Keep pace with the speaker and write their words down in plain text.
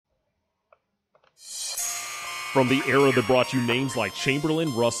From the era that brought you names like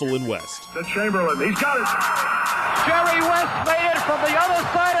Chamberlain, Russell, and West. To Chamberlain, he's got it. Jerry West made it from the other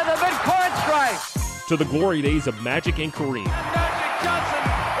side of the midcourt stripe. To the glory days of Magic and Kareem. Magic Johnson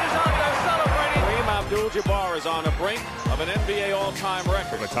is out there celebrating. Kareem Abdul-Jabbar is on the brink of an NBA all-time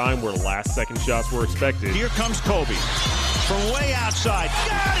record. From a time where last-second shots were expected. Here comes Kobe from way outside.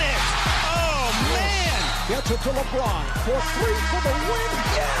 Got it! Oh, man! Gets it to LeBron for three for the win.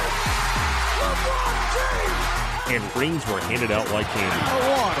 Yes! LeBron James! And rings were handed out like candy.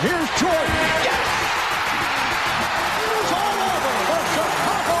 Here's Jordan. Yes! It is all over. The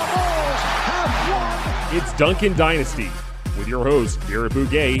Chicago Bulls have won. It's Duncan Dynasty with your host, Garrett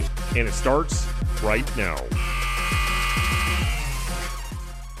Bouguet, and it starts right now.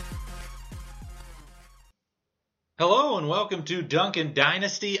 Hello and welcome to Duncan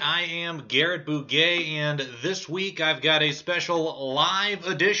Dynasty. I am Garrett Bouguet, and this week I've got a special live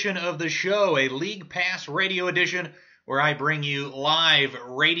edition of the show, a League Pass radio edition, where I bring you live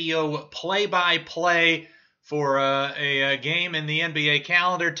radio play-by-play for a game in the NBA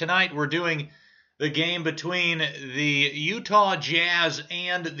calendar. Tonight we're doing the game between the Utah Jazz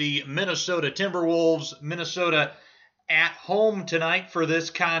and the Minnesota Timberwolves. Minnesota at home tonight for this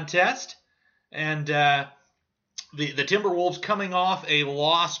contest, and The Timberwolves coming off a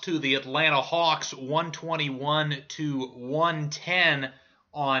loss to the Atlanta Hawks, 121-110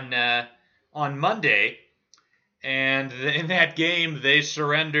 on Monday, and in that game they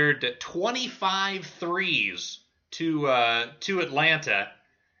surrendered 25 threes to Atlanta,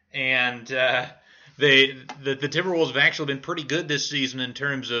 and the Timberwolves have actually been pretty good this season in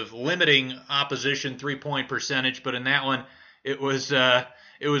terms of limiting opposition three-point percentage, but in that one it was a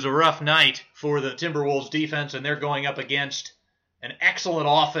rough night for the Timberwolves defense, and they're going up against an excellent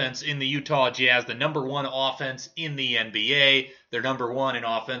offense in the Utah Jazz, the number one offense in the NBA. They're number one in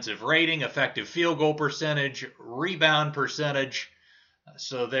offensive rating, effective field goal percentage, rebound percentage.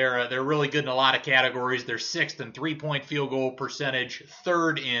 So they're really good in a lot of categories. They're sixth in three-point field goal percentage,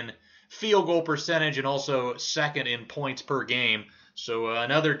 third in field goal percentage, and also second in points per game. So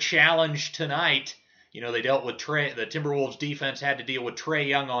another challenge tonight. You know, they dealt with the Timberwolves defense had to deal with Trae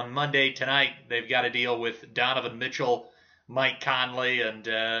Young on Monday. Tonight, they've got to deal with Donovan Mitchell, Mike Conley, and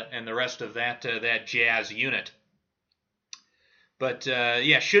the rest of that Jazz unit. But,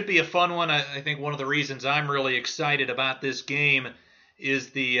 should be a fun one. I think one of the reasons I'm really excited about this game is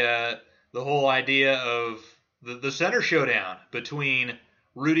the whole idea of the center showdown between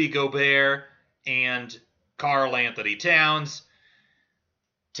Rudy Gobert and Karl Anthony Towns.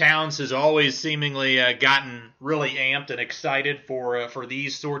 Towns has always seemingly gotten really amped and excited for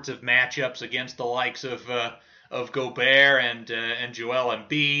these sorts of matchups against the likes of Gobert and Joel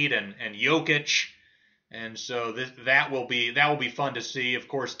Embiid and Jokic, and so that will be fun to see. Of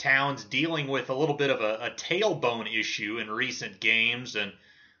course, Towns dealing with a little bit of a tailbone issue in recent games, and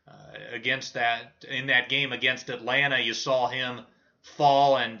in that game against Atlanta, you saw him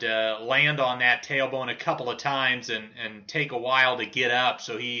fall and land on that tailbone a couple of times and take a while to get up.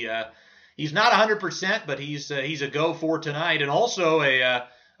 So he's not 100%, but he's a go for tonight. And also a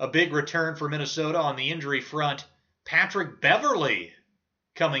big return for Minnesota on the injury front. Patrick Beverley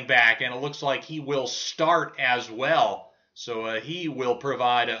coming back, and it looks like he will start as well. So he will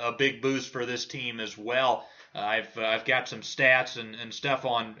provide a big boost for this team as well. I've got some stats and stuff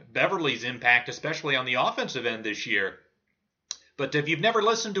on Beverley's impact, especially on the offensive end this year. But if you've never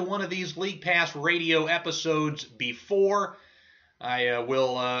listened to one of these League Pass radio episodes before, I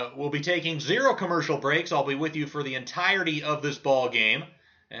will be taking 0 commercial breaks. I'll be with you for the entirety of this ball game,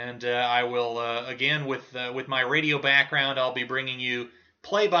 and I will again with my radio background, I'll be bringing you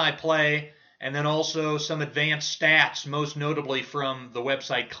play-by-play, and then also some advanced stats, most notably from the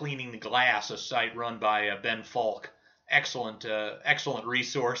website Cleaning the Glass, a site run by Ben Falk. Excellent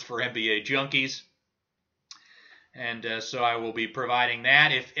resource for NBA junkies. And so I will be providing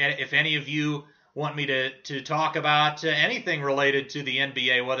that. If any of you want me to talk about anything related to the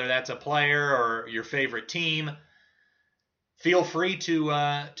NBA, whether that's a player or your favorite team, feel free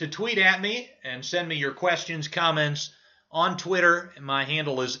to tweet at me and send me your questions, comments on Twitter. My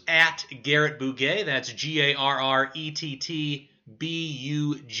handle is @GarrettBouguet. That's GarrettBugay.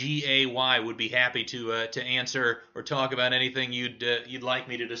 Would be happy to answer or talk about anything you'd like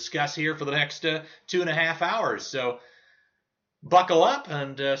me to discuss here for the next 2.5 hours. So buckle up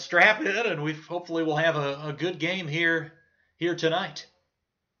and strap in, and hopefully we'll have a good game here tonight.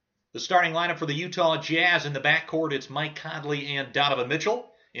 The starting lineup for the Utah Jazz: in the backcourt, it's Mike Conley and Donovan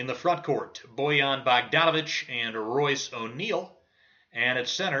Mitchell. In the frontcourt, Bojan Bogdanovic and Royce O'Neal. And at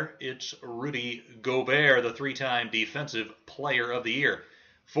center, it's Rudy Gobert, the 3-time Defensive Player of the Year.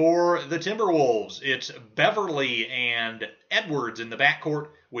 For the Timberwolves, it's Beverly and Edwards in the backcourt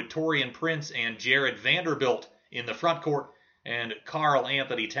with Taurean Prince and Jared Vanderbilt in the front court and Karl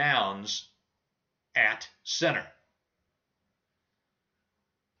Anthony Towns at center.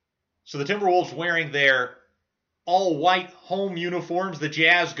 So the Timberwolves wearing their all-white home uniforms, the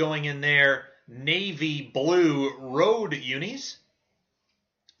Jazz going in their navy blue road unis.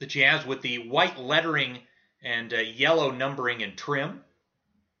 The Jazz with the white lettering and yellow numbering and trim.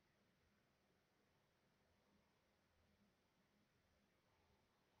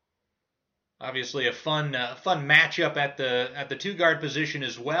 Obviously, a fun matchup at the two-guard position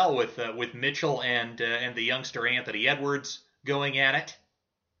as well, with Mitchell and the youngster Anthony Edwards going at it.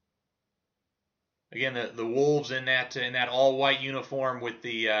 Again, the Wolves in that all-white uniform with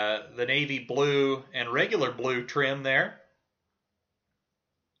the navy blue and regular blue trim there.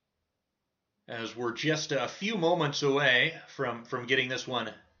 As we're just a few moments away from getting this one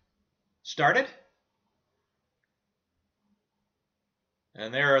started.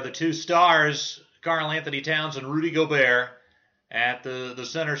 And there are the two stars, Karl Anthony Towns and Rudy Gobert, at the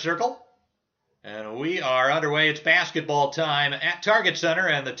center circle. And we are underway. It's basketball time at Target Center,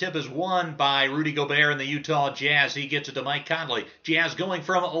 and the tip is won by Rudy Gobert and the Utah Jazz. He gets it to Mike Conley. Jazz going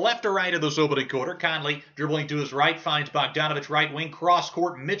from left to right in this opening quarter. Conley dribbling to his right, finds Bogdanovich right wing, cross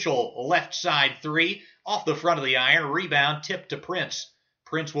court. Mitchell left side three, off the front of the iron. Rebound, tip to Prince.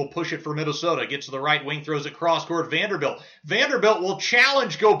 Prince will push it for Minnesota, gets to the right wing, throws it cross court. Vanderbilt will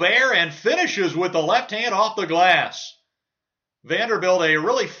challenge Gobert and finishes with the left hand off the glass. Vanderbilt, a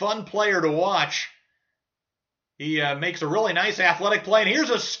really fun player to watch. He makes a really nice athletic play, and here's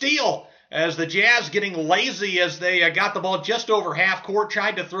a steal as the Jazz getting lazy as they got the ball just over half court,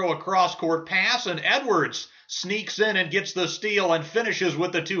 tried to throw a cross court pass, and Edwards sneaks in and gets the steal and finishes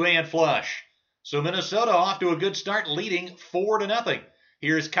with the two-hand flush. So Minnesota off to a good start, leading 4-0.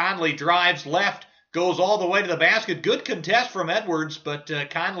 Here's Conley, drives left, goes all the way to the basket. Good contest from Edwards, but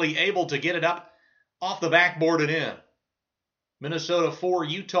Conley able to get it up off the backboard and in. Minnesota 4,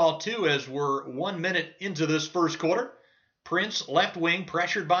 Utah 2 as we're 1 minute into this first quarter. Prince, left wing,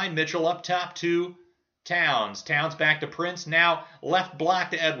 pressured by Mitchell, up top to Towns. Towns back to Prince, now left block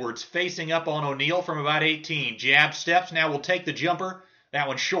to Edwards, facing up on O'Neal from about 18. Jab steps, now will take the jumper. That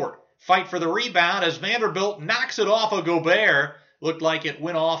one's short. Fight for the rebound as Vanderbilt knocks it off of Gobert. Looked like it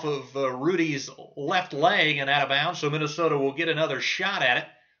went off of Rudy's left leg and out of bounds, so Minnesota will get another shot at it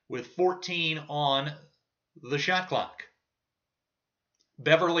with 14 on the shot clock.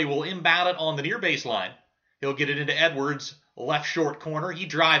 Beverly will inbound it on the near baseline. He'll get it into Edwards, left short corner. He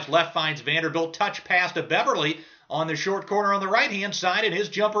drives left, finds Vanderbilt, touch pass to Beverly on the short corner on the right-hand side, and his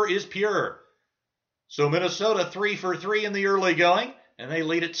jumper is pure. So Minnesota 3 for 3 in the early going, and they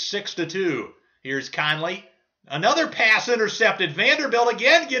lead it 6-2. Here's Conley. Another pass intercepted. Vanderbilt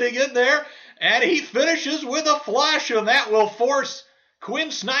again getting in there, and he finishes with a flush, and that will force Quinn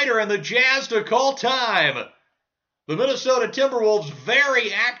Snyder and the Jazz to call time. The Minnesota Timberwolves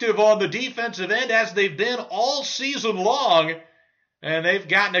very active on the defensive end as they've been all season long, and they've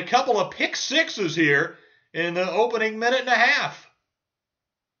gotten a couple of pick sixes here in the opening minute and a half.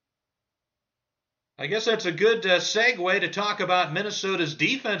 I guess that's a good segue to talk about Minnesota's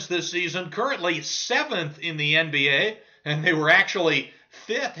defense this season. Currently 7th in the NBA, and they were actually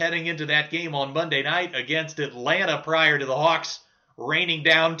 5th heading into that game on Monday night against Atlanta prior to the Hawks raining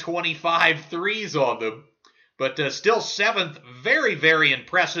down 25 threes on them. But still 7th, very, very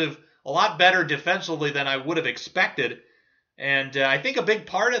impressive. A lot better defensively than I would have expected. And I think a big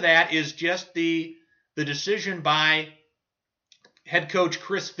part of that is just the decision by head coach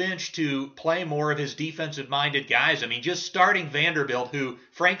Chris Finch to play more of his defensive-minded guys. I mean, just starting Vanderbilt, who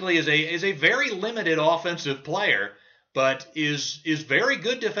frankly is a very limited offensive player, but is very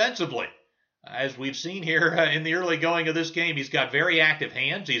good defensively. As we've seen here in the early going of this game, he's got very active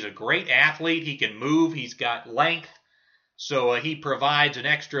hands. He's a great athlete. He can move. He's got length. So he provides an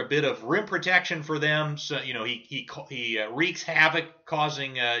extra bit of rim protection for them. So, he wreaks havoc,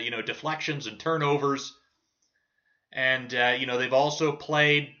 causing, deflections and turnovers. And, they've also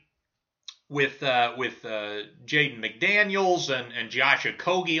played with Jaden McDaniels and Josh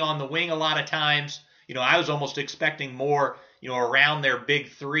Okogie on the wing a lot of times. I was almost expecting more, around their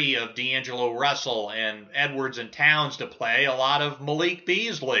big three of D'Angelo Russell and Edwards and Towns to play, a lot of Malik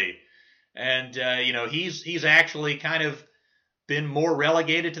Beasley. And, he's actually kind of been more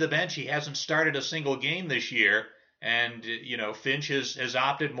relegated to the bench. He hasn't started a single game this year. And, Finch has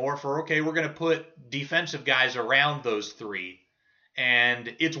opted more for, okay, we're going to put defensive guys around those three.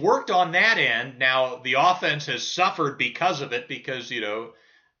 And it's worked on that end. Now, the offense has suffered because of it, because,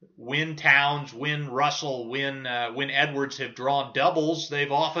 when Towns, when Russell, when Edwards have drawn doubles,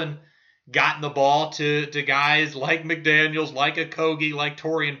 they've often gotten the ball to guys like McDaniels, like Okogie, like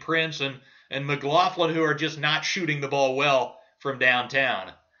Taurean Prince, and McLaughlin, who are just not shooting the ball well from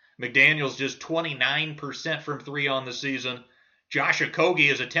downtown. McDaniels just 29% from three on the season. Josh Okogie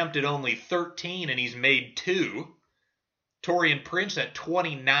has attempted only 13, and he's made 2. Taurean Prince at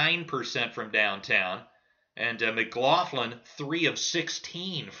 29% from downtown. And McLaughlin, 3 of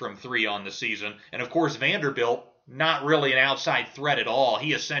 16 from 3 on the season. And, of course, Vanderbilt, not really an outside threat at all.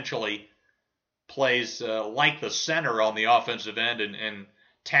 He essentially plays like the center on the offensive end, and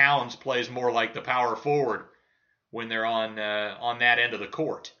Towns plays more like the power forward when they're on that end of the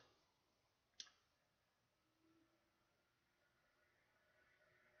court.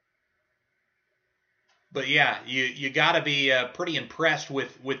 But yeah, you got to be pretty impressed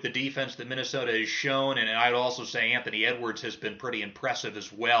with the defense that Minnesota has shown, and I'd also say Anthony Edwards has been pretty impressive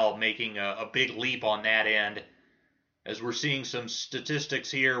as well, making a big leap on that end. As we're seeing some statistics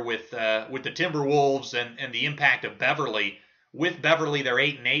here with the Timberwolves and the impact of Beverly. With Beverly, they're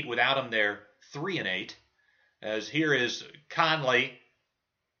 8-8. Without him, they're 3-8. As here is Conley,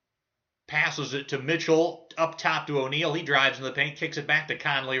 passes it to Mitchell, up top to O'Neal. He drives in the paint, kicks it back to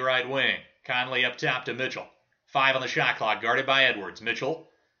Conley, right wing. Conley up top to Mitchell. 5 on the shot clock, guarded by Edwards. Mitchell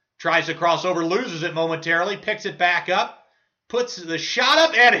tries to cross over, loses it momentarily, picks it back up, puts the shot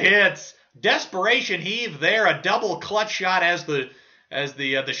up and hits. Desperation heave there, a double clutch shot as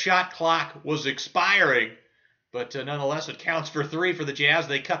the shot clock was expiring. But nonetheless, it counts for 3 for the Jazz.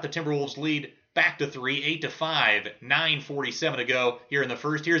 They cut the Timberwolves' lead back to 3, 8-5, 9:47 to go here in the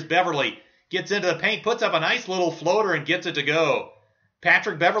first. Here's Beverly, gets into the paint, puts up a nice little floater and gets it to go.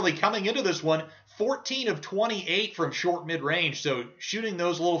 Patrick Beverly coming into this one, 14 of 28 from short mid-range, so shooting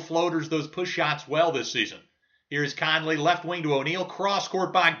those little floaters, those push shots well this season. Here's Conley, left wing to O'Neal,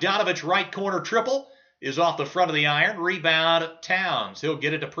 cross-court Bogdanovich, right corner triple, is off the front of the iron, rebound Towns. He'll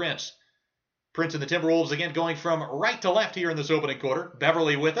get it to Prince. Prince and the Timberwolves again going from right to left here in this opening quarter.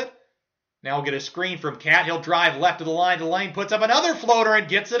 Beverly with it. Now we'll get a screen from Cat. He'll drive left to the lane, puts up another floater and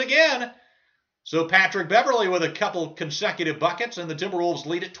gets it again. So Patrick Beverly with a couple consecutive buckets, and the Timberwolves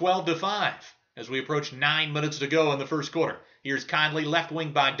lead at 12-5 as we approach 9 minutes to go in the first quarter. Here's Conley, left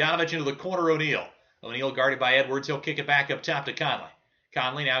wing Bogdanovich into the corner O'Neal. O'Neal guarded by Edwards. He'll kick it back up top to Conley.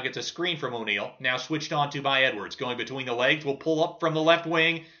 Conley now gets a screen from O'Neal, now switched on to by Edwards. Going between the legs, will pull up from the left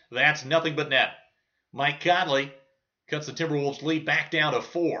wing. That's nothing but net. Mike Conley cuts the Timberwolves lead back down to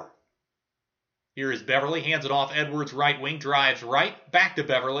 4. Here is Beverly, hands it off Edwards, right wing, drives right, back to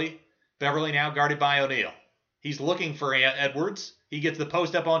Beverly. Beverly now guarded by O'Neal. He's looking for Edwards. He gets the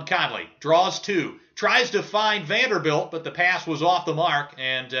post up on Conley. Draws 2. Tries to find Vanderbilt, but the pass was off the mark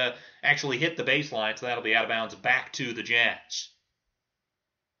and actually hit the baseline, so that'll be out of bounds back to the Jazz.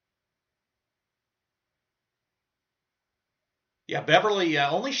 Yeah, Beverly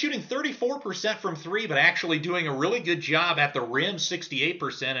only shooting 34% from 3, but actually doing a really good job at the rim,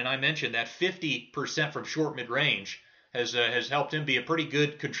 68%, and I mentioned that 50% from short mid-range. Has helped him be a pretty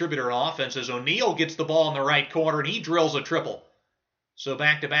good contributor on offense as O'Neal gets the ball in the right corner and he drills a triple. So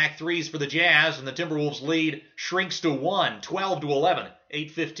back-to-back threes for the Jazz, and the Timberwolves lead shrinks to 1, 12-11,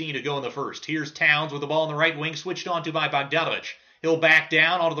 8:15 to go in the first. Here's Towns with the ball in the right wing, switched on to by Bogdanovich. He'll back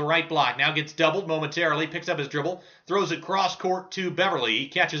down onto the right block. Now gets doubled momentarily, picks up his dribble, throws it cross-court to Beverly. He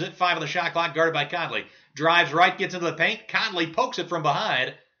catches it, 5 on the shot clock, guarded by Conley. Drives right, gets into the paint. Conley pokes it from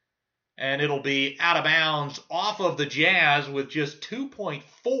behind. And it'll be out of bounds off of the Jazz with just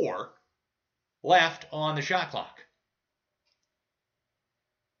 2.4 left on the shot clock.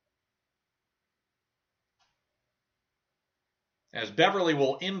 As Beverly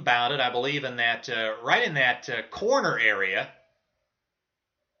will inbound it, I believe, in that right in that corner area,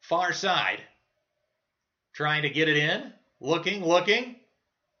 far side. Trying to get it in, looking.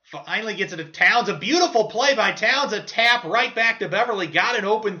 Finally gets it to Towns. A beautiful play by Towns. A tap right back to Beverly. Got an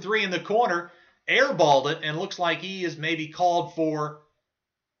open 3 in the corner. Airballed it, and looks like he is maybe called for.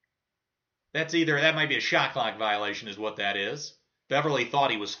 That might be a shot clock violation is what that is. Beverly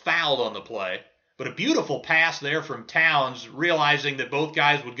thought he was fouled on the play. But a beautiful pass there from Towns, realizing that both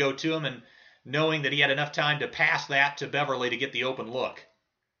guys would go to him and knowing that he had enough time to pass that to Beverly to get the open look.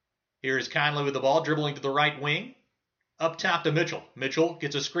 Here is Conley with the ball, dribbling to the right wing. Up top to Mitchell. Mitchell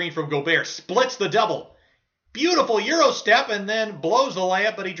gets a screen from Gobert. Splits the double. Beautiful Euro step and then blows the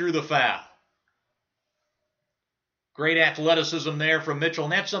layup, but he drew the foul. Great athleticism there from Mitchell.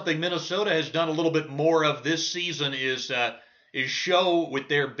 And that's something Minnesota has done a little bit more of this season is show with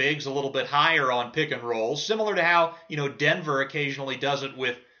their bigs a little bit higher on pick and rolls. Similar to how, Denver occasionally does it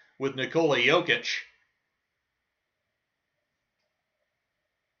with Nikola Jokic.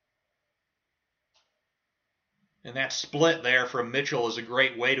 And that split there from Mitchell is a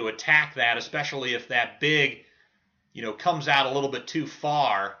great way to attack that, especially if that big, comes out a little bit too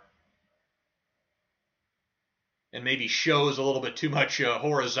far and maybe shows a little bit too much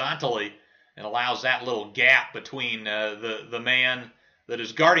horizontally and allows that little gap between the man that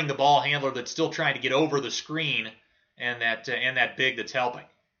is guarding the ball handler that's still trying to get over the screen and that big that's helping.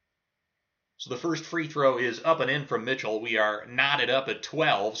 So the first free throw is up and in from Mitchell. We are knotted up at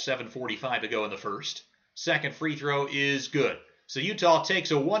 12, 7:45 to go in the first. Second free throw is good. So Utah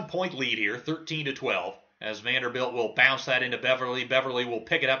takes a 1-point lead here, 13-12, as Vanderbilt will bounce that into Beverly. Beverly will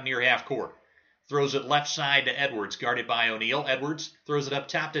pick it up near half court. Throws it left side to Edwards, guarded by O'Neal. Edwards throws it up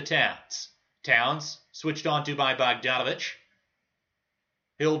top to Towns. Towns switched on to by Bogdanovich.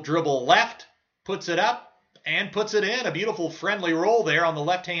 He'll dribble left, puts it up, and puts it in. A beautiful friendly roll there on the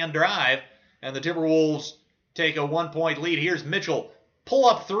left-hand drive. And the Timberwolves take a 1-point lead. Here's Mitchell.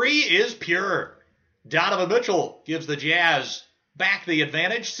 Pull-up three is pure. Donovan Mitchell gives the Jazz back the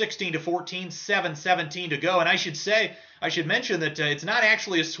advantage, 16-14, 7:17 to go. And I should mention that it's not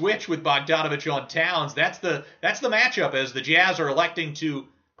actually a switch with Bogdanovich on Towns. That's the matchup, as the Jazz are electing to,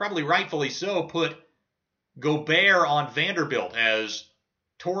 probably rightfully so, put Gobert on Vanderbilt, as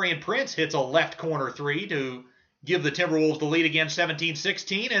Taurean Prince hits a left corner three to give the Timberwolves the lead again,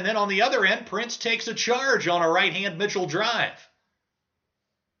 17-16. And then on the other end, Prince takes a charge on a right-hand Mitchell drive.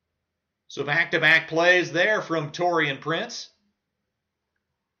 So back-to-back plays there from Taurean Prince.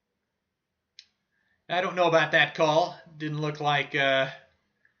 I don't know about that call. Didn't look like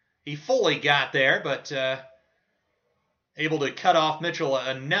he fully got there, but able to cut off Mitchell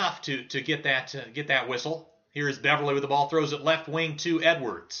enough to get that whistle. Here's Beverly with the ball, throws it left wing to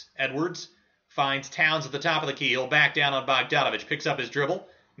Edwards. Edwards finds Towns at the top of the key. He'll back down on Bogdanovich, picks up his dribble.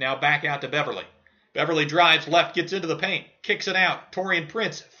 Now back out to Beverly. Beverly drives left, gets into the paint, kicks it out. Taurean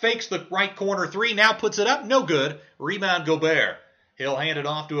Prince fakes the right corner three, now puts it up, no good. Rebound Gobert. He'll hand it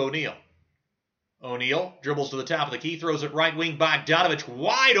off to O'Neal. O'Neal dribbles to the top of the key, throws it right wing. Bogdanovich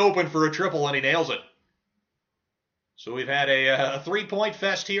wide open for a triple, and he nails it. So we've had a 3-point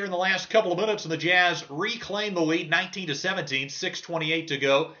fest here in the last couple of minutes, and the Jazz reclaim the lead, 19-17, 6:28 to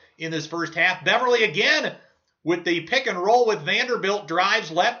go in this first half. Beverly again with the pick and roll with Vanderbilt, drives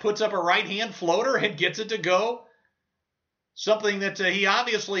left, puts up a right-hand floater, and gets it to go. Something that he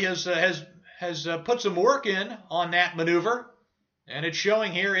obviously has put some work in on that maneuver, and it's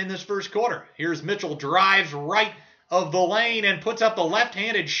showing here in this first quarter. Here's Mitchell, drives right of the lane and puts up the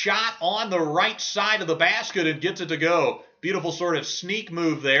left-handed shot on the right side of the basket and gets it to go. Beautiful sort of sneak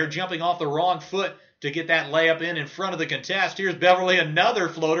move there, jumping off the wrong foot to get that layup in front of the contest. Here's Beverly, another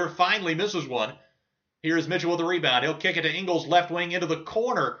floater, finally misses one. Here's Mitchell with the rebound. He'll kick it to Ingles, left wing into the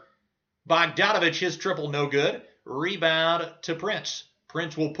corner. Bogdanovich, his triple, no good. Rebound to Prince.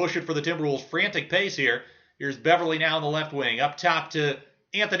 Prince will push it for the Timberwolves. Frantic pace here. Here's Beverly now on the left wing. Up top to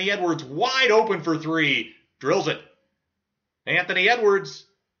Anthony Edwards, wide open for three. Drills it. Anthony Edwards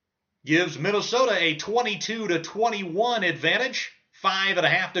gives Minnesota a 22-21 advantage.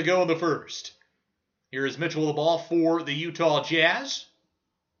 5.5 to go in the first. Here is Mitchell with the ball for the Utah Jazz.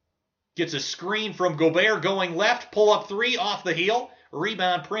 Gets a screen from Gobert going left. Pull up three off the heel.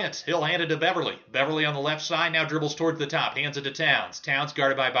 Rebound Prince. He'll hand it to Beverly. Beverly on the left side now dribbles towards the top. Hands it to Towns. Towns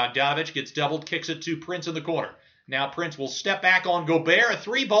guarded by Bogdanovich. Gets doubled. Kicks it to Prince in the corner. Now Prince will step back on Gobert. A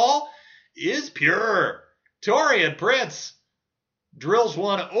three ball is pure. Taurean Prince drills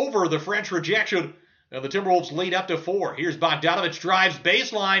one over the French rejection. And the Timberwolves lead up to 4. Here's Bogdanovich, drives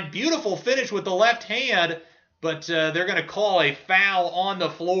baseline. Beautiful finish with the left hand. But they're going to call a foul on the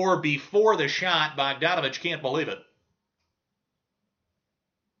floor before the shot. Bogdanovich can't believe it.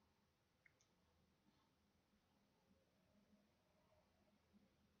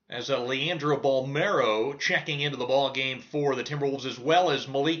 As Leandro Bolmaro checking into the ball game for the Timberwolves, as well as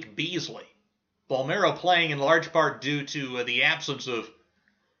Malik Beasley. Bolmaro playing in large part due to the absence of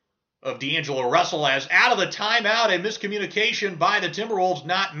D'Angelo Russell, as out of the timeout, a miscommunication by the Timberwolves,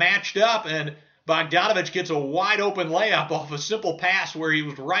 not matched up, and Bogdanovich gets a wide-open layup off a simple pass where he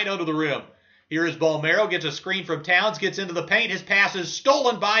was right under the rim. Here is Bolmaro, gets a screen from Towns, gets into the paint. His pass is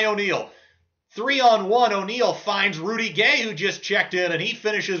stolen by O'Neal. 3-on-1, O'Neal finds Rudy Gay, who just checked in, and he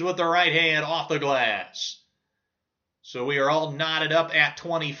finishes with the right hand off the glass. So we are all knotted up at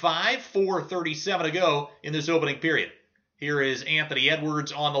 25, 4:37 to go in this opening period. Here is Anthony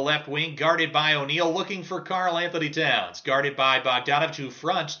Edwards on the left wing, guarded by O'Neal, looking for Karl Anthony Towns. Guarded by Bogdanovich, who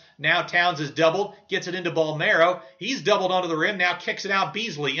fronts. Now Towns is doubled, gets it into Bolmaro. He's doubled onto the rim, now kicks it out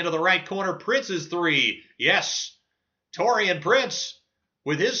Beasley into the right corner. Prince's three. Yes, Taurean Prince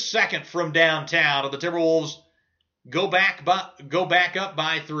with his second from downtown. And the Timberwolves go back up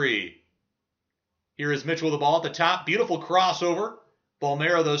by 3. Here is Mitchell with the ball at the top. Beautiful crossover.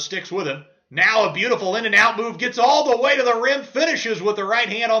 Bolmero, though, sticks with him. Now a beautiful in-and-out move. Gets all the way to the rim. Finishes with the right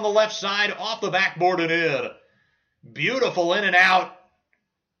hand on the left side. Off the backboard and in. Beautiful in-and-out.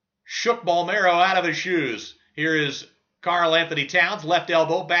 Shook Bolmero out of his shoes. Here is Karl Anthony Towns. Left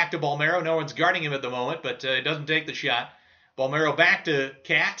elbow. Back to Bolmero. No one's guarding him at the moment, but it doesn't take the shot. Bolmero back to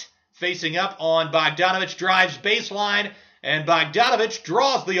Cat. Facing up on Bogdanovic. Drives baseline. And Bogdanovic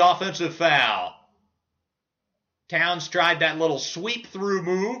draws the offensive foul. Towns tried that little sweep-through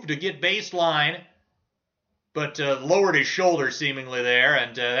move to get baseline, but lowered his shoulder seemingly there,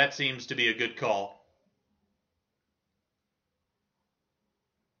 and that seems to be a good call.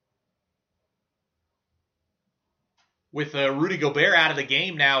 With Rudy Gobert out of the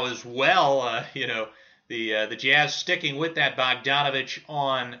game now as well, the Jazz sticking with that Bogdanovic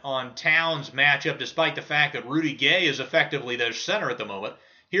on Towns matchup, despite the fact that Rudy Gay is effectively their center at the moment.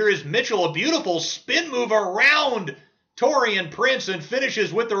 Here is Mitchell, a beautiful spin move around Taurean Prince and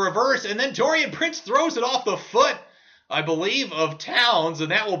finishes with the reverse. And then Taurean Prince throws it off the foot, I believe, of Towns,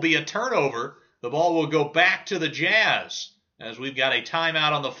 and that will be a turnover. The ball will go back to the Jazz as we've got a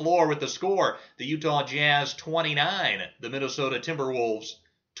timeout on the floor with the score. The Utah Jazz 29, the Minnesota Timberwolves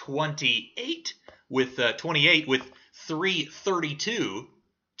 28 with 3:32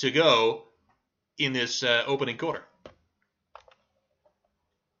 to go in this opening quarter.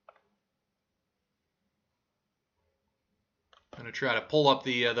 I'm going to try to pull up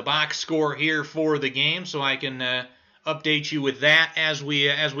the box score here for the game so I can update you with that as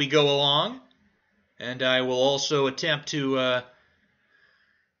we go along. And I will also attempt to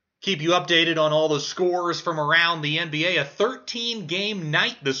keep you updated on all the scores from around the NBA. A 13-game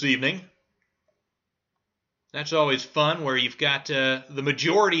night this evening. That's always fun, where you've got the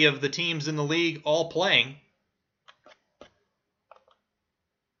majority of the teams in the league all playing.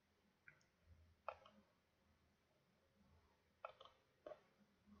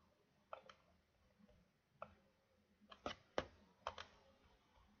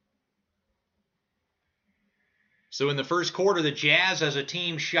 So in the first quarter, the Jazz as a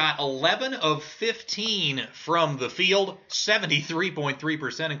team shot 11 of 15 from the field,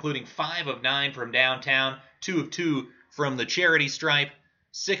 73.3%, including 5 of 9 from downtown, 2 of 2 from the charity stripe,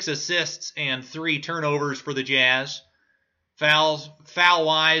 6 assists and 3 turnovers for the Jazz.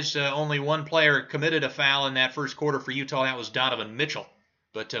 Foul-wise, only one player committed a foul in that first quarter for Utah. That was Donovan Mitchell.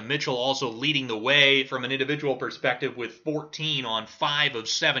 But Mitchell also leading the way from an individual perspective with 14 on 5 of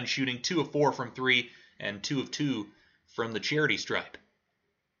 7 shooting, 2 of 4 from 3, and 2 of 2 from the charity stripe.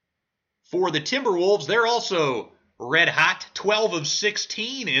 For the Timberwolves, they're also red hot, 12 of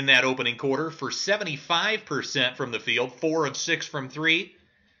 16 in that opening quarter for 75% from the field, 4 of 6 from 3.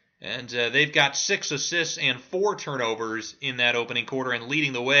 And they've got 6 assists and 4 turnovers in that opening quarter, and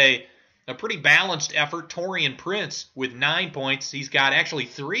leading the way, a pretty balanced effort. Taurean Prince with 9 points. He's got actually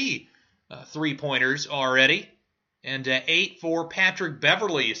 3 3-pointers already. And 8 for Patrick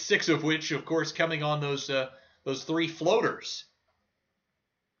Beverley, 6 of which, of course, coming on those 3 floaters.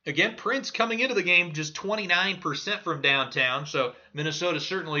 Again, Prince coming into the game just 29% from downtown, so Minnesota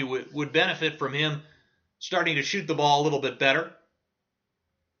certainly would benefit from him starting to shoot the ball a little bit better.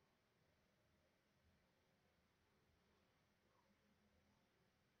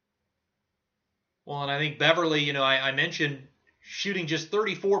 Well, and I think Beverley, I mentioned shooting just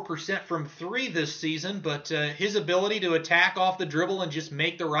 34% from 3 this season, but his ability to attack off the dribble and just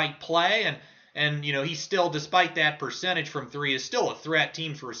make the right play, and he's still, despite that percentage from 3, is still a threat.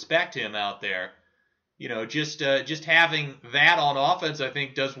 Teams respect him out there. Just having that on offense, I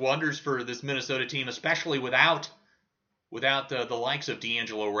think, does wonders for this Minnesota team, especially without the likes of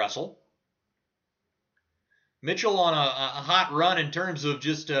D'Angelo Russell. Mitchell on a hot run in terms of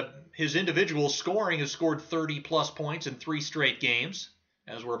just his individual scoring, has scored 30-plus points in 3 straight games,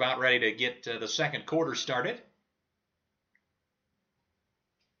 as we're about ready to get the second quarter started.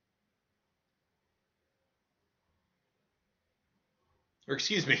 Or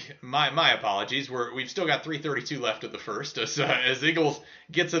excuse me, my apologies. We've still got 3:32 left of the first, as Ingles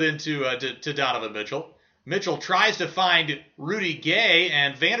gets it into to Donovan Mitchell. Mitchell tries to find Rudy Gay,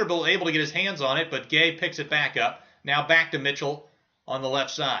 and Vanderbilt able to get his hands on it, but Gay picks it back up. Now back to Mitchell on the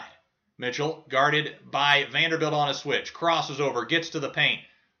left side. Mitchell guarded by Vanderbilt on a switch. Crosses over, gets to the paint.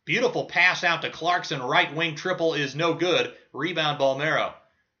 Beautiful pass out to Clarkson. Right wing triple is no good. Rebound Bolmero.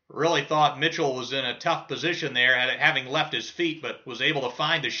 Really thought Mitchell was in a tough position there, having left his feet, but was able to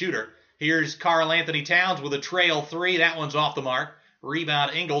find the shooter. Here's Karl Anthony Towns with a trail 3. That one's off the mark.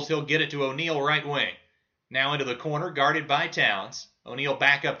 Rebound Ingles. He'll get it to O'Neal right wing. Now into the corner, guarded by Towns. O'Neal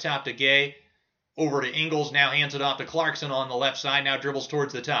back up top to Gay. Over to Ingles. Now hands it off to Clarkson on the left side. Now dribbles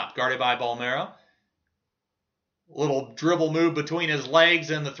towards the top. Guarded by Bolmero. Little dribble move between his legs,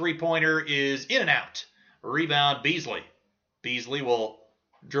 and the three-pointer is in and out. Rebound, Beasley. Beasley will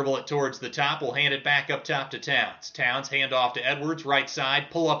dribble it towards the top. Will hand it back up top to Towns. Towns hand off to Edwards, right side.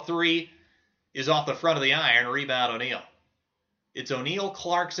 Pull-up three is off the front of the iron. Rebound, O'Neal. It's O'Neal,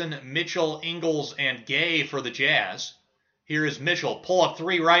 Clarkson, Mitchell, Ingles, and Gay for the Jazz. Here is Mitchell. Pull-up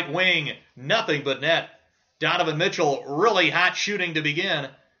three, right wing. Nothing but net. Donovan Mitchell, really hot shooting to begin.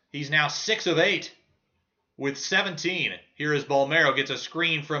 He's now 6 of 8 with 17. Here is Bolmero. Gets a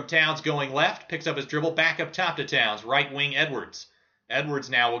screen from Towns going left. Picks up his dribble. Back up top to Towns. Right wing, Edwards. Edwards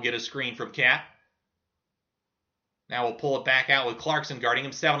now will get a screen from Cat. Now we'll pull it back out with Clarkson guarding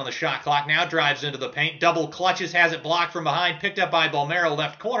him. 7 on the shot clock. Now drives into the paint. Double clutches. Has it blocked from behind. Picked up by Bolmero,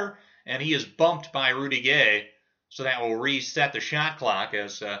 left corner. And he is bumped by Rudy Gay. So that will reset the shot clock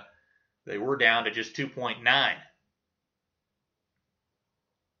as they were down to just 2.9.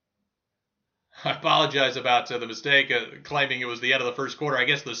 I apologize about the mistake, claiming it was the end of the first quarter. I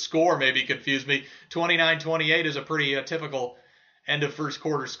guess the score maybe confused me. 29-28 is a pretty typical end of first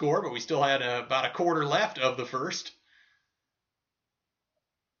quarter score, but we still had about a quarter left of the first.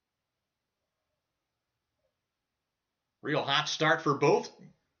 Real hot start for both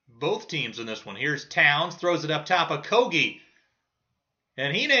teams in this one. Here's Towns, throws it up top of Kogi,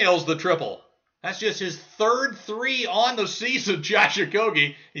 and he nails the triple. That's just his third three on the season, Josh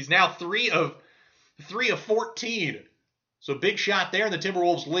Okogie. He's now 3 of 14. So big shot there. The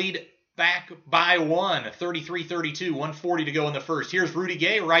Timberwolves lead back by 1, 33-32, 1:40 to go in the first. Here's Rudy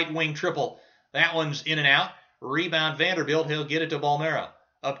Gay, right wing triple. That one's in and out. Rebound Vanderbilt. He'll get it to Bolmero.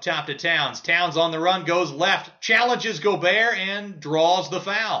 Up top to Towns. Towns on the run, goes left, challenges Gobert, and draws the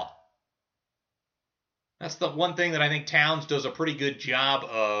foul. That's the one thing that I think Towns does a pretty good job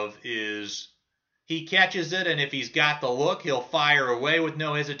of is he catches it, and if he's got the look, he'll fire away with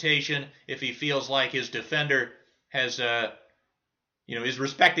no hesitation. If he feels like his defender has, is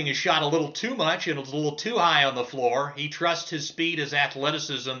respecting his shot a little too much and it's a little too high on the floor, he trusts his speed, his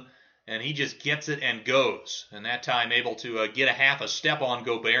athleticism, and he just gets it and goes. And that time able to get a half a step on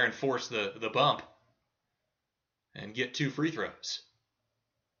Gobert and force the bump and get 2 free throws.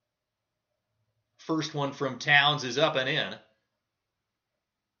 First one from Towns is up and in.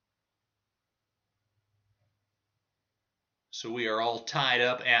 So we are all tied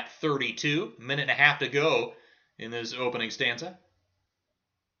up at 32. Minute and a half to go in this opening stanza.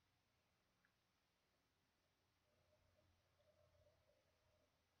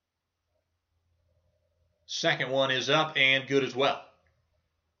 Second one is up and good as well.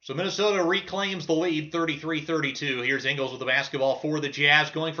 So Minnesota reclaims the lead, 33-32. Here's Ingles with the basketball for the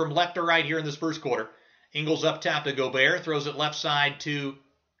Jazz, going from left to right here in this first quarter. Ingles up top to Gobert, throws it left side to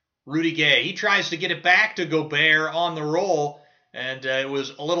Rudy Gay. He tries to get it back to Gobert on the roll, and it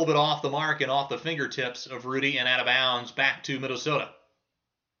was a little bit off the mark and off the fingertips of Rudy and out of bounds back to Minnesota.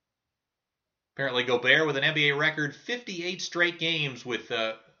 Apparently Gobert with an NBA record 58 straight games with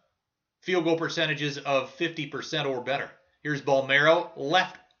field goal percentages of 50% or better. Here's Bolmero,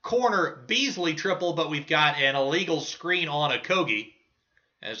 left corner, Beasley triple, but we've got an illegal screen on Okogie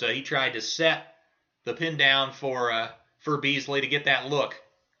as he tried to set the pin down for Beasley to get that look.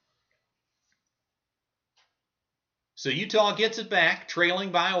 So Utah gets it back,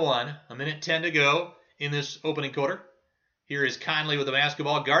 trailing by 1. A minute 10 to go in this opening quarter. Here is Conley with the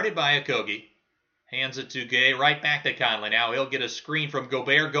basketball, guarded by Okogie. Hands it to Gay, right back to Conley. Now he'll get a screen from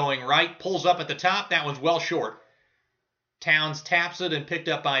Gobert going right, pulls up at the top. That one's well short. Towns taps it and picked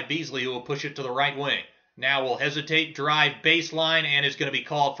up by Beasley, who will push it to the right wing. Now will hesitate, drive baseline, and is going to be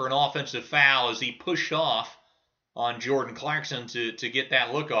called for an offensive foul as he pushed off on Jordan Clarkson to get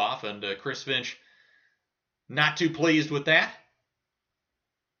that look off. And Chris Finch not too pleased with that.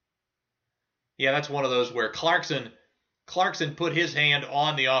 Yeah, that's one of those where Clarkson put his hand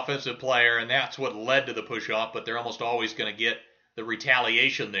on the offensive player, and that's what led to the push-off, but they're almost always going to get the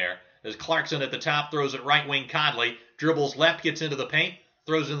retaliation there. As Clarkson at the top throws it right wing Conley, dribbles left, gets into the paint,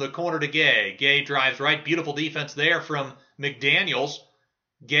 throws in the corner to Gay. Gay drives right. Beautiful defense there from McDaniels.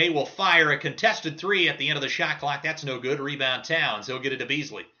 Gay will fire a contested 3 at the end of the shot clock. That's no good. Rebound Towns. He'll get it to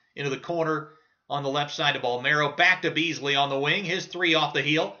Beasley. Into the corner on the left side to Bolmero. Back to Beasley on the wing. His 3 off the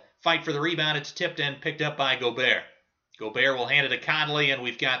heel. Fight for the rebound. It's tipped and picked up by Gobert. Gobert will hand it to Conley, and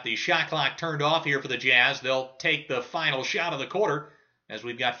we've got the shot clock turned off here for the Jazz. They'll take the final shot of the quarter as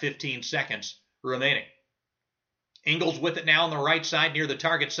we've got 15 seconds remaining. Ingles with it now on the right side near the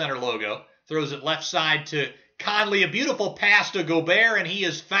Target Center logo. Throws it left side to Conley. A beautiful pass to Gobert, and he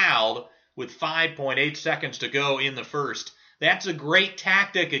is fouled with 5.8 seconds to go in the first. That's a great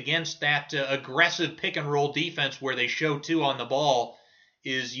tactic against that aggressive pick-and-roll defense where they show 2 on the ball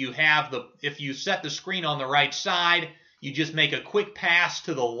is if you set the screen on the right side, you just make a quick pass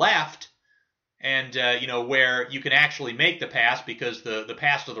to the left, and where you can actually make the pass because the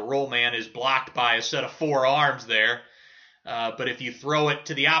pass to the roll man is blocked by a set of 4 arms there. But if you throw it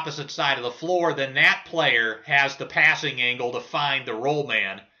to the opposite side of the floor, then that player has the passing angle to find the roll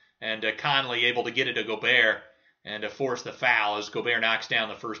man, and Conley able to get it to Gobert and force the foul as Gobert knocks down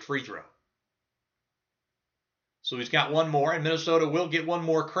the first free throw. So he's got one more, and Minnesota will get one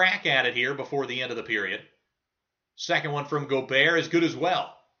more crack at it here before the end of the period. Second one from Gobert is good as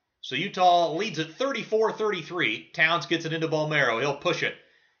well. So Utah leads it 34-33. Towns gets it into Bolmero. He'll push it.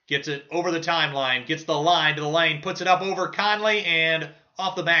 Gets it over the timeline. Gets the line to the lane. Puts it up over Conley, and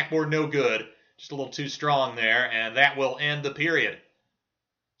off the backboard, no good. Just a little too strong there, and that will end the period.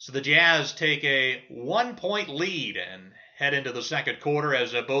 So the Jazz take a 1-point lead and head into the second quarter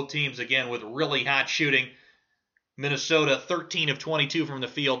as both teams, again, with really hot shooting. Minnesota 13 of 22 from the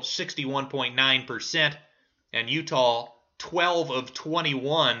field, 61.9%. And Utah 12 of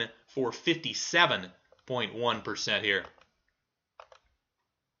 21 for 57.1% here.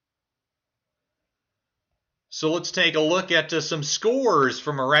 So let's take a look at some scores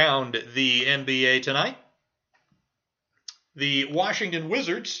from around the NBA tonight. The Washington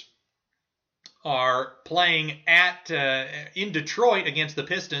Wizards are playing in Detroit against the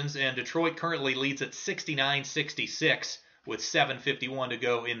Pistons, and Detroit currently leads at 69-66 with 7:51 to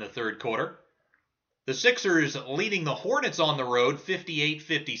go in the third quarter. The Sixers leading the Hornets on the road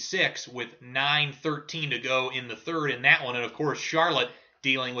 58-56 with 9:13 to go in the third in that one, and of course Charlotte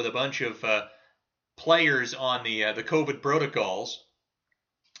dealing with a bunch of players on the COVID protocols.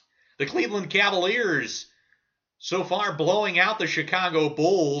 The Cleveland Cavaliers so far blowing out the Chicago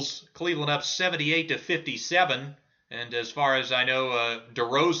Bulls. Cleveland up 78-57. And as far as I know,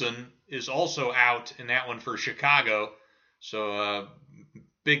 DeRozan is also out in that one for Chicago. So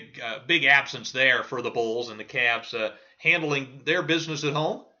big absence there for the Bulls, and the Cavs handling their business at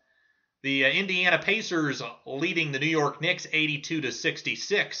home. The Indiana Pacers leading the New York Knicks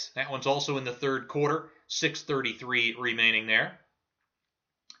 82-66. That one's also in the third quarter. 6:33 remaining there.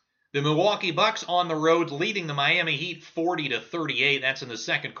 The Milwaukee Bucks on the road leading the Miami Heat 40-38. That's in the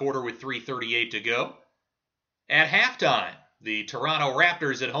second quarter with 3:38 to go. At halftime, the Toronto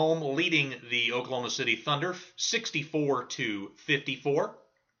Raptors at home leading the Oklahoma City Thunder 64-54.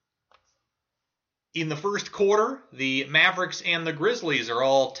 In the first quarter, the Mavericks and the Grizzlies are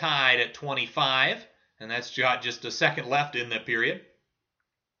all tied at 25, and that's got just a second left in that period.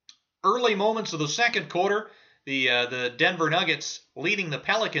 Early moments of the second quarter, the Denver Nuggets leading the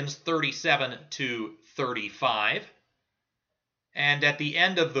Pelicans 37-35. And at the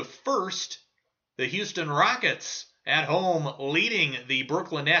end of the first, the Houston Rockets at home leading the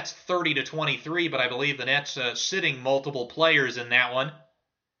Brooklyn Nets 30-23, but I believe the Nets sitting multiple players in that one,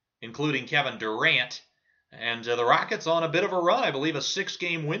 including Kevin Durant. And the Rockets on a bit of a run, I believe a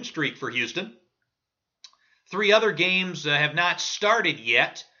 6-game win streak for Houston. 3 other games have not started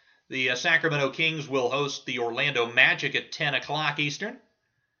yet. The Sacramento Kings will host the Orlando Magic at 10 o'clock Eastern.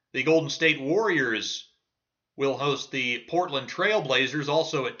 The Golden State Warriors will host the Portland Trail Blazers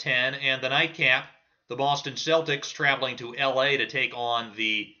also at 10. And the nightcap, the Boston Celtics traveling to LA to take on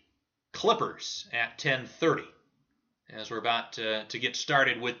the Clippers at 10:30. As we're about to get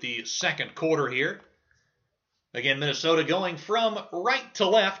started with the second quarter here. Again, Minnesota going from right to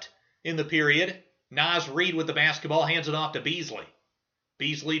left in the period. Naz Reid with the basketball, hands it off to Beasley.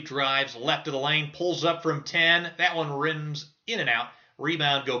 Beasley drives left of the lane, pulls up from 10. That one rims in and out.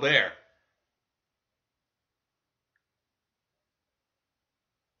 Rebound Gobert.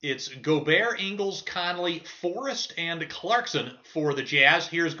 It's Gobert, Ingles, Conley, Forrest, and Clarkson for the Jazz.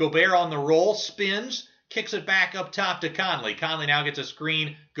 Here's Gobert on the roll, spins, kicks it back up top to Conley. Conley now gets a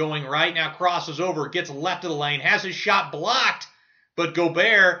screen going right, now crosses over, gets left of the lane, has his shot blocked, but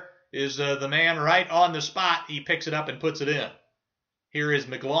Gobert is the man right on the spot. He picks it up and puts it in. Here is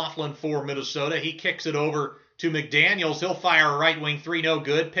McLaughlin for Minnesota. He kicks it over to McDaniels. He'll fire a right wing three, no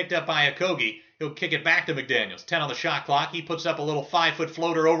good. Picked up by Okogie. He'll kick it back to McDaniels. 10 on the shot clock. He puts up a little 5-foot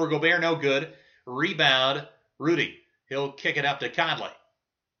floater over Gobert, no good. Rebound, Rudy. He'll kick it up to Conley.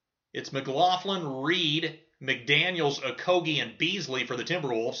 It's McLaughlin, Reed, McDaniels, Okogie, and Beasley for the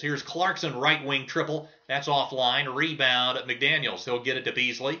Timberwolves. Here's Clarkson, right wing triple. That's offline. Rebound, McDaniels. He'll get it to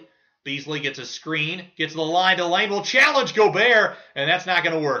Beasley. Beasley gets a screen, gets the line to lane, will challenge Gobert, and that's not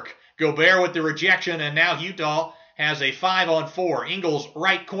going to work. Gobert with the rejection, and now Utah has a 5-on-4. Ingles,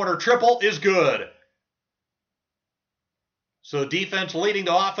 right corner triple is good. So defense leading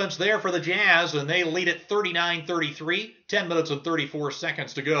to offense there for the Jazz, and they lead it 39-33, 10 minutes and 34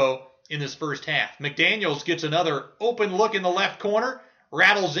 seconds to go in this first half. McDaniels gets another open look in the left corner,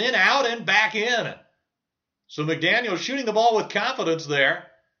 rattles in, out, and back in. So McDaniels shooting the ball with confidence there.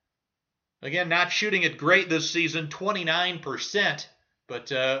 Again, not shooting it great this season, 29%,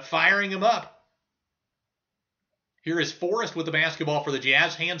 but firing him up. Here is Forrest with the basketball for the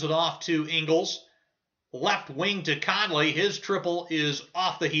Jazz, hands it off to Ingles. Left wing to Conley. His triple is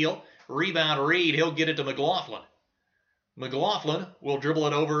off the heel. Rebound Reed. He'll get it to McLaughlin. McLaughlin will dribble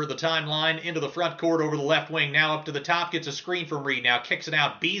it over the timeline into the front court over the left wing. Now up to the top. Gets a screen from Reed. Now kicks it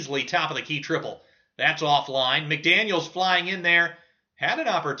out. Beasley, top of the key triple. That's offline. McDaniels flying in there. Had an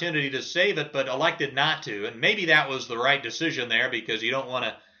opportunity to save it, but elected not to. And maybe that was the right decision there because you don't want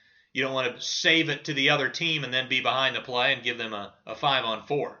to save it to the other team and then be behind the play and give them a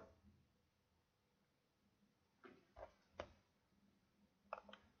 5-on-4.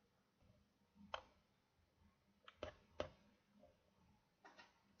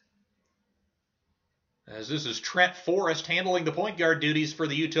 As this is Trent Forrest handling the point guard duties for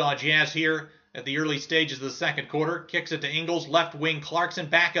the Utah Jazz here at the early stages of the second quarter. Kicks it to Ingles, left wing Clarkson,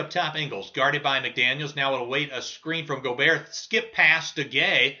 back up top Ingles. Guarded by McDaniels. Now it'll wait a screen from Gobert. Skip pass to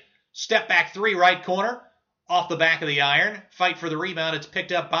Gay. Step back three, right corner. Off the back of the iron. Fight for the rebound. It's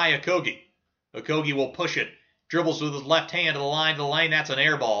picked up by Okogie. Okogie will push it. Dribbles with his left hand to the line, to the lane. That's an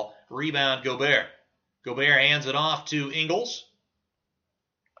air ball. Rebound Gobert. Gobert hands it off to Ingles.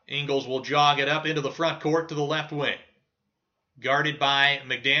 Ingles will jog it up into the front court to the left wing. Guarded by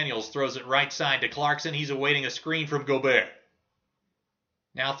McDaniels. Throws it right side to Clarkson. He's awaiting a screen from Gobert.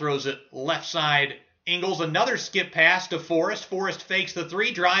 Now throws it left side. Ingles, another skip pass to Forrest. Forrest fakes the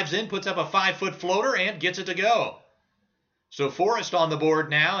three, drives in, puts up a 5-foot floater, and gets it to go. So Forrest on the board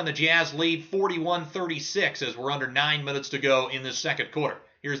now, and the Jazz lead 41-36 as we're under 9 minutes to go in this second quarter.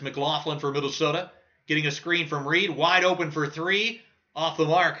 Here's McLaughlin for Minnesota, getting a screen from Reed, wide open for three, off the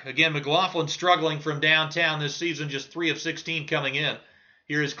mark. Again, McLaughlin struggling from downtown this season, just 3 of 16 coming in.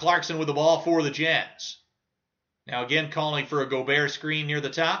 Here is Clarkson with the ball for the Jazz. Now again calling for a Gobert screen near the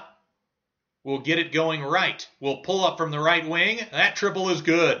top. We'll get it going right. We'll pull up from the right wing. That triple is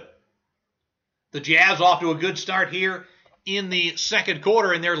good. The Jazz off to a good start here in the second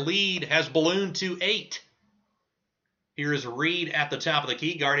quarter, and their lead has ballooned to 8. Here is Reed at the top of the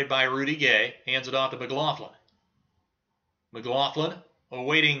key, guarded by Rudy Gay. Hands it off to McLaughlin. McLaughlin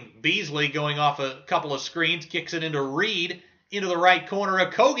awaiting Beasley going off a couple of screens. Kicks it into Reed into the right corner.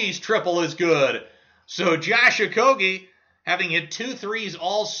 Okogie's triple is good. So Josh Okogie, having hit 2 threes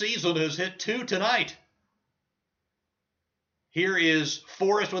all season, has hit 2 tonight. Here is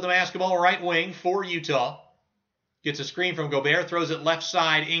Forrest with the basketball, right wing for Utah. Gets a screen from Gobert, throws it left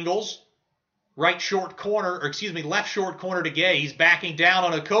side, Ingles. Left short corner to Gay. He's backing down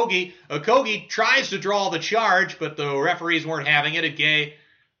on Okogie. Okogie tries to draw the charge, but the referees weren't having it, and Gay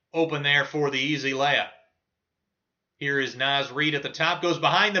open there for the easy layup. Here is Naz Reid at the top, goes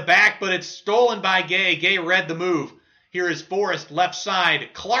behind the back, but it's stolen by Gay. Gay read the move. Here is Forrest, left side.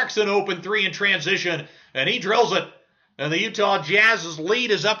 Clarkson open three in transition, and he drills it. And the Utah Jazz's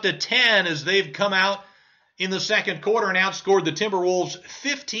lead is up to 10 as they've come out in the second quarter and outscored the Timberwolves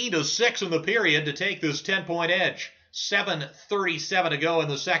 15-6 in the period to take this 10-point edge. 7:37 to go in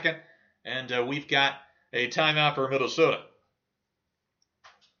the second, and we've got a timeout for Minnesota.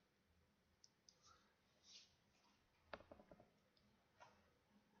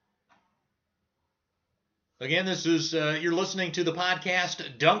 Again, this is, you're listening to the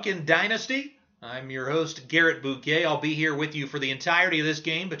podcast Duncan Dynasty. I'm your host, Garrett Bouquet. I'll be here with you for the entirety of this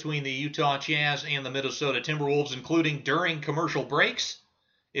game between the Utah Jazz and the Minnesota Timberwolves, including during commercial breaks.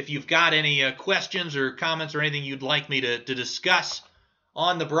 If you've got any questions or comments or anything you'd like me to discuss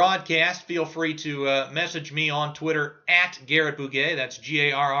on the broadcast, feel free to message me on Twitter at Garrett Bouquet. That's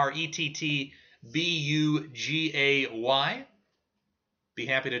GarrettBugay. Be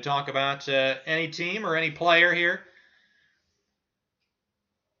happy to talk about any team or any player here.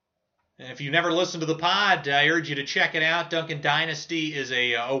 And if you've never listened to the pod, I urge you to check it out. Duncan Dynasty is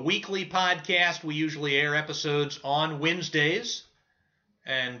a weekly podcast. We usually air episodes on Wednesdays.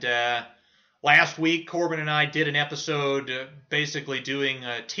 And last week, Corbin and I did an episode basically doing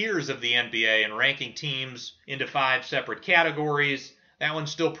tiers of the NBA and ranking teams into 5 separate categories. That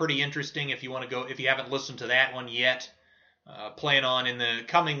one's still pretty interesting if you want to go, if you haven't listened to that one yet. Plan on in the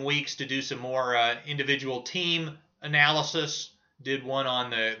coming weeks to do some more individual team analysis. Did one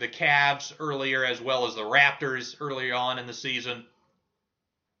on the Cavs earlier as well as the Raptors earlier on in the season.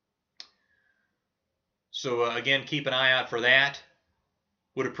 So again, keep an eye out for that.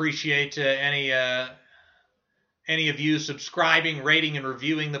 Would appreciate any of you subscribing, rating, and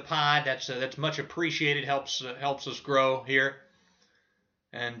reviewing the pod. That's much appreciated. Helps us grow here.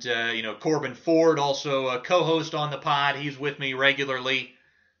 And, Corbin Ford, also a co-host on the pod. He's with me regularly.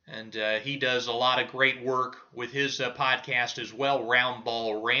 And he does a lot of great work with his podcast as well, Round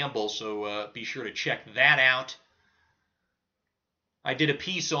Ball Ramble. So be sure to check that out. I did a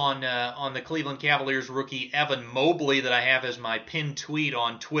piece on the Cleveland Cavaliers rookie Evan Mobley that I have as my pinned tweet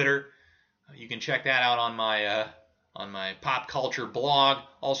on Twitter. You can check that out on my pop culture blog.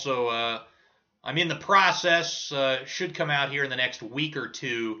 Also, I'm in the process, should come out here in the next week or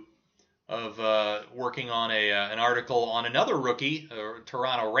two, of working on an article on another rookie,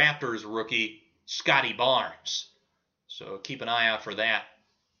 Toronto Raptors rookie, Scotty Barnes. So keep an eye out for that.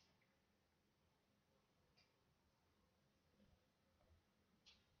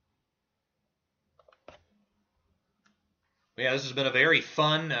 Yeah, this has been a very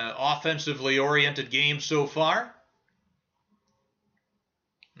fun, offensively oriented game so far.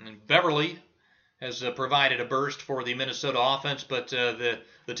 And Beverly has provided a burst for the Minnesota offense, but the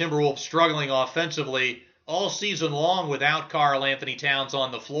Timberwolves struggling offensively all season long without Karl Anthony Towns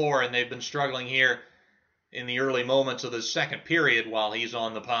on the floor, and they've been struggling here in the early moments of the second period while he's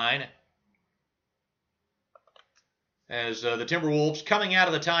on the pine. As the Timberwolves coming out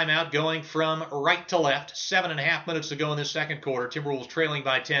of the timeout, going from right to left, 7.5 minutes to go in this second quarter. Timberwolves trailing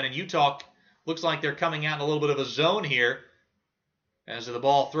by 10, and Utah looks like they're coming out in a little bit of a zone here. As the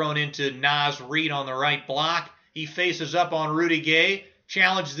ball thrown into Naz Reid on the right block, he faces up on Rudy Gay,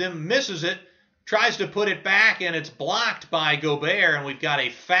 challenges him, misses it, tries to put it back, and it's blocked by Gobert, and we've got a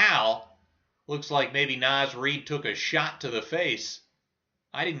foul. Looks like maybe Naz Reid took a shot to the face.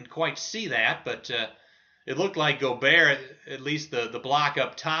 I didn't quite see that, but it looked like Gobert, at least the block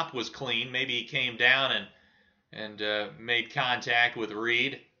up top was clean. Maybe he came down and made contact with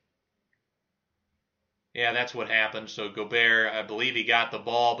Reid. Yeah, that's what happened. So Gobert, I believe he got the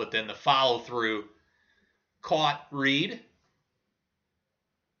ball, but then the follow-through caught Reid.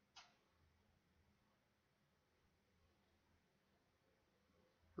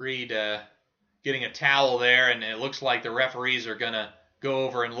 Reid getting a towel there, and it looks like the referees are going to go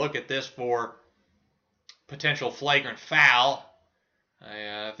over and look at this for potential flagrant foul.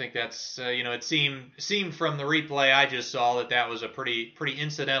 I think that's, it seemed from the replay I just saw that was a pretty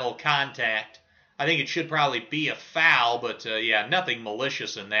incidental contact. I think it should probably be a foul, but nothing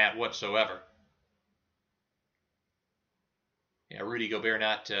malicious in that whatsoever. Yeah, Rudy Gobert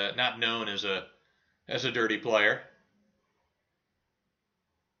not known as a dirty player.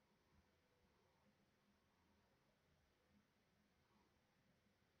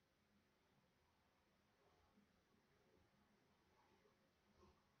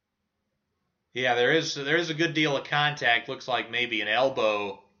 Yeah, there is a good deal of contact. Looks like maybe an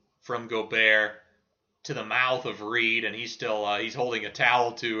elbow from Gobert to the mouth of Reid, and he's still he's holding a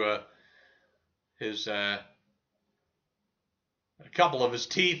towel to his a couple of his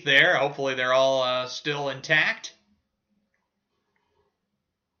teeth there. Hopefully they're all still intact.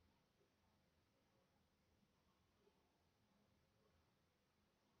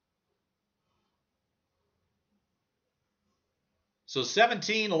 So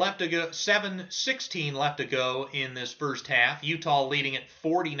 7:16 left to go in this first half. Utah leading at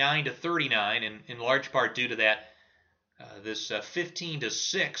 49-39, and in large part due to that this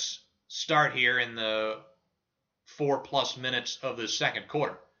 15-6 start here in the 4+ minutes of the second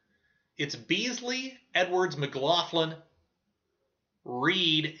quarter. It's Beasley, Edwards, McLaughlin,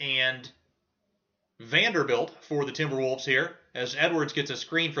 Reid, and Vanderbilt for the Timberwolves here, as Edwards gets a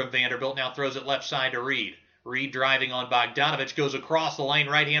screen from Vanderbilt, now throws it left side to Reid. Reid driving on Bogdanovich, goes across the lane,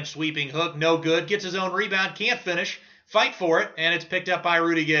 right-hand sweeping hook, no good, gets his own rebound, can't finish, fight for it, and it's picked up by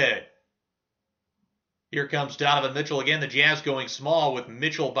Rudy Gay. Here comes Donovan Mitchell again, the Jazz going small with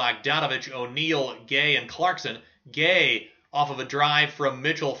Mitchell, Bogdanovich, O'Neal, Gay, and Clarkson. Gay, off of a drive from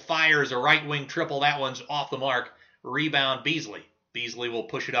Mitchell, fires a right-wing triple, that one's off the mark. Rebound Beasley. Beasley will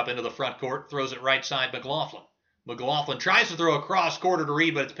push it up into the front court, throws it right side McLaughlin. McLaughlin tries to throw a cross-quarter to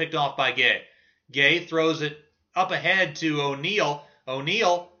Reid, but it's picked off by Gay. Gay throws it up ahead to O'Neal.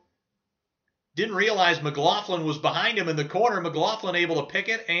 O'Neal didn't realize McLaughlin was behind him in the corner. McLaughlin able to pick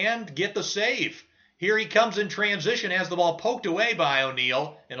it and get the save. Here he comes in transition, has the ball poked away by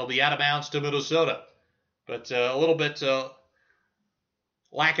O'Neal, and it'll be out of bounds to Minnesota. But a little bit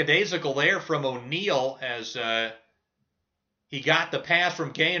lackadaisical there from O'Neal as he got the pass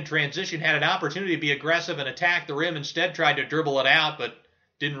from Gay in transition, had an opportunity to be aggressive and attack the rim, instead tried to dribble it out, but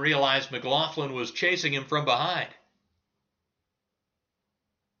didn't realize McLaughlin was chasing him from behind.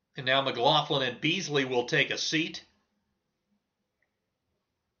 And now McLaughlin and Beasley will take a seat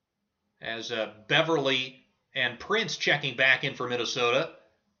as Beverly and Prince checking back in for Minnesota.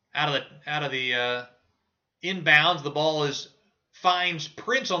 Out of the inbounds, the ball is finds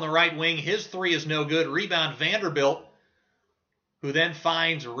Prince on the right wing. His three is no good. Rebound Vanderbilt, who then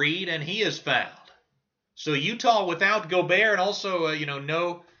finds Reed, and he is fouled. So Utah without Gobert, and also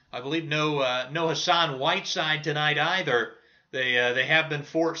no Hassan Whiteside tonight either. They have been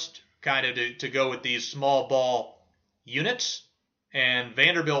forced kind of to go with these small ball units, and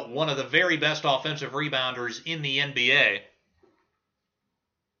Vanderbilt, one of the very best offensive rebounders in the NBA.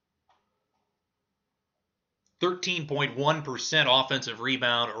 13.1% offensive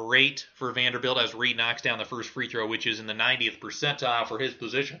rebound rate for Vanderbilt as Reed knocks down the first free throw, which is in the 90th percentile for his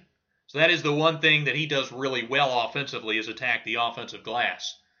position. So that is the one thing that he does really well offensively, is attack the offensive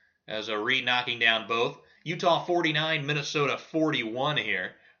glass. As Reed knocking down both. Utah 49, Minnesota 41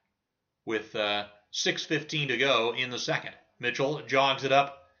 here with 6:15 to go in the second. Mitchell jogs it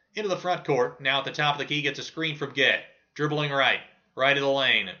up into the front court. Now at the top of the key, gets a screen from Gay. Dribbling right of the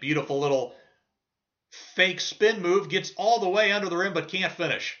lane. Beautiful little fake spin move. Gets all the way under the rim but can't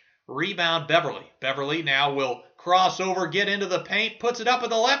finish. Rebound Beverly. Beverly now will cross over, get into the paint, puts it up with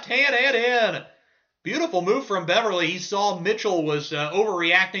the left hand and in. Beautiful move from Beverly. He saw Mitchell was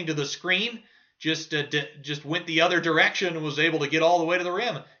overreacting to the screen. Just went the other direction and was able to get all the way to the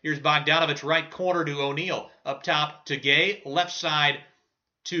rim. Here's Bogdanovich, right corner to O'Neal. Up top to Gay. Left side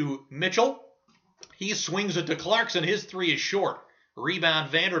to Mitchell. He swings it to Clarkson. His three is short. Rebound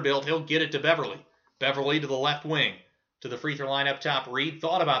Vanderbilt. He'll get it to Beverly. Beverly to the left wing. To the free throw line up top. Reed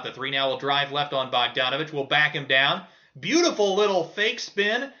thought about the three. Now will drive left on Bogdanovich. Will back him down. Beautiful little fake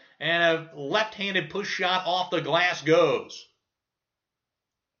spin. And a left-handed push shot off the glass goes.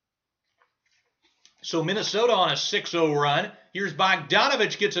 So Minnesota on a 6-0 run. Here's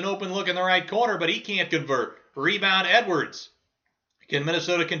Bogdanovich, gets an open look in the right corner, but he can't convert. Rebound Edwards. Can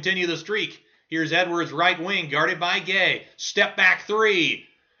Minnesota continue the streak? Here's Edwards, right wing, guarded by Gay. Step back three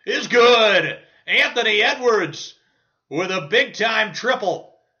is good. Anthony Edwards with a big-time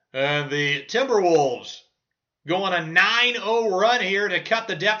triple. And the Timberwolves go on a 9-0 run here to cut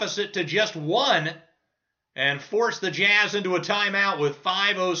the deficit to just one and force the Jazz into a timeout with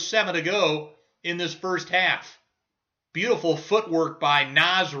 5:07 to go in this first half. Beautiful footwork by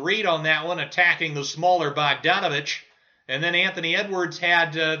Naz Reid on that one, attacking the smaller Bogdanovich. And then Anthony Edwards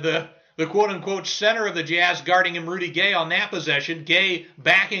had the quote-unquote center of the Jazz guarding him, Rudy Gay, on that possession. Gay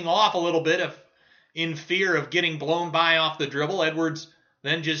backing off a little bit in fear of getting blown by off the dribble. Edwards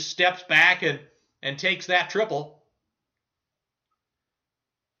then just steps back and takes that triple.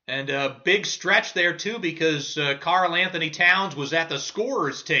 And a big stretch there, too, because Karl Anthony Towns was at the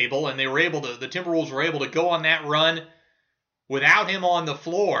scorer's table, and the Timberwolves were able to go on that run without him on the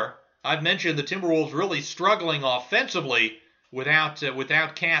floor. I've mentioned the Timberwolves really struggling offensively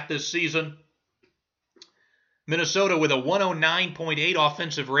without Cat this season. Minnesota with a 109.8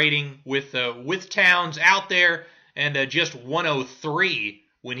 offensive rating with Towns out there, and just 103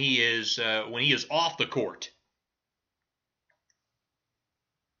 when he is off the court.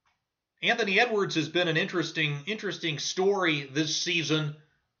 Anthony Edwards has been an interesting story this season.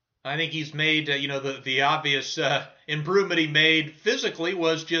 I think he's made, the obvious improvement he made physically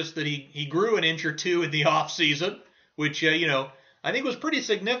was just that he grew an inch or two in the offseason, which, I think was pretty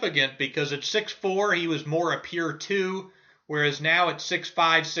significant because at 6'4", he was more a pure 2, whereas now at 6'5",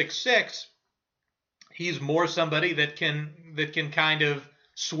 6'6", he's more somebody that can kind of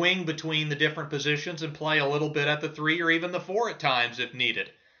swing between the different positions and play a little bit at the 3 or even the 4 at times if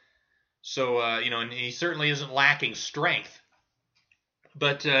needed. So, and he certainly isn't lacking strength.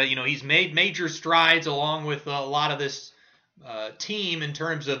 But, he's made major strides along with a lot of this team in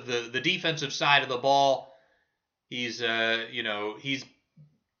terms of the defensive side of the ball. He's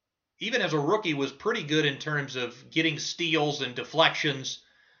even as a rookie was pretty good in terms of getting steals and deflections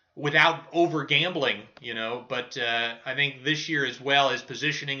without over gambling, But I think this year as well, his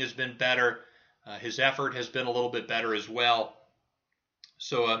positioning has been better. His effort has been a little bit better as well.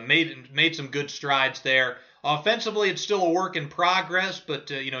 So made some good strides there. Offensively, it's still a work in progress, but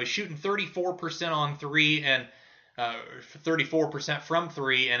he's shooting 34% on 3 and 34% from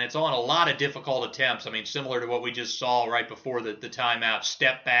 3, and it's on a lot of difficult attempts. I mean, similar to what we just saw right before the timeout,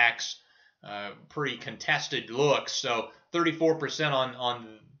 step backs, pretty contested looks. So 34%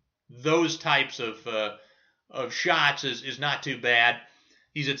 on those types of shots is not too bad.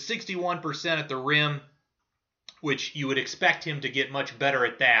 He's at 61% at the rim, which you would expect him to get much better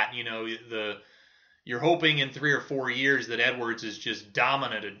at that. You're hoping in 3 or 4 years that Edwards is just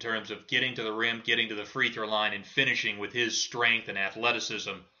dominant in terms of getting to the rim, getting to the free throw line, and finishing with his strength and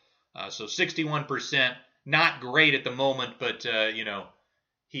athleticism. So 61%, not great at the moment, but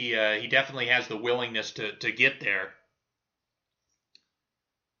he definitely has the willingness to get there.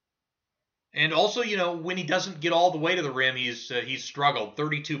 And also, when he doesn't get all the way to the rim, he's struggled.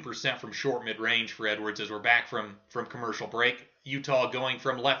 32% from short mid-range for Edwards as we're back from commercial break. Utah going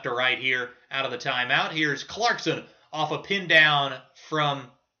from left to right here out of the timeout. Here's Clarkson off a pin down from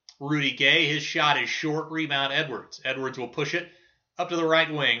Rudy Gay. His shot is short. Rebound Edwards. Edwards will push it up to the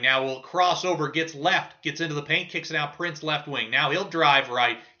right wing. Now will cross over, gets left, gets into the paint, kicks it out. Prince left wing. Now he'll drive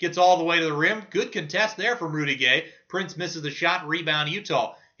right, gets all the way to the rim. Good contest there from Rudy Gay. Prince misses the shot. Rebound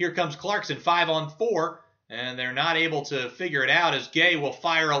Utah. Here comes Clarkson, 5-on-4, and they're not able to figure it out as Gay will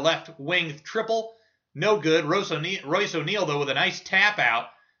fire a left wing triple. No good. Royce O'Neal, though, with a nice tap out.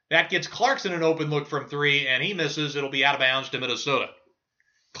 That gets Clarkson an open look from three, and he misses. It'll be out of bounds to Minnesota.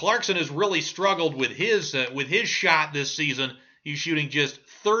 Clarkson has really struggled with his shot this season. He's shooting just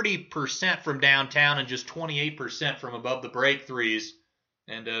 30% from downtown and just 28% from above the break threes,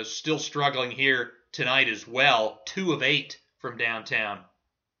 and still struggling here tonight as well. 2 of 8 from downtown.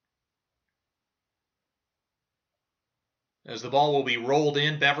 As the ball will be rolled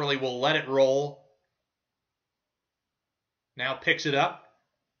in, Beverly will let it roll. Now picks it up.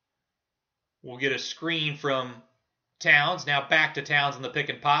 We'll get a screen from Towns. Now back to Towns in the pick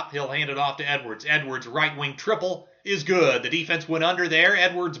and pop. He'll hand it off to Edwards. Edwards' right wing triple is good. The defense went under there.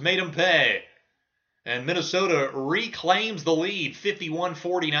 Edwards made him pay. And Minnesota reclaims the lead,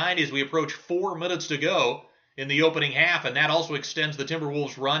 51-49, as we approach 4 minutes to go in the opening half. And that also extends the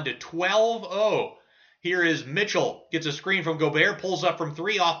Timberwolves' run to 12-0. Here is Mitchell, gets a screen from Gobert, pulls up from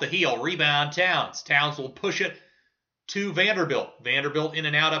 3 off the heel. Rebound Towns. Towns will push it to Vanderbilt. Vanderbilt in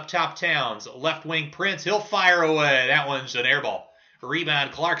and out up top Towns. Left wing Prince, he'll fire away. That one's an air ball.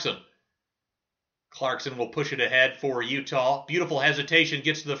 Rebound Clarkson. Clarkson will push it ahead for Utah. Beautiful hesitation,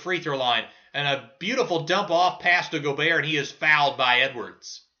 gets to the free throw line. And a beautiful dump off pass to Gobert, and he is fouled by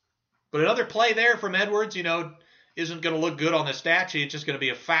Edwards. But another play there from Edwards, isn't going to look good on the stat sheet. It's just going to be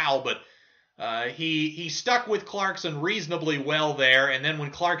a foul, but he stuck with Clarkson reasonably well there, and then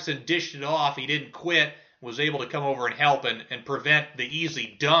when Clarkson dished it off, he didn't quit, was able to come over and help and prevent the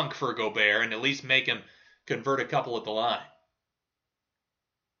easy dunk for Gobert and at least make him convert a couple at the line.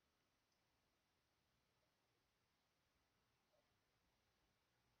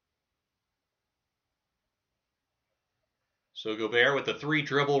 So Gobert with the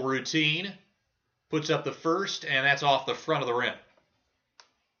 3-dribble routine, puts up the first, and that's off the front of the rim.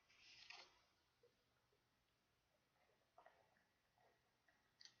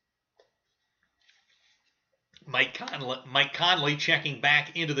 Mike Conley checking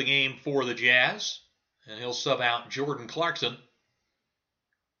back into the game for the Jazz, and he'll sub out Jordan Clarkson.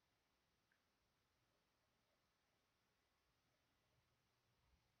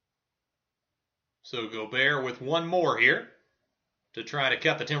 So Gobert with one more here to try to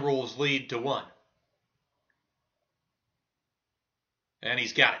cut the Timberwolves' lead to 1. And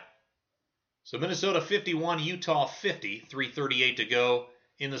he's got it. So Minnesota 51, Utah 50, 3:38 to go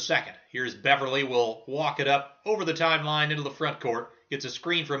in the second. Here's Beverly, will walk it up over the timeline into the front court. Gets a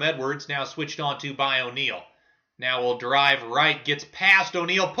screen from Edwards, now switched on to by O'Neal. Now will drive right, gets past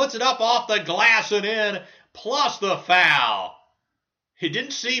O'Neal, puts it up off the glass and in, plus the foul. He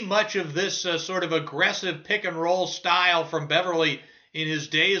didn't see much of this sort of aggressive pick-and-roll style from Beverly in his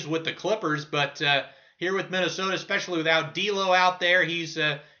days with the Clippers, but here with Minnesota, especially without D'Lo out there, he's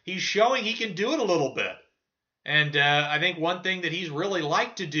showing he can do it a little bit. And I think one thing that he's really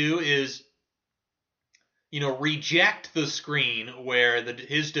liked to do is, reject the screen where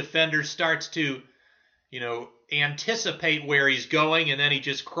his defender starts to, anticipate where he's going, and then he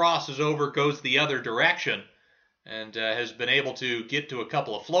just crosses over, goes the other direction, and has been able to get to a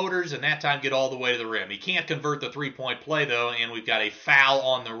couple of floaters, and that time get all the way to the rim. He can't convert the three-point play, though, and we've got a foul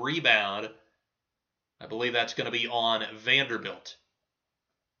on the rebound. I believe that's going to be on Vanderbilt.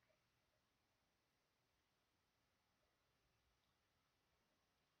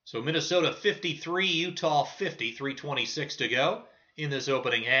 So Minnesota 53, Utah 50, 3:26 to go in this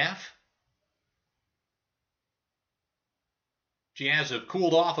opening half. Jazz have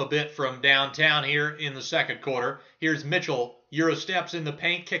cooled off a bit from downtown here in the second quarter. Here's Mitchell, Euro steps in the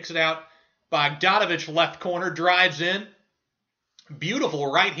paint, kicks it out. Bogdanovich left corner, drives in.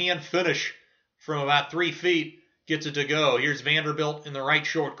 Beautiful right-hand finish from about 3 feet, gets it to go. Here's Vanderbilt in the right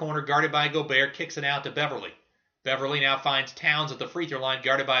short corner, guarded by Gobert, kicks it out to Beverly. Beverly now finds Towns at the free throw line,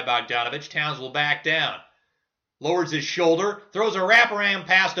 guarded by Bogdanovich. Towns will back down. Lowers his shoulder, throws a wraparound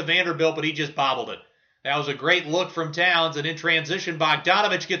pass to Vanderbilt, but he just bobbled it. That was a great look from Towns, and in transition,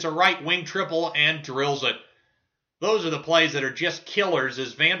 Bogdanovich gets a right wing triple and drills it. Those are the plays that are just killers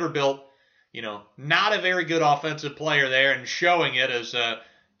as Vanderbilt, not a very good offensive player there, and showing it as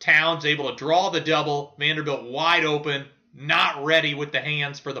Towns able to draw the double, Vanderbilt wide open, not ready with the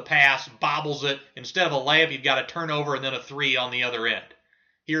hands for the pass, bobbles it. Instead of a layup, you've got a turnover and then a three on the other end.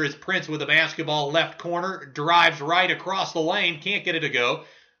 Here is Prince with the basketball, left corner, drives right across the lane, can't get it to go.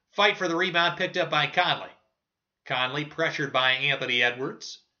 Fight for the rebound, picked up by Conley. Conley pressured by Anthony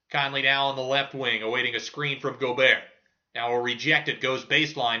Edwards. Conley now on the left wing, awaiting a screen from Gobert. Now a reject it, goes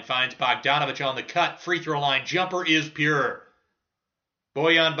baseline, finds Bogdanovic on the cut. Free throw line jumper is pure.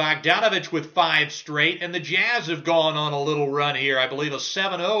 Bojan Bogdanovic with 5 straight, and the Jazz have gone on a little run here. I believe a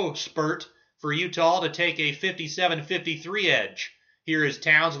 7-0 spurt for Utah to take a 57-53 edge. Here is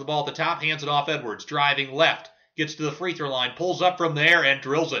Towns with the ball at the top, hands it off Edwards, driving left, gets to the free throw line, pulls up from there, and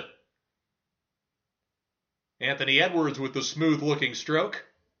drills it. Anthony Edwards with the smooth-looking stroke,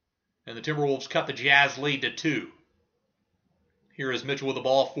 and the Timberwolves cut the Jazz lead to 2. Here is Mitchell with the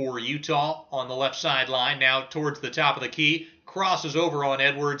ball for Utah on the left sideline, now towards the top of the key, crosses over on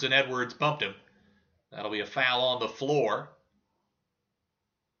Edwards, and Edwards bumped him. That'll be a foul on the floor.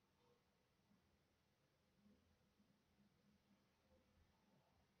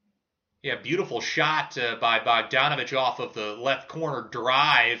 Yeah, beautiful shot by Bogdanovic off of the left corner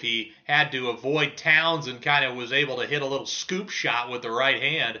drive. He had to avoid Towns and kind of was able to hit a little scoop shot with the right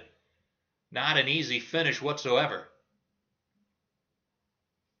hand. Not an easy finish whatsoever.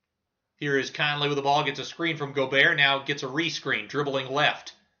 Here is Conley with the ball, gets a screen from Gobert, now gets a rescreen, dribbling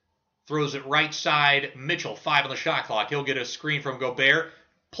left. Throws it right side, Mitchell, 5 on the shot clock. He'll get a screen from Gobert,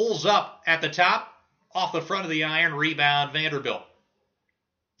 pulls up at the top, off the front of the iron, rebound Vanderbilt.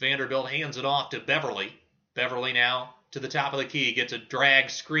 Vanderbilt hands it off to Beverly. Beverly now to the top of the key, gets a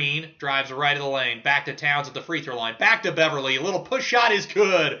drag screen, drives right of the lane, back to Towns at the free throw line, back to Beverly, a little push shot is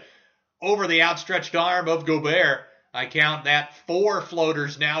good. Over the outstretched arm of Gobert. I count that 4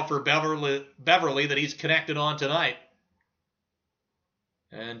 floaters now for Beverly that he's connected on tonight.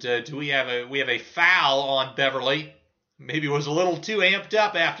 And we have a foul on Beverly. Maybe was a little too amped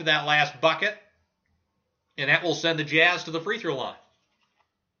up after that last bucket. And that will send the Jazz to the free throw line.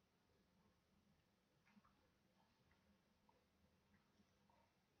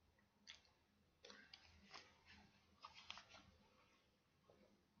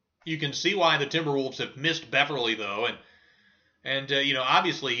 You can see why the Timberwolves have missed Beverly, though, and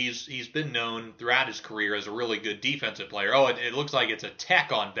obviously he's been known throughout his career as a really good defensive player. Oh, it looks like it's a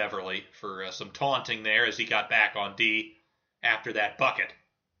tech on Beverly for some taunting there as he got back on D after that bucket.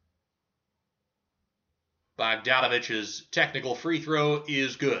 Bogdanovic's technical free throw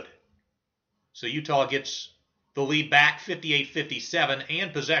is good. So Utah gets the lead back 58-57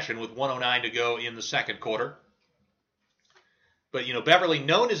 and possession with 1:09 to go in the second quarter. But, Beverly,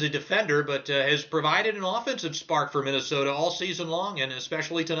 known as a defender, but has provided an offensive spark for Minnesota all season long, and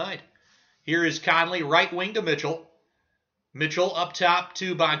especially tonight. Here is Conley, right wing to Mitchell. Mitchell up top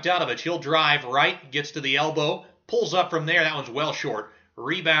to Bogdanovic. He'll drive right, gets to the elbow, pulls up from there. That one's well short.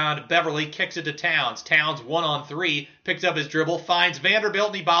 Rebound, Beverly kicks it to Towns. Towns 1-on-3, picks up his dribble, finds Vanderbilt,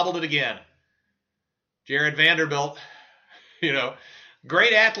 and he bobbled it again. Jared Vanderbilt,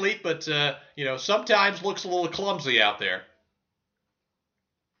 great athlete, but, sometimes looks a little clumsy out there.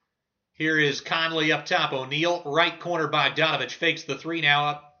 Here is Conley up top. O'Neal, right corner, Bogdanovic fakes the 3 now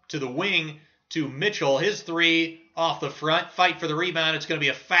up to the wing to Mitchell. His 3 off the front. Fight for the rebound. It's going to be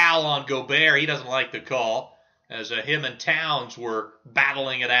a foul on Gobert. He doesn't like the call as him and Towns were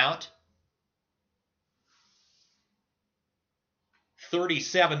battling it out.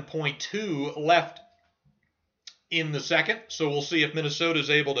 37.2 left in the second. So we'll see if Minnesota's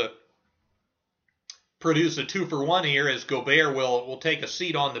able to produce a 2-for-1 here as Gobert will take a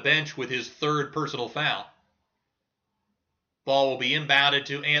seat on the bench with his 3rd personal foul. Ball will be inbounded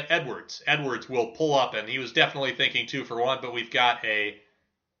to Edwards. Edwards will pull up, and he was definitely thinking 2-for-1, but we've got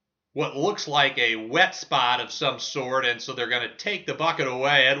what looks like a wet spot of some sort, and so they're going to take the bucket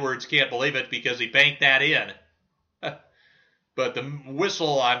away. Edwards can't believe it because he banked that in. But the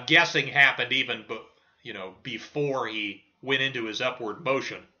whistle, I'm guessing, happened even before he went into his upward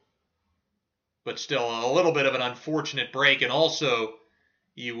motion. But still, a little bit of an unfortunate break, and also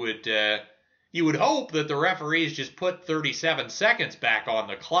you would hope that the referees just put 37 seconds back on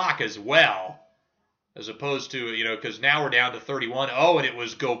the clock as well, as opposed to because now we're down to 31. Oh, and it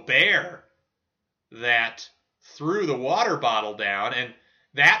was Gobert that threw the water bottle down, and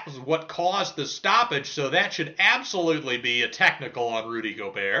that was what caused the stoppage. So that should absolutely be a technical on Rudy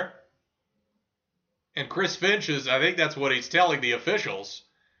Gobert. And Chris Finch I think that's what he's telling the officials.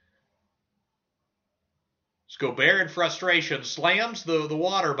 Gobert in frustration slams the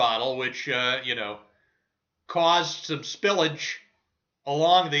water bottle, which, caused some spillage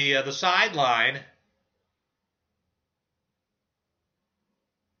along the sideline.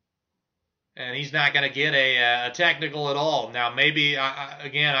 and he's not going to get a technical at all. Now, maybe,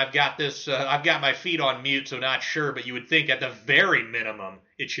 again, I've got my feet on mute, so not sure, but you would think at the very minimum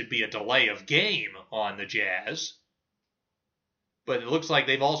it should be a delay of game on the Jazz. But it looks like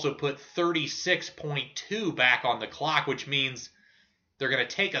they've also put 36.2 back on the clock, which means they're going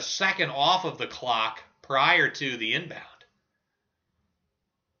to take a second off of the clock prior to the inbound.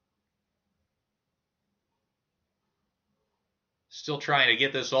 Still trying to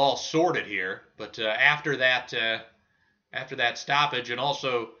get this all sorted here, but after that stoppage, and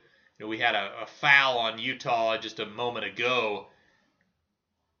also we had a foul on Utah just a moment ago.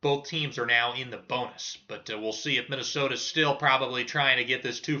 Both teams are now in the bonus, but we'll see if Minnesota's still probably trying to get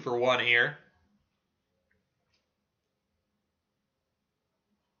this 2-for-1 here.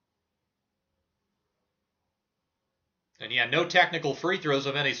 And yeah, no technical free throws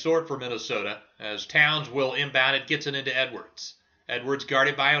of any sort for Minnesota, as Towns will inbound it, gets it into Edwards. Edwards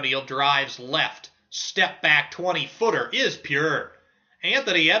guarded by O'Neal, drives left, step back 20-footer is pure.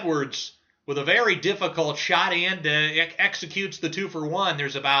 Anthony Edwards with a very difficult shot and executes the 2-for-1.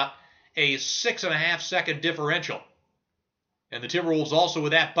 There's about a 6.5-second differential. And the Timberwolves also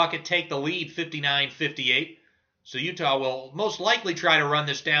with that bucket take the lead 59-58. So Utah will most likely try to run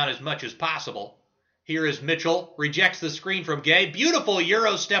this down as much as possible. Here is Mitchell, rejects the screen from Gay. Beautiful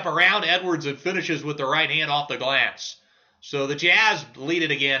Euro step around Edwards and finishes with the right hand off the glass. So the Jazz lead it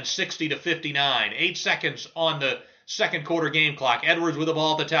again 60-59. 8 seconds on the second quarter game clock. Edwards with the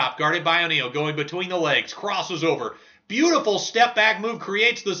ball at the top, guarded by O'Neal, going between the legs, crosses over. Beautiful step back move,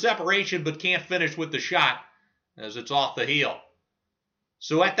 creates the separation, but can't finish with the shot as it's off the heel.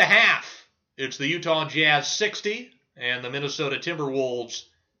 So at the half, it's the Utah Jazz 60 and the Minnesota Timberwolves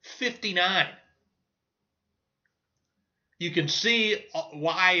 59. You can see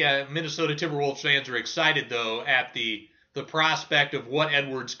why Minnesota Timberwolves fans are excited, though, at the prospect of what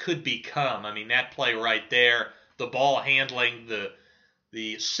Edwards could become. I mean, that play right there, the ball handling,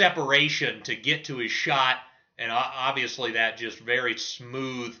 the separation to get to his shot, and obviously that just very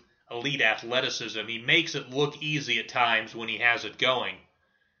smooth, elite athleticism. He makes it look easy at times when he has it going.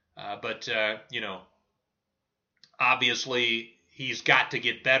 But obviously he's got to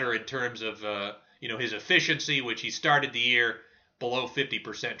get better in terms of, his efficiency, which he started the year below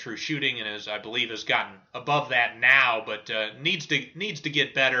 50% true shooting, and as I believe has gotten above that now, but needs to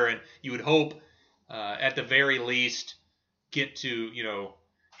get better. And you would hope, at the very least, get to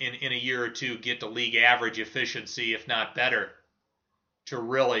in a year or two get to league average efficiency, if not better, to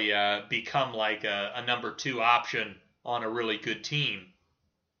really become like a number 2 option on a really good team.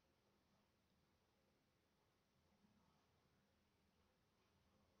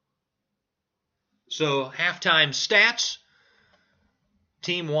 So halftime stats.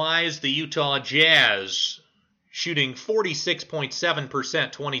 Team-wise, the Utah Jazz shooting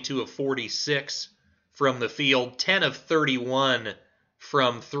 46.7%, 22 of 46 from the field, 10 of 31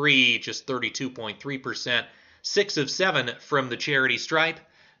 from 3, just 32.3%, 6 of 7 from the charity stripe.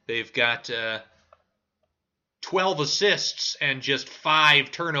 They've got 12 assists and just 5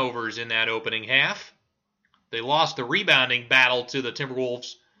 turnovers in that opening half. They lost the rebounding battle to the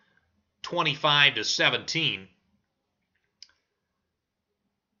Timberwolves 25-17.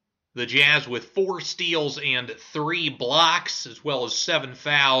 The Jazz with 4 steals and 3 blocks, as well as 7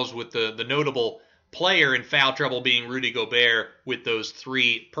 fouls, with the notable player in foul trouble being Rudy Gobert with those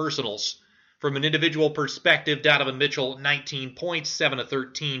 3 personals. From an individual perspective, Donovan Mitchell, 19 points, 7 of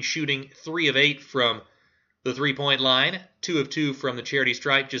 13 shooting, 3 of 8 from the three-point line, 2 of 2 from the charity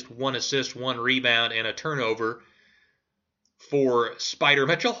stripe, just 1 assist, 1 rebound, and a turnover for Spider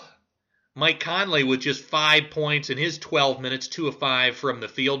Mitchell. Mike Conley with just 5 points in his 12 minutes, 2 of 5 from the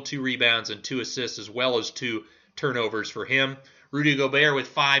field, 2 rebounds and 2 assists, as well as 2 turnovers for him. Rudy Gobert with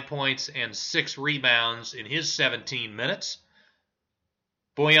 5 points and 6 rebounds in his 17 minutes.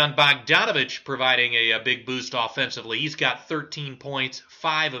 Bojan Bogdanovic providing a big boost offensively. He's got 13 points,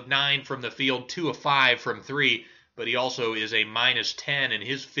 5 of 9 from the field, 2 of 5 from 3, but he also is a minus 10 in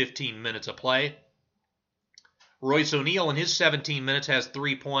his 15 minutes of play. Royce O'Neal in his 17 minutes has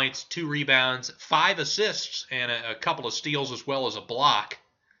 3 points, 2 rebounds, 5 assists, and a couple of steals as well as a block.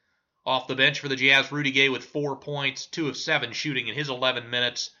 Off the bench for the Jazz, Rudy Gay with 4 points, 2 of 7 shooting in his 11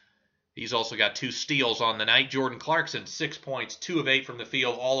 minutes. He's also got 2 steals on the night. Jordan Clarkson, 6 points, 2 of 8 from the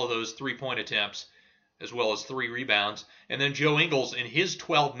field, all of those 3-point attempts, as well as 3 rebounds. And then Joe Ingles in his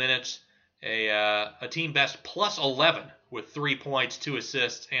 12 minutes, a team best plus 11 with 3 points, 2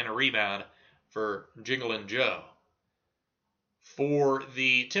 assists, and a rebound for Jinglin' Joe. For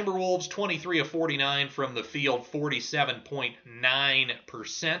the Timberwolves, 23 of 49 from the field,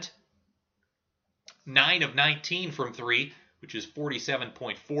 47.9%. 9 of 19 from 3, which is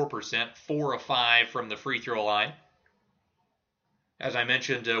 47.4%, 4 of 5 from the free throw line. As I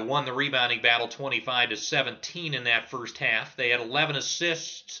mentioned, won the rebounding battle 25-17 in that first half. They had 11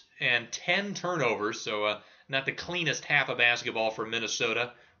 assists and 10 turnovers, so not the cleanest half of basketball for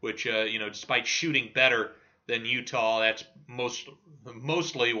Minnesota, which, despite shooting better than Utah, that's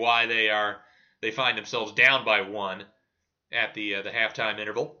mostly why they find themselves down by 1 at the halftime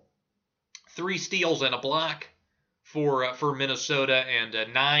interval. 3 steals and a block for Minnesota,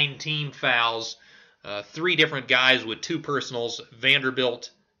 and 9 team fouls. 3 different guys with 2 personals: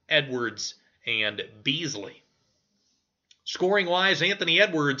 Vanderbilt, Edwards, and Beasley. Scoring-wise, Anthony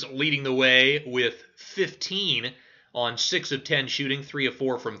Edwards leading the way with 15 on 6 of 10 shooting, 3 of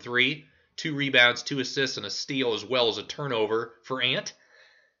 4 from 3, 2 rebounds, 2 assists, and a steal, as well as a turnover for Ant.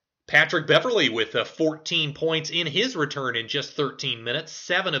 Patrick Beverley with 14 points in his return in just 13 minutes,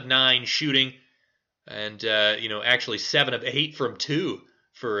 7 of 9 shooting, and actually 7 of 8 from 2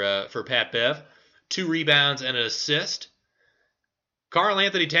 for Pat Bev. 2 rebounds and an assist. Karl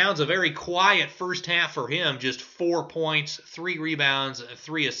Anthony Towns, a very quiet first half for him, just 4 points, 3 rebounds,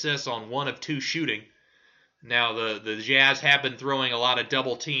 3 assists on 1 of 2 shooting. Now the Jazz have been throwing a lot of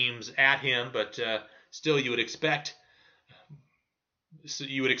double teams at him, but still you would expect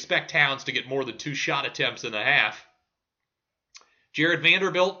Towns to get more than 2 shot attempts in the half. Jared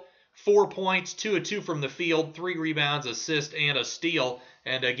Vanderbilt, 4 points, 2 of 2 from the field, 3 rebounds, assist, and a steal.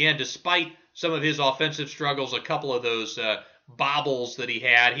 And again, despite some of his offensive struggles, a couple of those bobbles that he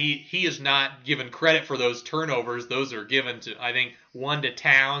had, he is not given credit for those turnovers. Those are given to, I think, 1 to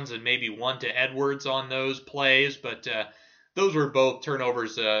Towns and maybe 1 to Edwards on those plays. But those were both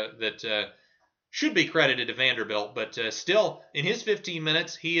turnovers that should be credited to Vanderbilt. But still, in his 15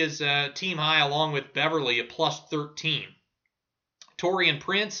 minutes, he is team high along with Beverly at plus 13. Taurean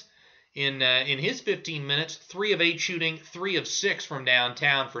Prince, in his 15 minutes, 3 of 8 shooting, 3 of 6 from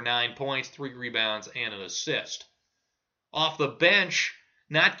downtown for 9 points, 3 rebounds, and an assist. Off the bench,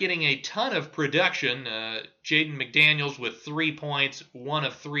 not getting a ton of production, Jaden McDaniels with 3 points, 1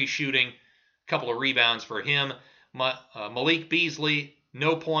 of 3 shooting, a couple of rebounds for him. Malik Beasley,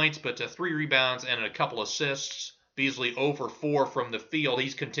 no points, but 3 rebounds and a couple assists. Beasley 0 for 4 from the field.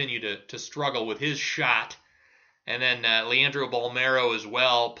 He's continued to struggle with his shot. And then Leandro Bolmaro as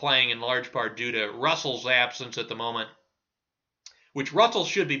well, playing in large part due to Russell's absence at the moment, which Russell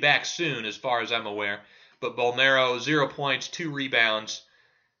should be back soon as far as I'm aware. But Bolmaro, 0 points, 2 rebounds,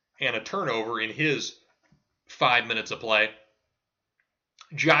 and a turnover in his 5 minutes of play.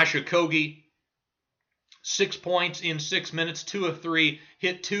 Josh Okogie, 6 points in 6 minutes, 2 of 3,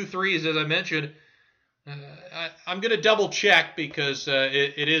 hit 2 threes, as I mentioned. I'm going to double check because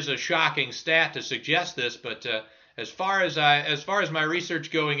it is a shocking stat to suggest this, but as far as my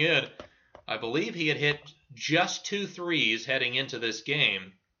research going in, I believe he had hit just 2 threes heading into this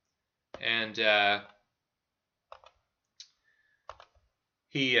game, and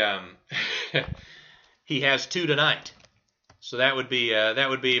he he has 2 tonight. So that would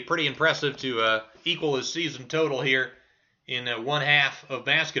be pretty impressive to equal his season total here in one half of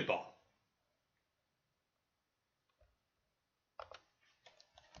basketball.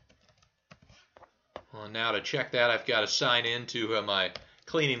 Well, now to check that, I've got to sign into my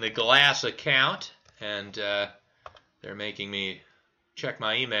Cleaning the Glass account, and they're making me check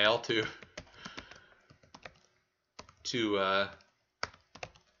my email to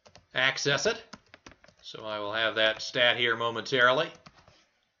access it. So I will have that stat here momentarily.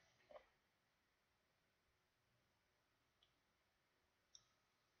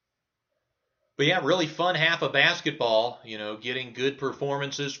 But yeah, really fun half of basketball, getting good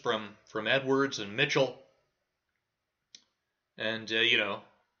performances from Edwards and Mitchell. And,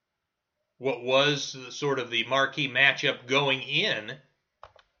 what was sort of the marquee matchup going in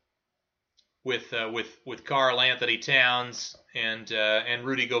with Karl Anthony Towns and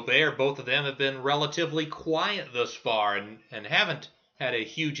Rudy Gobert. Both of them have been relatively quiet thus far and haven't had a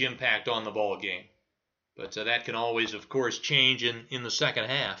huge impact on the ball game. But that can always, of course, change in the second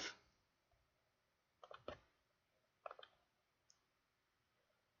half.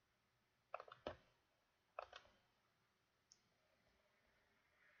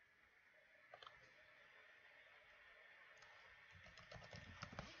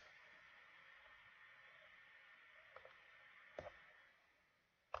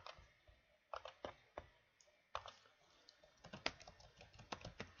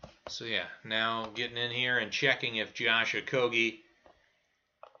 So yeah, now getting in here and checking if Josh Okogie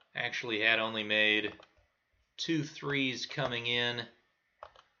actually had only made 2 threes coming in.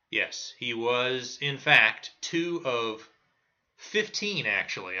 Yes, he was, in fact, 2 of 15,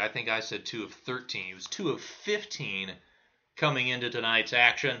 actually. I think I said 2 of 13. He was 2 of 15 coming into tonight's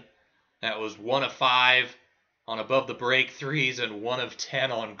action. That was 1 of 5 on above the break threes and 1 of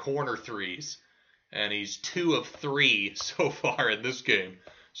 10 on corner threes. And he's 2 of 3 so far in this game.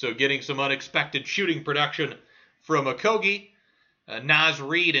 So getting some unexpected shooting production from Okogie. Naz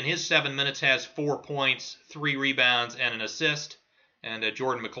Reid in his 7 minutes has 4 points, 3 rebounds, and an assist. And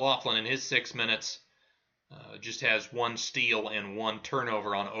Jordan McLaughlin in his 6 minutes just has 1 steal and 1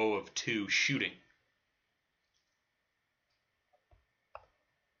 turnover on 0 of 2 shooting.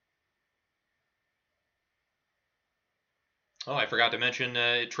 Oh, I forgot to mention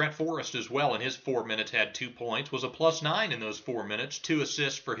Trent Forrest as well in his 4 minutes had 2 points, was a +9 in those 4 minutes, 2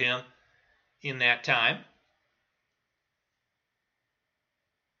 assists for him in that time.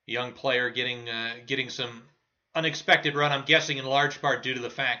 Young player getting some unexpected run, I'm guessing in large part due to the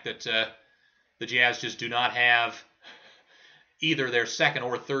fact that the Jazz just do not have either their second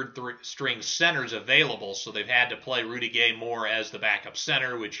or third string centers available, so they've had to play Rudy Gay more as the backup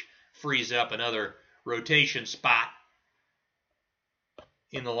center, which frees up another rotation spot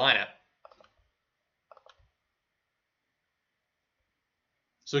in the lineup.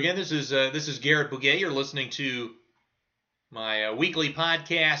 So again, this is Garrett Bouguet. You're listening to my weekly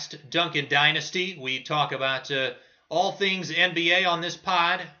podcast, Duncan Dynasty. We talk about all things NBA on this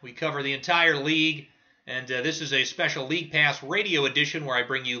pod. We cover the entire league, and this is a special League Pass radio edition where I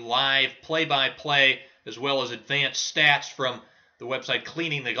bring you live play-by-play as well as advanced stats from the website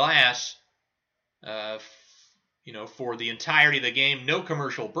Cleaning the Glass. For the entirety of the game, no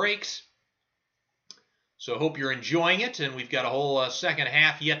commercial breaks. So hope you're enjoying it, and we've got a whole second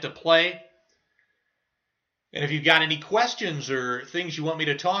half yet to play. And if you've got any questions or things you want me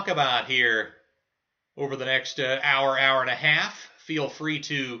to talk about here over the next hour and a half, feel free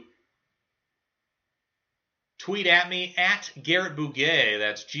to tweet at me at Garrett Bouguet.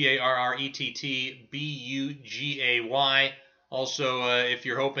 That's GarrettBugay. Also, if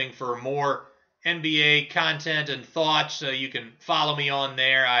you're hoping for more NBA content and thoughts, you can follow me on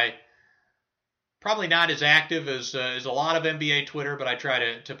there. I probably not as active as a lot of NBA Twitter, but I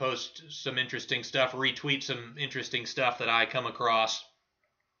try to post some interesting stuff, retweet some interesting stuff that I come across.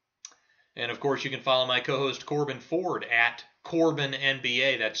 And of course, you can follow my co-host Corbin Ford at Corbin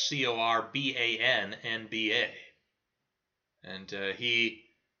NBA. That's CORBAN NBA. And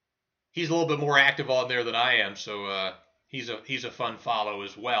he's a little bit more active on there than I am, so he's a fun follow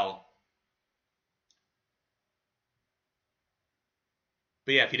as well.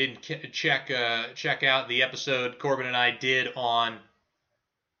 But yeah, if you didn't check out the episode Corbin and I did on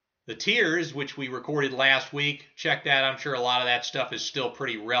the tiers, which we recorded last week, check that. I'm sure a lot of that stuff is still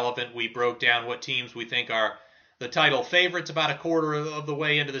pretty relevant. We broke down what teams we think are the title favorites about a quarter of the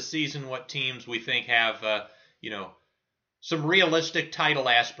way into the season, what teams we think have, some realistic title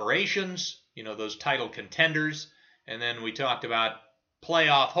aspirations, those title contenders. And then we talked about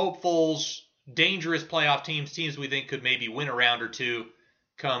playoff hopefuls, dangerous playoff teams we think could maybe win a round or two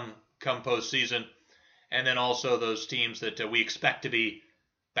come postseason, and then also those teams that we expect to be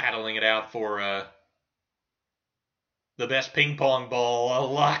battling it out for the best ping pong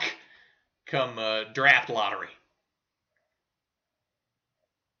ball luck come draft lottery.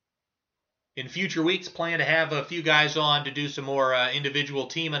 In future weeks, plan to have a few guys on to do some more individual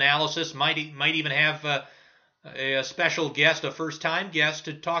team analysis. Might even have a special guest, a first-time guest,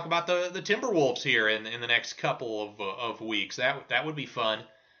 to talk about the Timberwolves here in the next couple of weeks. That would be fun.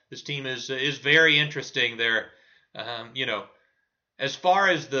 This team is very interesting. They're, as far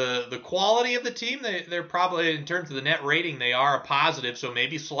as the quality of the team, they're probably, in terms of the net rating, they are a positive, so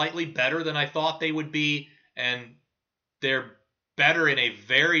maybe slightly better than I thought they would be, and they're better in a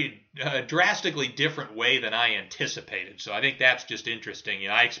very drastically different way than I anticipated. So I think that's just interesting.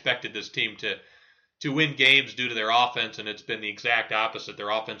 I expected this team to win games due to their offense, and it's been the exact opposite.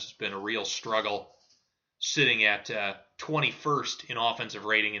 Their offense has been a real struggle, sitting at 21st in offensive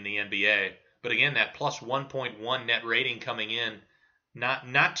rating in the NBA. But again, that plus 1.1 net rating coming in,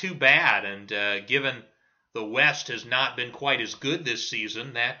 not too bad. And given the West has not been quite as good this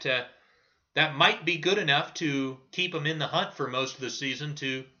season, that might be good enough to keep them in the hunt for most of the season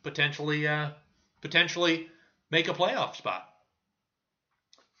to potentially make a playoff spot.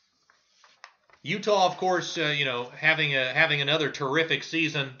 Utah, of course, having another terrific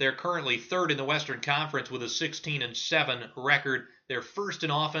season. They're currently third in the Western Conference with a 16-7 record. They're first in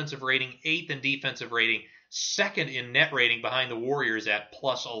offensive rating, 8th in defensive rating, second in net rating behind the Warriors at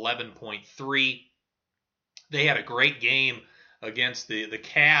plus 11.3. They had a great game against the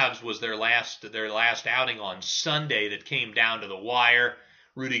Cavs. Was their last outing on Sunday that came down to the wire.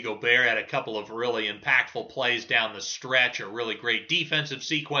 Rudy Gobert had a couple of really impactful plays down the stretch, a really great defensive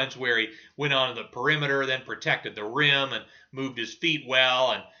sequence where he went onto the perimeter, then protected the rim and moved his feet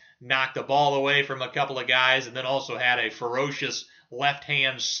well and knocked the ball away from a couple of guys, and then also had a ferocious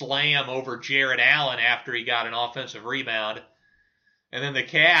left-hand slam over Jared Allen after he got an offensive rebound. And then the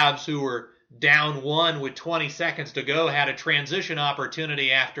Cavs, who were down 1 with 20 seconds to go, had a transition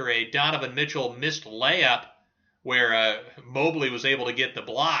opportunity after a Donovan Mitchell missed layup where Mobley was able to get the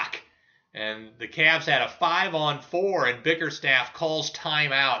block. And the Cavs had a 5-on-4, and Bickerstaff calls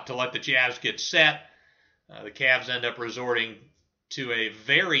timeout to let the Jazz get set. The Cavs end up resorting to a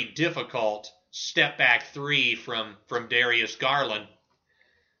very difficult step-back three from Darius Garland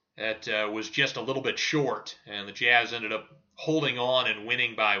that was just a little bit short, and the Jazz ended up holding on and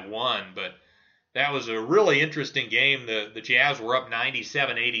winning by 1. But that was a really interesting game. The Jazz were up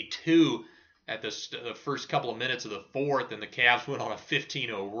 97-82 at the first couple of minutes of the fourth, and the Cavs went on a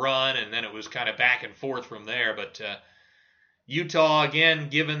 15-0 run, and then it was kind of back and forth from there. But Utah, again,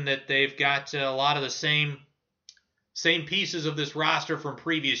 given that they've got a lot of the same pieces of this roster from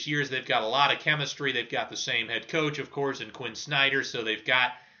previous years, they've got a lot of chemistry. They've got the same head coach, of course, in Quinn Snyder, so they've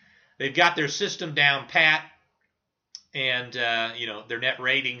got their system down pat. And their net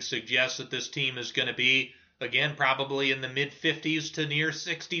rating suggests that this team is going to be, again, probably in the mid-50s to near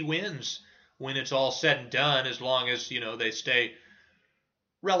 60 wins when it's all said and done, as long as, they stay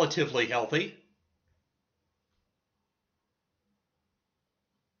relatively healthy.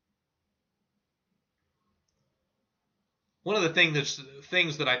 One of the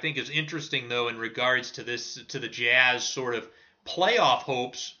things that I think is interesting, though, in regards to the Jazz sort of playoff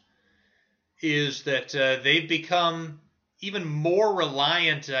hopes, is that they've become even more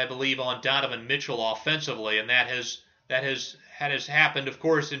reliant, I believe, on Donovan Mitchell offensively, and that has happened, of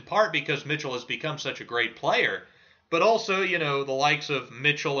course, in part because Mitchell has become such a great player, but also, the likes of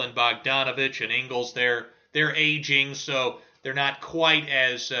Mitchell and Bogdanovich and Ingles, they're aging, so they're not quite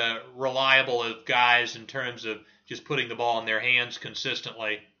as reliable of guys in terms of just putting the ball in their hands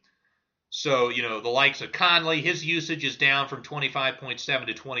consistently. So, the likes of Conley, his usage is down from 25.7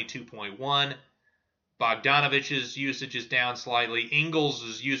 to 22.1. Bogdanovich's usage is down slightly.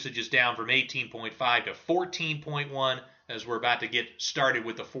 Ingles' usage is down from 18.5 to 14.1 as we're about to get started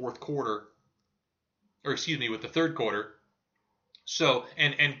with the third quarter. So,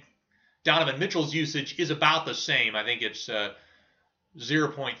 and Donovan Mitchell's usage is about the same. I think it's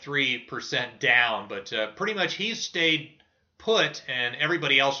 0.3% down, but pretty much he's stayed put, and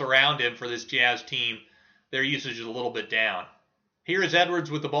everybody else around him for this Jazz team, their usage is a little bit down. Here is Edwards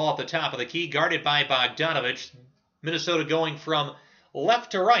with the ball at the top of the key, guarded by Bogdanovich. Minnesota going from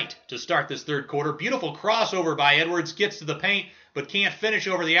left to right to start this third quarter. Beautiful crossover by Edwards, gets to the paint, but can't finish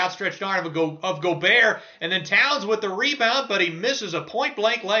over the outstretched arm of Gobert. And then Towns with the rebound, but he misses a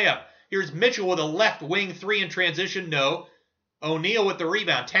point-blank layup. Here's Mitchell with a left wing three in transition. No. O'Neal with the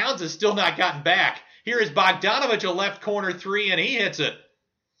rebound. Towns has still not gotten back. Here is Bogdanovich, a left corner three, and he hits it.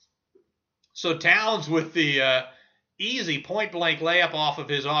 So Towns with the easy point-blank layup off of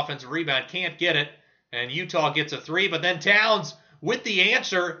his offensive rebound, can't get it, and Utah gets a three. But then Towns with the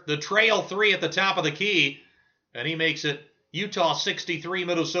answer, the trail three at the top of the key, and he makes it Utah 63,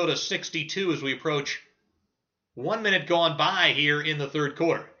 Minnesota 62 as we approach 1 minute gone by here in the third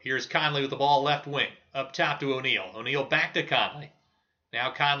quarter. Here's Conley with the ball left wing, up top to O'Neal. O'Neal back to Conley. Now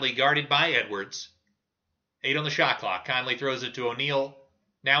Conley guarded by Edwards. 8 on the shot clock. Conley throws it to O'Neal.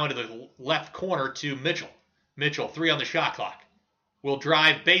 Now into the left corner to Mitchell. Mitchell, 3 on the shot clock. Will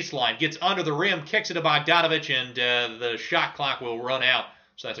drive baseline, gets under the rim, kicks it to Bogdanovich, and the shot clock will run out.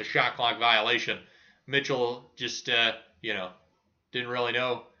 So that's a shot clock violation. Mitchell just, didn't really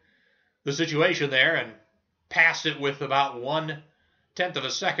know the situation there and passed it with about 1/10 of a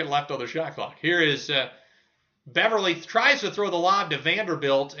second left on the shot clock. Here is Beverly tries to throw the lob to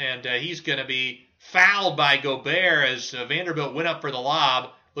Vanderbilt, and he's going to be fouled by Gobert as Vanderbilt went up for the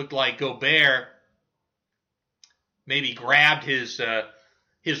lob. Looked like Gobert maybe grabbed his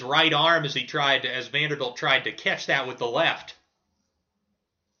right arm as Vanderbilt tried to catch that with the left.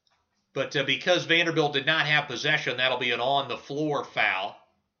 But because Vanderbilt did not have possession, that'll be an on-the-floor foul.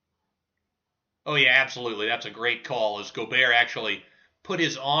 Oh, yeah, absolutely. That's a great call, as Gobert actually put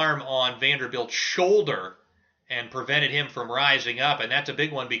his arm on Vanderbilt's shoulder and prevented him from rising up. And that's a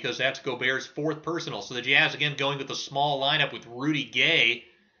big one because that's Gobert's 4th personal. So the Jazz, again, going with the small lineup with Rudy Gay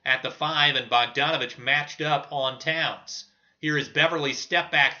at the 5 and Bogdanovich matched up on Towns. Here is Beverly's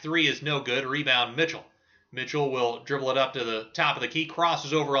step-back 3 is no good. Rebound Mitchell. Mitchell will dribble it up to the top of the key,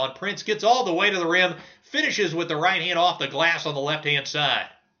 crosses over on Prince, gets all the way to the rim, finishes with the right hand off the glass on the left-hand side.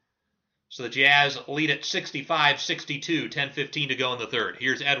 So the Jazz lead at 65-62, 10:15 to go in the third.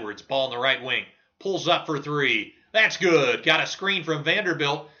 Here's Edwards, ball in the right wing. Pulls up for three. That's good. Got a screen from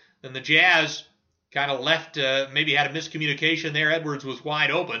Vanderbilt. Then the Jazz kind of left, maybe had a miscommunication there. Edwards was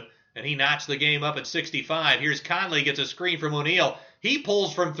wide open, and he knocks the game up at 65. Here's Conley, gets a screen from O'Neal. He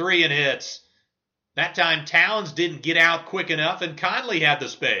pulls from three and hits. That time Towns didn't get out quick enough, and Conley had the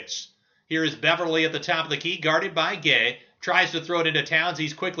space. Here is Beverly at the top of the key, guarded by Gay. Tries to throw it into Towns.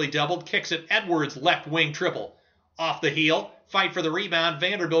 He's quickly doubled. Kicks it. Edwards, left wing triple. Off the heel. Fight for the rebound.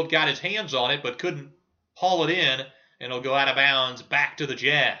 Vanderbilt got his hands on it, but couldn't haul it in, and it'll go out of bounds back to the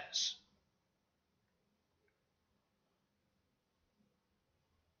Jazz.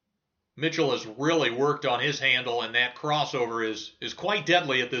 Mitchell has really worked on his handle, and that crossover is quite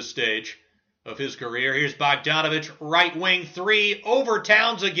deadly at this stage of his career. Here's Bogdanovich, right wing three, over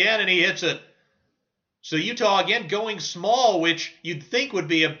Towns again, and he hits it. So Utah again going small, which you'd think would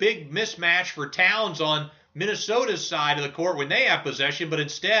be a big mismatch for Towns on Minnesota's side of the court when they have possession, but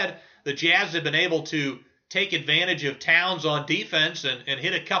instead the Jazz have been able to take advantage of Towns on defense and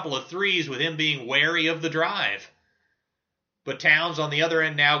hit a couple of threes with him being wary of the drive. But Towns on the other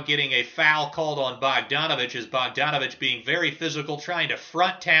end now getting a foul called on Bogdanovich, as Bogdanovich being very physical, trying to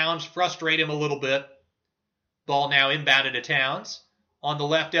front Towns, frustrate him a little bit. Ball now inbounded to Towns. On the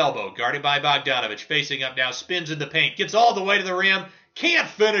left elbow, guarded by Bogdanovich, facing up now, spins in the paint, gets all the way to the rim, can't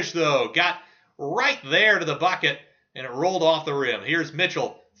finish though, got right there to the bucket, and it rolled off the rim. Here's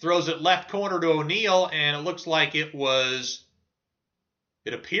Mitchell, throws it left corner to O'Neal, and it looks like it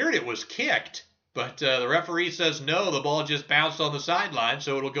appeared it was kicked, but the referee says no, the ball just bounced on the sideline,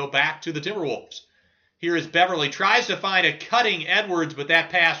 so it'll go back to the Timberwolves. Here is Beverly, tries to find a cutting Edwards, but that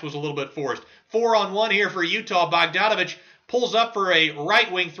pass was a little bit forced. 4-on-1 here for Utah. Bogdanovich pulls up for a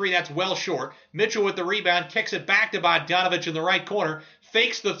right wing three. That's well short. Mitchell with the rebound. Kicks it back to Bogdanovich in the right corner.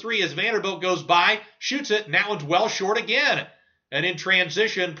 Fakes the three as Vanderbilt goes by. Shoots it. And that one's well short again. And in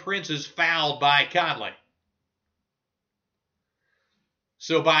transition, Prince is fouled by Conley.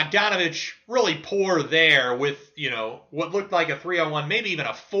 So Bogdanovich really poor there with, what looked like a 3-on-1, maybe even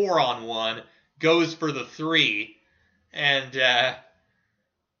a 4-on-1. Goes for the three. And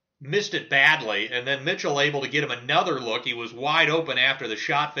missed it badly, and then Mitchell able to get him another look. He was wide open after the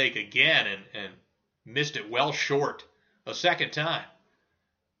shot fake again and missed it well short a second time.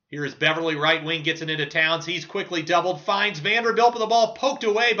 Here is Beverly, right wing, gets it into Towns. He's quickly doubled, finds Vanderbilt, but the ball poked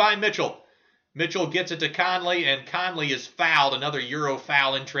away by Mitchell. Mitchell gets it to Conley, and Conley is fouled. Another Euro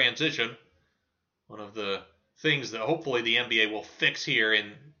foul in transition. One of the things that hopefully the NBA will fix here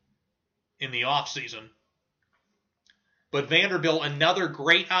in the offseason. But Vanderbilt, another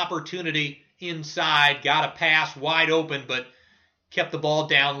great opportunity inside, got a pass wide open, but kept the ball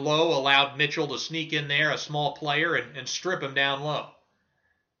down low, allowed Mitchell to sneak in there, a small player, and strip him down low.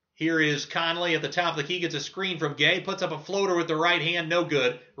 Here is Conley at the top of the key, gets a screen from Gay, puts up a floater with the right hand, no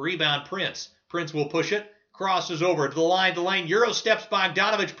good. Rebound Prince. Prince will push it, crosses over to the line, Euro steps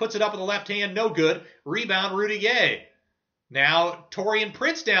Bogdanovich, puts it up with the left hand, no good. Rebound Rudy Gay. Now, Taurean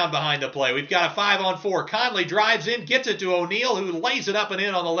Prince down behind the play. We've got a 5-on-4. Conley drives in, gets it to O'Neal, who lays it up and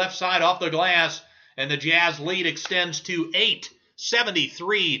in on the left side off the glass, and the Jazz lead extends to 8,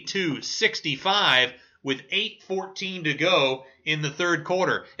 73-65, with 8:14 to go in the third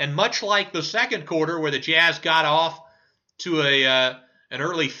quarter. And much like the second quarter, where the Jazz got off to an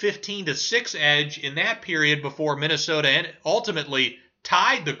early 15-6 edge in that period before Minnesota ultimately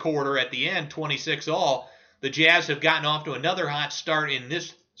tied the quarter at the end, 26-all, the Jazz have gotten off to another hot start in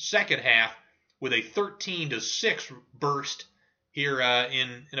this second half with a 13-6 burst here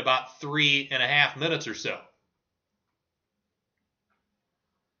in about 3.5 minutes or so.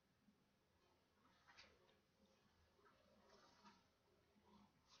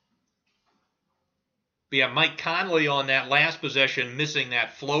 But yeah, Mike Conley on that last possession missing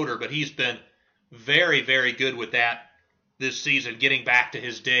that floater, but he's been very, very good with that this season, getting back to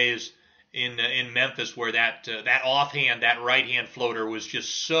his days in Memphis, where that offhand, that right-hand floater was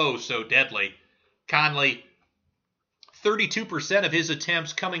just so deadly. Conley, 32% of his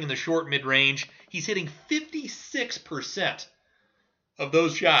attempts coming in the short mid-range. He's hitting 56% of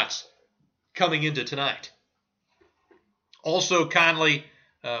those shots coming into tonight. Also, Conley,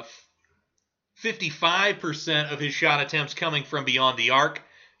 55% of his shot attempts coming from beyond the arc,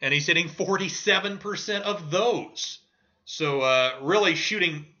 and he's hitting 47% of those. So really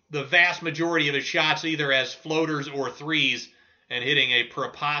shooting the vast majority of his shots either as floaters or threes and hitting a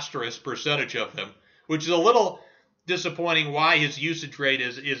preposterous percentage of them, which is a little disappointing why his usage rate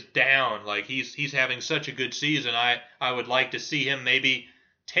is down. Like he's having such a good season. I would like to see him maybe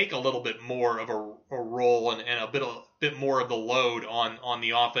take a little bit more of a role and a bit more of the load on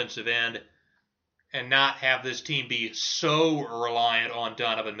the offensive end and not have this team be so reliant on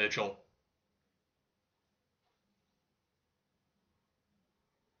Donovan Mitchell.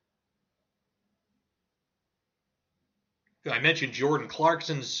 I mentioned Jordan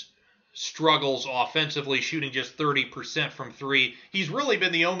Clarkson's struggles offensively, shooting just 30% from three. He's really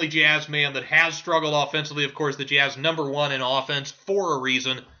been the only Jazz man that has struggled offensively. Of course, the Jazz #1 in offense for a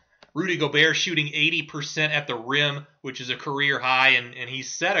reason. Rudy Gobert shooting 80% at the rim, which is a career high, and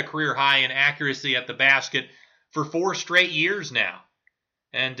he's set a career high in accuracy at the basket for 4 straight years now.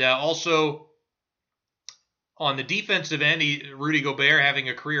 And also on the defensive end, Rudy Gobert having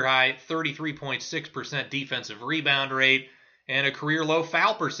a career high 33.6% defensive rebound rate, and a career low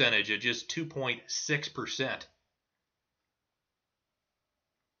foul percentage at just 2.6%.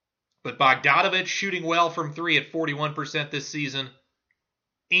 But Bogdanović shooting well from three at 41% this season.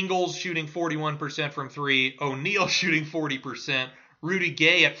 Ingles shooting 41% from three. O'Neal shooting 40%. Rudy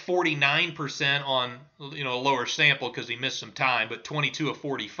Gay at 49% on a lower sample because he missed some time, but 22 of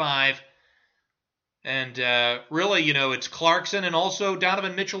 45. And really, it's Clarkson and also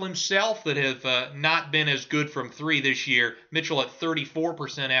Donovan Mitchell himself that have not been as good from three this year. Mitchell at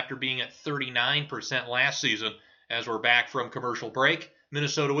 34% after being at 39% last season as we're back from commercial break.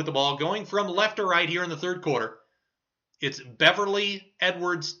 Minnesota with the ball going from left to right here in the third quarter. It's Beverly,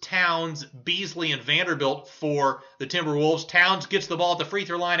 Edwards, Towns, Beasley, and Vanderbilt for the Timberwolves. Towns gets the ball at the free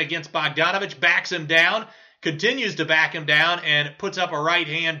throw line against Bogdanović, backs him down, continues to back him down, and puts up a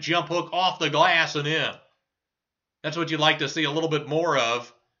right-hand jump hook off the glass and in. That's what you'd like to see a little bit more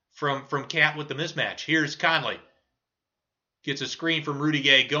of from Cat with the mismatch. Here's Conley. Gets a screen from Rudy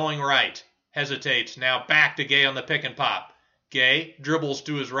Gay going right. Hesitates. Now back to Gay on the pick and pop. Gay dribbles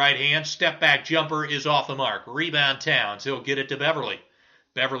to his right hand. Step back jumper is off the mark. Rebound Towns. He'll get it to Beverly.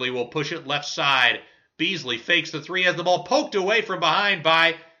 Beverly will push it left side. Beasley fakes the three, has the ball poked away from behind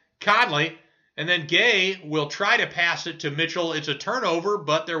by Conley. And then Gay will try to pass it to Mitchell. It's a turnover,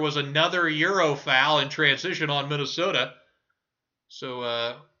 but there was another Euro foul in transition on Minnesota.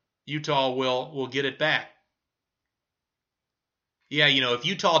 So Utah will get it back. Yeah, if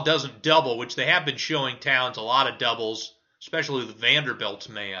Utah doesn't double, which they have been showing Towns a lot of doubles, especially with Vanderbilt's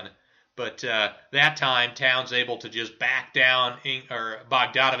man. But that time, Towns able to just back down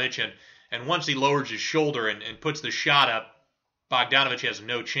Bogdanović, and once he lowers his shoulder and puts the shot up, Bogdanović has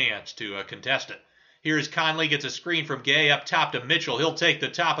no chance to contest it. Here's Conley, gets a screen from Gay up top to Mitchell. He'll take the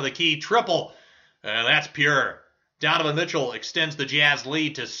top of the key, triple. That's pure. Donovan Mitchell extends the Jazz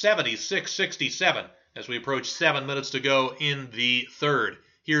lead to 76-67 as we approach 7 minutes to go in the third.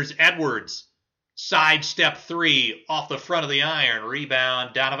 Here's Edwards. Sidestep three off the front of the iron.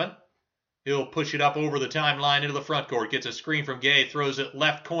 Rebound Donovan. He'll push it up over the timeline into the front court. Gets a screen from Gay. Throws it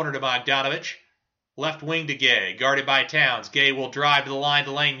left corner to Bogdanović. Left wing to Gay. Guarded by Towns. Gay will drive to the line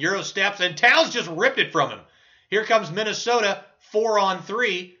to lane. Euro steps, and Towns just ripped it from him. Here comes Minnesota.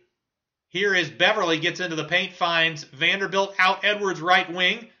 4-on-3. Here is Beverly. Gets into the paint. Finds Vanderbilt out Edwards right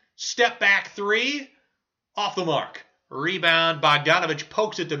wing. Step back three. Off the mark. Rebound. Bogdanović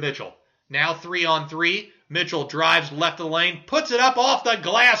pokes it to Mitchell. Now 3-on-3. Mitchell drives left of the lane, puts it up off the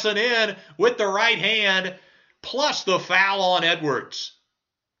glass and in with the right hand, plus the foul on Edwards.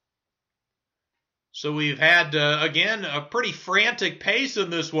 So we've had, again, a pretty frantic pace in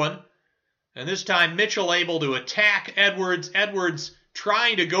this one. And this time Mitchell able to attack Edwards. Edwards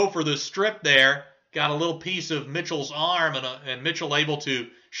trying to go for the strip there. Got a little piece of Mitchell's arm, and Mitchell able to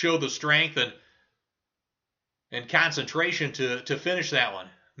show the strength and concentration to finish that one.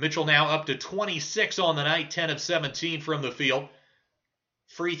 Mitchell now up to 26 on the night, 10 of 17 from the field.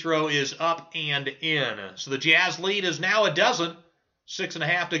 Free throw is up and in. So the Jazz lead is now a dozen.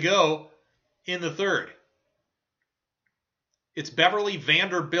 6.5 to go in the third. It's Beverly,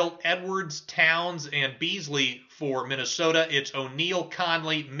 Vanderbilt, Edwards, Towns, and Beasley for Minnesota. It's O'Neal,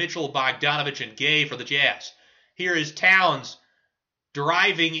 Conley, Mitchell, Bogdanović, and Gay for the Jazz. Here is Towns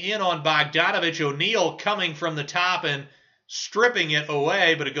driving in on Bogdanović. O'Neal coming from the top and stripping it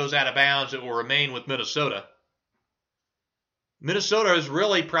away, but it goes out of bounds. It will remain with Minnesota. Minnesota has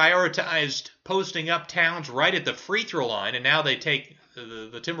really prioritized posting up Towns right at the free throw line, and now they take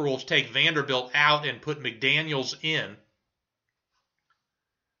the Timberwolves take Vanderbilt out and put McDaniels in.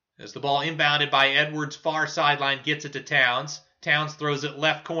 As the ball inbounded by Edwards, far sideline, gets it to Towns. Towns throws it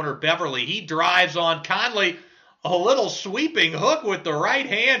left corner, Beverly. He drives on Conley. A little sweeping hook with the right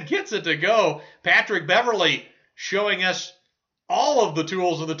hand, gets it to go. Patrick Beverly showing us all of the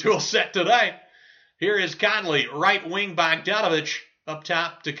tools in the tool set tonight. Here is Conley, right wing Bogdanović, up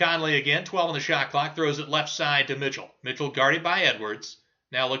top to Conley again. 12 on the shot clock, throws it left side to Mitchell. Mitchell guarded by Edwards.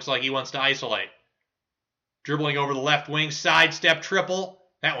 Now looks like he wants to isolate. Dribbling over the left wing, sidestep triple.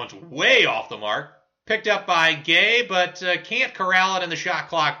 That one's way off the mark. Picked up by Gay, but can't corral it, and the shot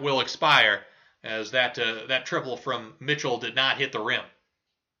clock will expire as that triple from Mitchell did not hit the rim.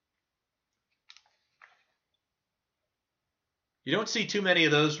 You don't see too many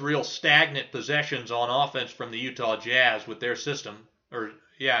of those real stagnant possessions on offense from the Utah Jazz with their system.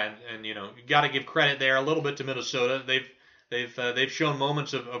 And you know, you got to give credit there a little bit to Minnesota. They've shown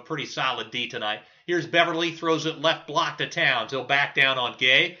moments of pretty solid D tonight. Here's Beverly, throws it left block to Towns. He'll back down on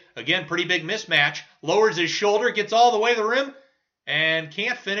Gay. Again, pretty big mismatch. Lowers his shoulder, gets all the way to the rim, and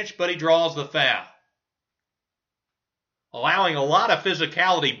can't finish, but he draws the foul. Allowing a lot of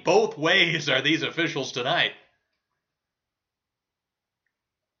physicality both ways are these officials tonight.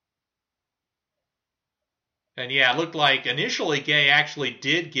 And yeah, it looked like initially Gay actually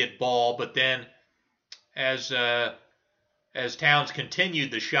did get ball, but then as Towns continued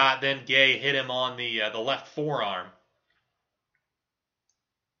the shot, then Gay hit him on the left forearm.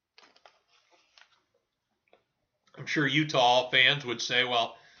 I'm sure Utah fans would say,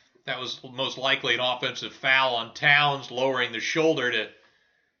 well, that was most likely an offensive foul on Towns, lowering the shoulder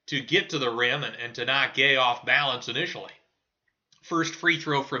to get to the rim and to knock Gay off balance initially. First free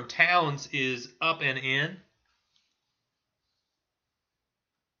throw from Towns is up and in.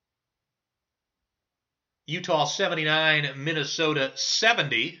 Utah 79, Minnesota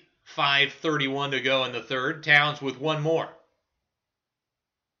 70, 5:31 to go in the third. Towns with one more.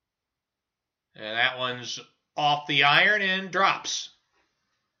 And that one's off the iron and drops.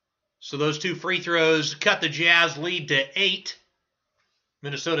 So those two free throws cut the Jazz lead to 8.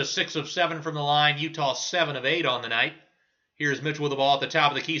 Minnesota 6 of 7 from the line. Utah 7 of 8 on the night. Here's Mitchell with the ball at the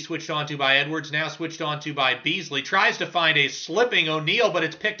top of the key, switched on to by Edwards, now switched on to by Beasley. Tries to find a slipping O'Neal, but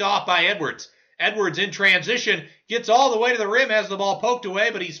it's picked off by Edwards. Edwards in transition, gets all the way to the rim, has the ball poked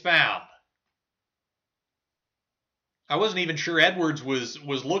away, but he's fouled. I wasn't even sure Edwards was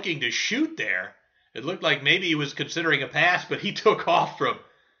looking to shoot there. It looked like maybe he was considering a pass, but he took off from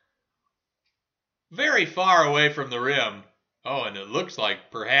very far away from the rim. Oh, and it looks like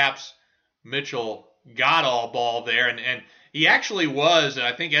perhaps Mitchell got all ball there, and he actually was.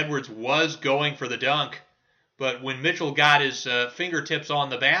 I think Edwards was going for the dunk. But when Mitchell got his fingertips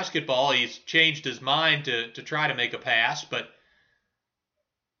on the basketball, he's changed his mind to try to make a pass. But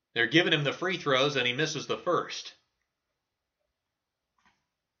they're giving him the free throws, and he misses the first.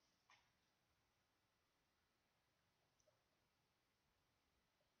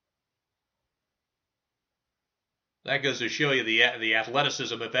 That goes to show you the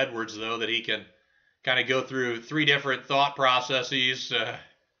athleticism of Edwards, though, that he can kind of go through three different thought processes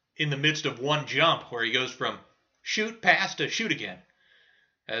in the midst of one jump, where he goes from shoot, pass to shoot again.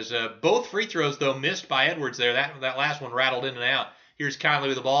 As both free throws, though, missed by Edwards there. That last one rattled in and out. Here's Conley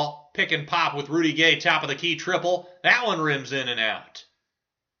with the ball. Pick and pop with Rudy Gay, top of the key triple. That one rims in and out.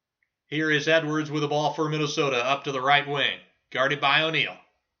 Here is Edwards with the ball for Minnesota, up to the right wing. Guarded by O'Neal.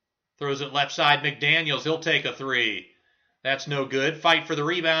 Throws it left side, McDaniels. He'll take a three. That's no good. Fight for the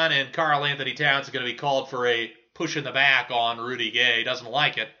rebound, and Karl Anthony Towns is going to be called for a push in the back on Rudy Gay. Doesn't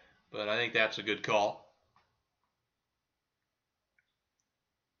like it, but I think that's a good call.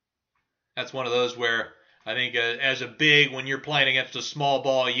 That's one of those where I think as a big, when you're playing against a small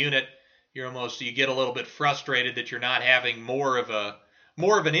ball unit, you get a little bit frustrated that you're not having more of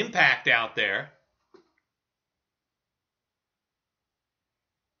an impact out there.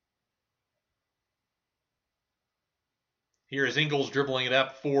 Here is Ingles dribbling it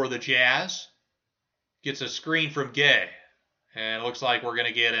up for the Jazz. Gets a screen from Gay. And it looks like we're going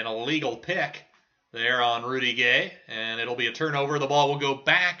to get an illegal pick there on Rudy Gay, and it'll be a turnover. The ball will go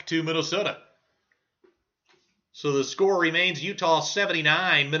back to Minnesota. So the score remains Utah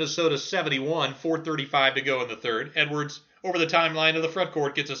 79, Minnesota 71, 4:35 to go in the third. Edwards over the timeline to the front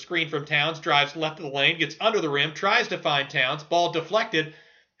court, gets a screen from Towns, drives left of the lane, gets under the rim, tries to find Towns, ball deflected.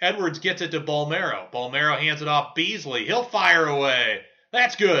 Edwards gets it to Bolmero. Bolmero hands it off Beasley. He'll fire away.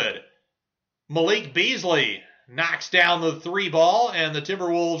 That's good. Malik Beasley knocks down the three ball, and the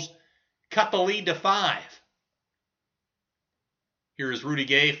Timberwolves cut the lead to 5. Here is Rudy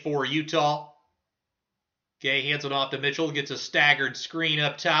Gay for Utah. Gay hands it off to Mitchell, gets a staggered screen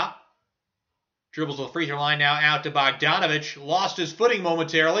up top. Dribbles the free throw line now out to Bogdanovich. Lost his footing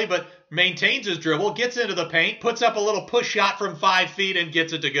momentarily, but maintains his dribble, gets into the paint, puts up a little push shot from 5 feet and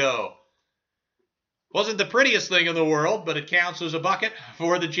gets it to go. Wasn't the prettiest thing in the world, but it counts as a bucket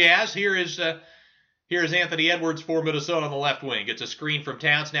for the Jazz. Here's Anthony Edwards for Minnesota on the left wing. Gets a screen from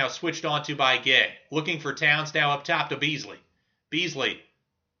Towns, now switched on to by Gay. Looking for Towns now up top to Beasley. Beasley,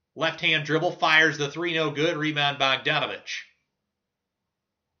 left-hand dribble, fires the three, no good. Rebound Bogdanovich.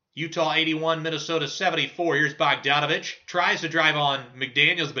 Utah 81, Minnesota 74. Here's Bogdanovich. Tries to drive on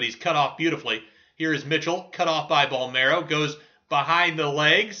McDaniels, but he's cut off beautifully. Here is Mitchell, cut off by Bolmero. Goes behind the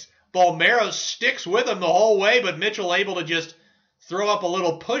legs. Bolmero sticks with him the whole way, but Mitchell able to just throw up a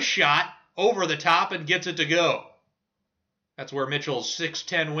little push shot over the top and gets it to go. That's where Mitchell's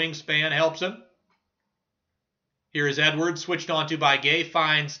 6'10 wingspan helps him. Here is Edwards, switched onto by Gay,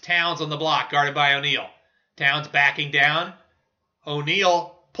 finds Towns on the block, guarded by O'Neal. Towns backing down.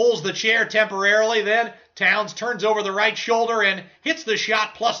 O'Neal pulls the chair temporarily, then Towns turns over the right shoulder and hits the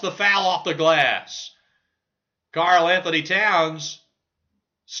shot plus the foul off the glass. Karl Anthony Towns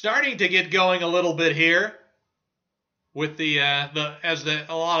starting to get going a little bit here with a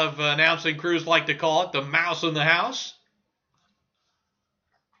lot of announcing crews like to call it, the mouse in the house.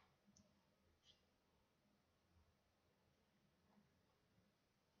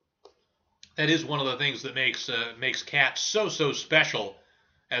 That is one of the things that makes Cat so special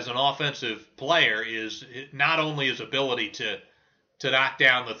as an offensive player, is not only his ability to knock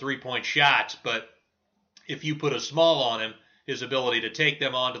down the three-point shots, but if you put a small on him, his ability to take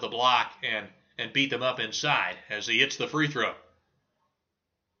them onto the block and beat them up inside as he hits the free throw.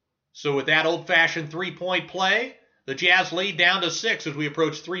 So with that old-fashioned three-point play, the Jazz lead down to 6 as we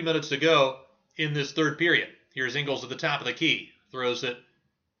approach 3 minutes to go in this third period. Here's Ingles at the top of the key. Throws it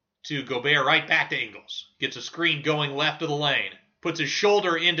to Gobert, right back to Ingles. Gets a screen going left of the lane. Puts his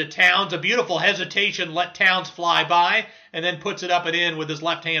shoulder into Towns. A beautiful hesitation, let Towns fly by, and then puts it up and in with his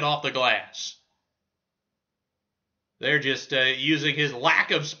left hand off the glass. They're just using his lack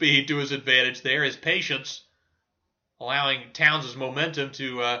of speed to his advantage there, his patience, allowing Towns' momentum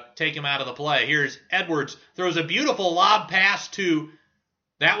to take him out of the play. Here's Edwards, throws a beautiful lob pass to,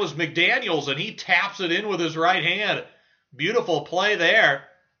 that was McDaniels, and he taps it in with his right hand. Beautiful play there.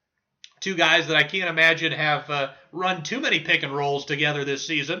 Two guys that I can't imagine have run too many pick and rolls together this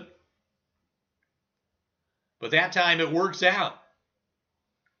season. But that time it works out.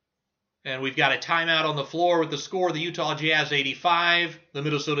 And we've got a timeout on the floor with the score, the Utah Jazz 85, the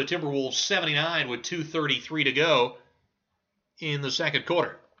Minnesota Timberwolves 79 with 2:33 to go in the second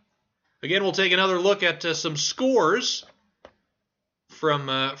quarter. Again, we'll take another look at some scores from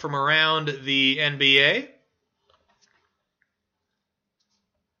around the NBA.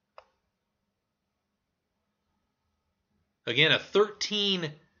 Again, a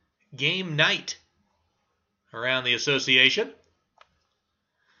 13-game night around the association.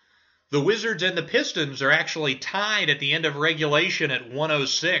 The Wizards and the Pistons are actually tied at the end of regulation at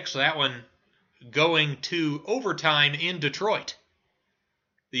 106. That one going to overtime in Detroit.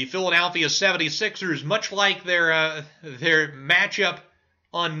 The Philadelphia 76ers, much like their matchup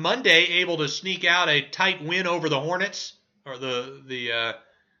on Monday, able to sneak out a tight win over the Hornets, or the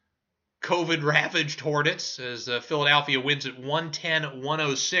COVID-ravaged Hornets, as Philadelphia wins at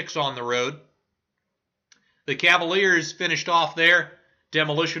 110-106 on the road. The Cavaliers finished off their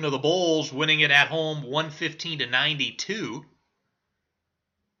demolition of the Bulls, winning it at home 115-92.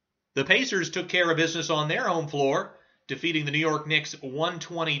 The Pacers took care of business on their home floor, defeating the New York Knicks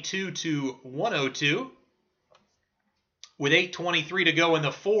 122-102. With 8:23 to go in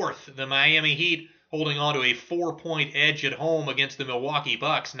the fourth, the Miami Heat holding on to a 4-point edge at home against the Milwaukee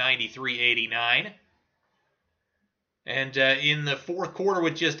Bucks, 93-89. And in the fourth quarter,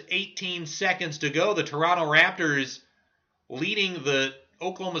 with just 18 seconds to go, the Toronto Raptors leading the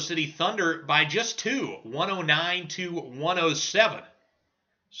Oklahoma City Thunder by just 2, 109-107.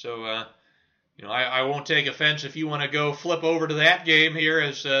 So, I won't take offense if you want to go flip over to that game here,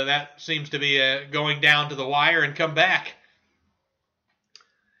 as that seems to be going down to the wire and come back.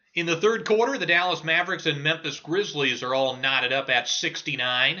 In the third quarter, the Dallas Mavericks and Memphis Grizzlies are all knotted up at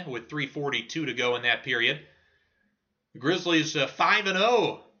 69 with 3:42 to go in that period. The Grizzlies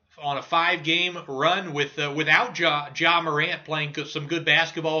 5-0 on a 5-game run without Ja Morant, playing some good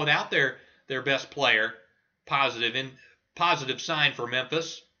basketball without their best player. Positive sign for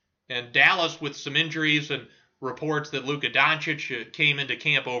Memphis. And Dallas, with some injuries and reports that Luka Doncic came into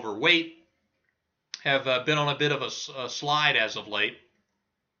camp overweight, have been on a bit of a slide as of late.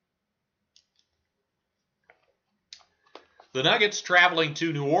 The Nuggets, traveling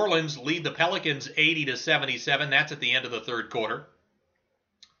to New Orleans, lead the Pelicans 80-77. That's at the end of the third quarter.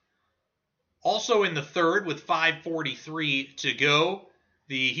 Also in the third, with 5:43 to go,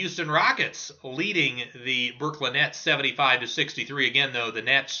 the Houston Rockets leading the Brooklyn Nets 75-63. Again, though, the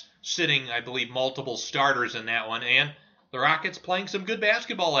Nets sitting, I believe, multiple starters in that one, and the Rockets playing some good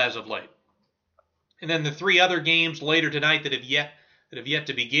basketball as of late. And then the three other games later tonight that have yet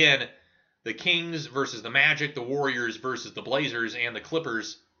to begin: the Kings versus the Magic, the Warriors versus the Blazers, and the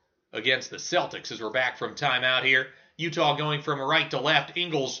Clippers against the Celtics. As we're back from timeout here, Utah going from right to left.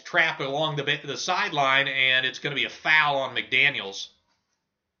 Ingles trap along the sideline, and it's going to be a foul on McDaniels.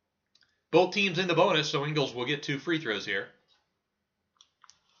 Both teams in the bonus, so Ingles will get 2 free throws here.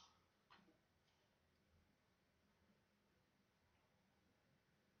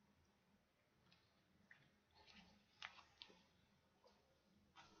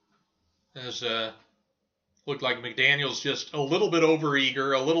 As looked like McDaniels just a little bit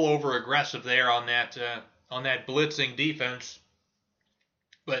overeager, a little over-aggressive there on that blitzing defense.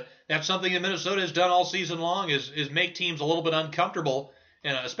 But that's something that Minnesota has done all season long is make teams a little bit uncomfortable,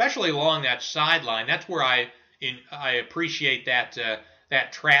 and especially along that sideline. That's where I appreciate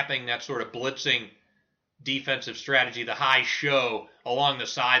that trapping, that sort of blitzing defensive strategy, the high show along the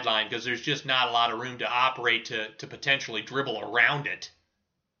sideline, because there's just not a lot of room to operate to potentially dribble around it.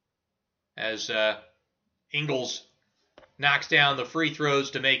 As Ingles knocks down the free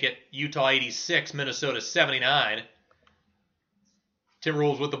throws to make it Utah 86, Minnesota 79.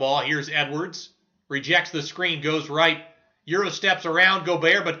 Timberwolves with the ball. Here's Edwards. Rejects the screen, goes right. Euro steps around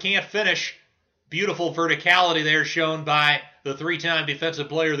Gobert, but can't finish. Beautiful verticality there shown by the 3-time Defensive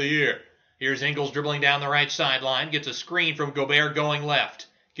Player of the Year. Here's Ingles dribbling down the right sideline. Gets a screen from Gobert going left.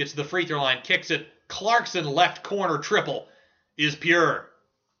 Gets to the free throw line. Kicks it. Clarkson left corner triple is pure.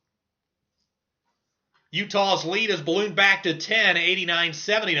 Utah's lead has ballooned back to 10,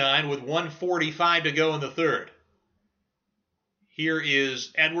 89-79, with 1:45 to go in the third. Here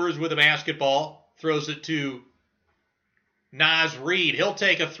is Edwards with the basketball. Throws it to Naz Reid. He'll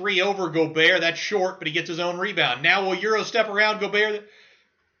take a 3 over Gobert. That's short, but he gets his own rebound. Now will Euro step around Gobert?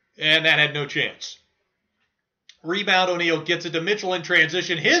 And that had no chance. Rebound, O'Neal gets it to Mitchell in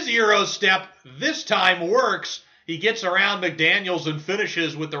transition. His Euro step this time works. He gets around McDaniels and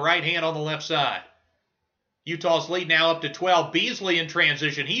finishes with the right hand on the left side. Utah's lead now up to 12. Beasley in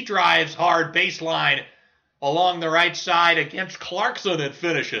transition. He drives hard baseline along the right side against Clarkson and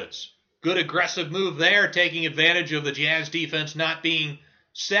finishes. Good aggressive move there, taking advantage of the Jazz defense not being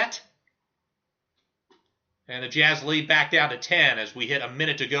set. And the Jazz lead back down to 10 as we hit a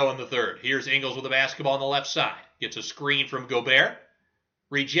minute to go in the third. Here's Ingles with the basketball on the left side. Gets a screen from Gobert.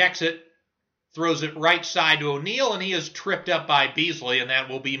 Rejects it. Throws it right side to O'Neal, and he is tripped up by Beasley, and that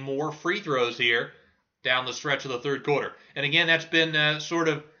will be more free throws here down the stretch of the third quarter. And again, that's been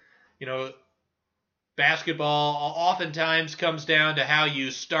basketball oftentimes comes down to how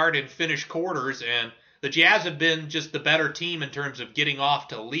you start and finish quarters, and the Jazz have been just the better team in terms of getting off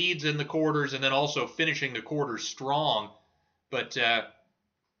to leads in the quarters and then also finishing the quarters strong. But,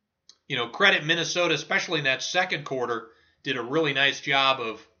 credit Minnesota, especially in that second quarter, did a really nice job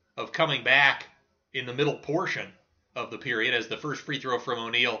of coming back in the middle portion of the period as the first free throw from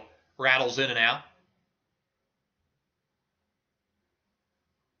O'Neal rattles in and out.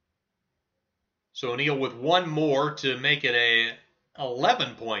 So O'Neal with one more to make it a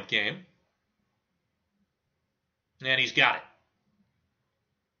 11-point game. And he's got it.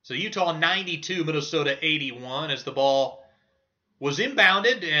 So Utah 92, Minnesota 81 as the ball was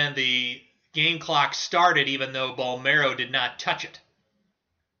inbounded and the game clock started even though Balmero did not touch it.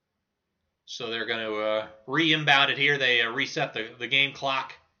 So they're going to re-inbound it here. They reset the game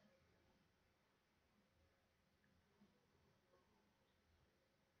clock.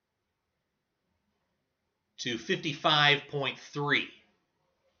 To 55.3.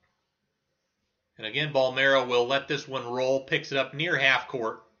 And again, Balmero will let this one roll, picks it up near half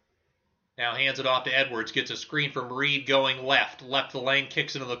court. Now hands it off to Edwards, gets a screen from Reid going left. Left the lane,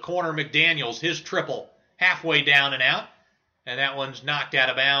 kicks into the corner. McDaniels, his triple, halfway down and out. And that one's knocked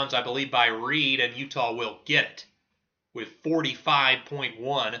out of bounds, I believe, by Reid, and Utah will get it with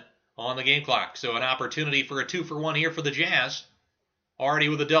 45.1 on the game clock. So an opportunity for a 2-for-1 here for the Jazz, already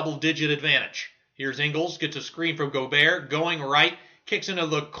with a double-digit advantage. Here's Ingles, gets a screen from Gobert, going right, kicks into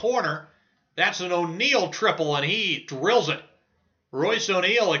the corner. That's an O'Neal triple, and he drills it. Royce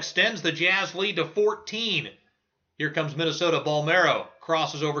O'Neal extends the Jazz lead to 14. Here comes Minnesota. Balmero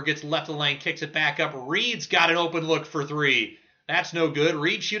crosses over, gets left of the lane, kicks it back up. Reid's got an open look for 3. That's no good.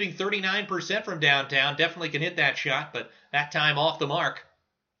 Reid shooting 39% from downtown. Definitely can hit that shot, but that time off the mark.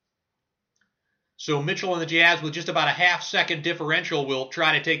 So Mitchell and the Jazz with just about a half-second differential will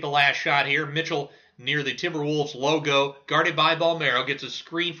try to take the last shot here. Mitchell near the Timberwolves logo, guarded by Balmero, gets a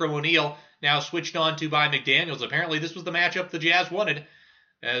screen from O'Neal, now switched on to by McDaniels. Apparently this was the matchup the Jazz wanted,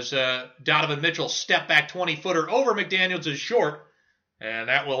 as Donovan Mitchell step back 20-footer over McDaniels is short, and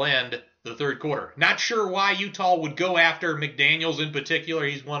that will end the third quarter. Not sure why Utah would go after McDaniels in particular.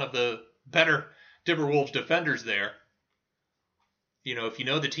 He's one of the better Timberwolves defenders there. If you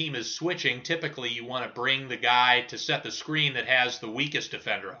know the team is switching, typically you want to bring the guy to set the screen that has the weakest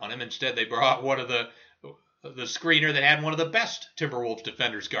defender on him. Instead, they brought one of the the screener that had one of the best Timberwolves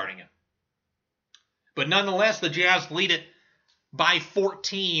defenders guarding him. But nonetheless, the Jazz lead it by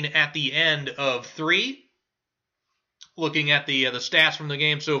 14 at the end of 3. Looking at the stats from the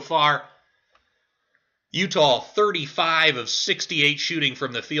game so far, Utah 35 of 68 shooting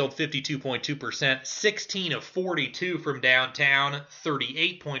from the field, 52.2%, 16 of 42 from downtown,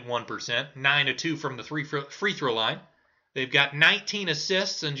 38.1%, 9 of 2 from the free throw line. They've got 19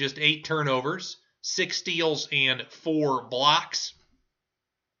 assists and just 8 turnovers, 6 steals and 4 blocks.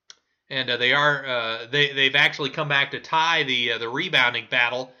 And they've actually come back to tie the rebounding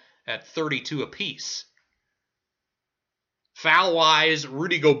battle at 32 apiece. Foul-wise,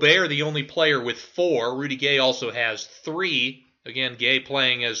 Rudy Gobert, the only player with 4. Rudy Gay also has 3. Again, Gay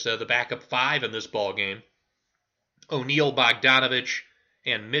playing as the backup 5 in this ballgame. O'Neal, Bogdanovich,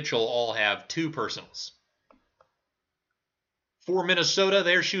 and Mitchell all have 2 personals. For Minnesota,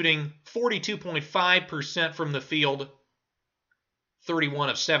 they're shooting 42.5% from the field, 31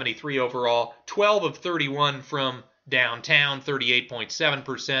 of 73 overall, 12 of 31 from downtown,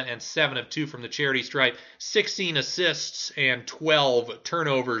 38.7%, and 7 of 2 from the charity stripe, 16 assists and 12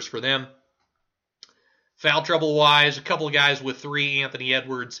 turnovers for them. Foul trouble-wise, a couple of guys with 3, Anthony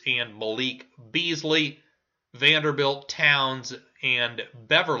Edwards and Malik Beasley, Vanderbilt, Towns, and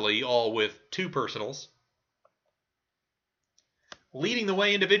Beverly, all with 2 personals. Leading the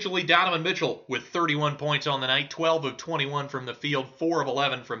way individually, Donovan Mitchell with 31 points on the night, 12 of 21 from the field, 4 of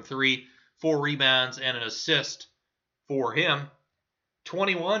 11 from 3, 4 rebounds, and an assist for him.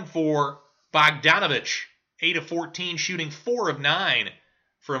 21 for Bogdanovich, 8 of 14, shooting 4 of 9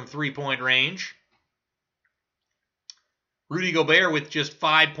 from three-point range. Rudy Gobert with just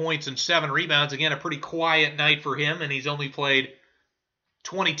 5 points and 7 rebounds. Again, a pretty quiet night for him, and he's only played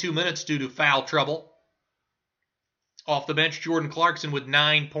 22 minutes due to foul trouble. Off the bench, Jordan Clarkson with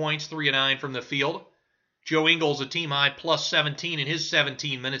 9 points, 3 of 9 from the field. Joe Ingles, a team high, plus 17 in his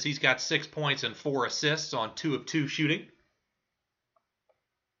 17 minutes. He's got 6 points and 4 assists on 2 of 2 shooting.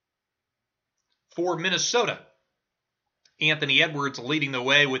 For Minnesota, Anthony Edwards leading the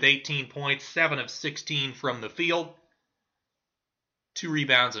way with 18 points, 7 of 16 from the field. 2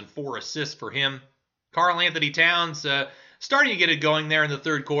 rebounds and 4 assists for him. Karl Anthony Towns starting to get it going there in the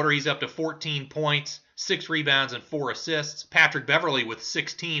third quarter. He's up to 14 points, 6 rebounds and 4 assists. Patrick Beverly with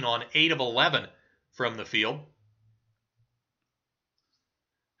 16 on 8 of 11 from the field.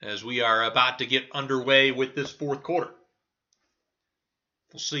 As we are about to get underway with this fourth quarter,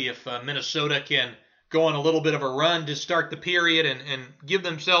 we'll see if Minnesota can go on a little bit of a run to start the period and give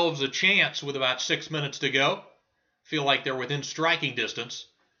themselves a chance with about 6 minutes to go. Feel like they're within striking distance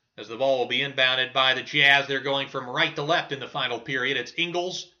as the ball will be inbounded by the Jazz. They're going from right to left in the final period. It's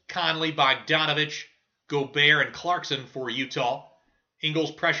Ingles, Conley, Bogdanovich, Gobert, and Clarkson for Utah.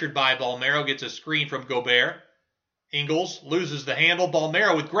 Ingles pressured by Balmero, gets a screen from Gobert. Ingles loses the handle.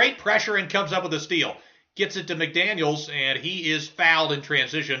 Balmero with great pressure and comes up with a steal. Gets it to McDaniels, and he is fouled in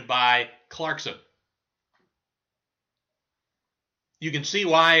transition by Clarkson. You can see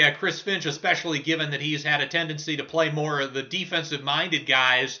why Chris Finch, especially given that he's had a tendency to play more of the defensive-minded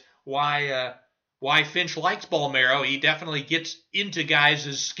guys, why Finch likes Balmero. He definitely gets into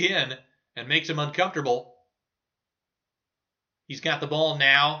guys' skin and makes them uncomfortable. He's got the ball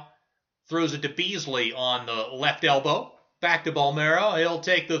now, throws it to Beasley on the left elbow. Back to Balmero. He'll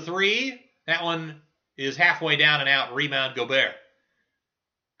take the 3. That one is halfway down and out. Rebound Gobert.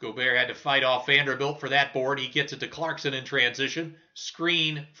 Gobert had to fight off Vanderbilt for that board. He gets it to Clarkson in transition.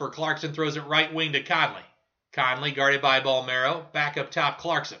 Screen for Clarkson, throws it right wing to Conley. Conley guarded by Balmero. Back up top,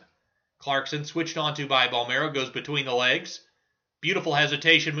 Clarkson. Clarkson switched onto by Balmero, goes between the legs. Beautiful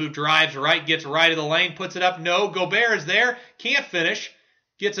hesitation move, drives right, gets right of the lane, puts it up. No, Gobert is there, can't finish.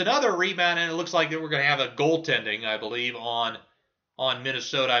 Gets another rebound, and it looks like that we're going to have a goaltending, I believe, on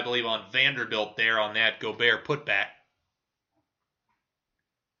Minnesota. I believe on Vanderbilt there on that Gobert putback.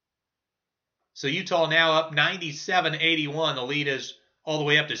 So Utah now up 97-81. The lead is all the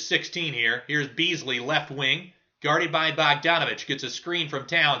way up to 16 here. Here's Beasley, left wing, guarded by Bogdanovich. Gets a screen from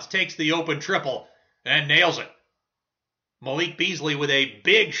Towns, takes the open triple, and nails it. Malik Beasley with a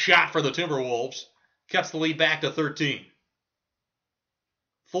big shot for the Timberwolves. Cuts the lead back to 13.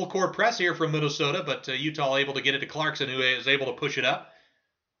 Full court press here from Minnesota, but Utah able to get it to Clarkson, who is able to push it up.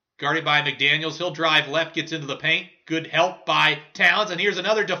 Guarded by McDaniels. He'll drive left, gets into the paint. Good help by Towns, and here's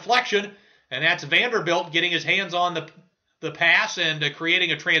another deflection. And that's Vanderbilt getting his hands on the pass and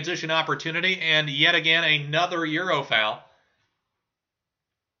creating a transition opportunity. And yet again, another Euro foul.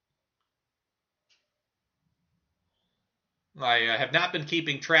 I have not been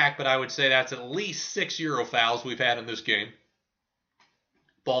keeping track, but I would say that's at least 6 Euro fouls we've had in this game.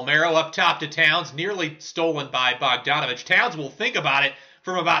 Balmero up top to Towns, nearly stolen by Bogdanovich. Towns will think about it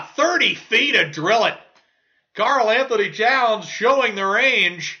from about 30 feet and drill it. Karl-Anthony Towns showing the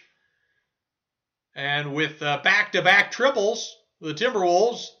range. And with back-to-back triples, the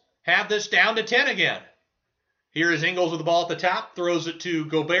Timberwolves have this down to 10 again. Here is Ingles with the ball at the top, throws it to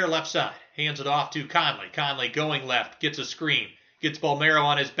Gobert left side, hands it off to Conley. Conley going left, gets a screen, gets Balmero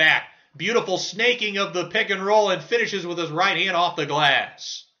on his back. Beautiful snaking of the pick and roll and finishes with his right hand off the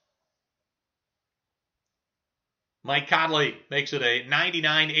glass. Mike Conley makes it a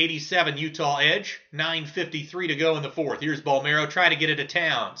 99-87 Utah edge. 9:53 to go in the fourth. Here's Balmero, try to get it to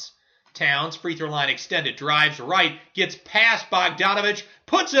Towns. Towns, free throw line extended, drives right, gets past Bogdanovich,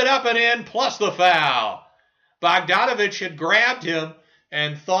 puts it up and in, plus the foul. Bogdanovich had grabbed him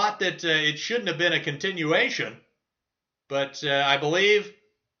and thought that it shouldn't have been a continuation. But I believe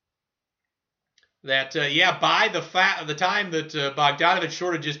that, by the time that Bogdanovich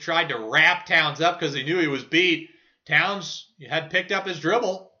sort of just tried to wrap Towns up because he knew he was beat, Towns had picked up his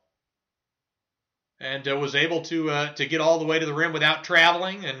dribble and was able to get all the way to the rim without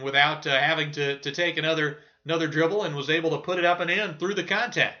traveling and without having to take another dribble, and was able to put it up and in through the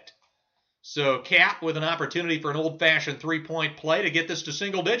contact. So Cat with an opportunity for an old-fashioned three-point play to get this to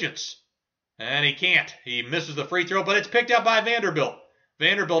single digits. And he can't. He misses the free throw, but it's picked up by Vanderbilt.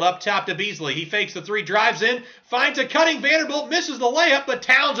 Vanderbilt up top to Beasley. He fakes the three, drives in, finds a cutting Vanderbilt, misses the layup, but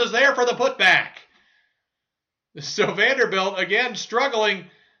Towns is there for the putback. So Vanderbilt, again, struggling,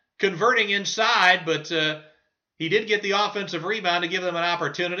 converting inside, but he did get the offensive rebound to give them an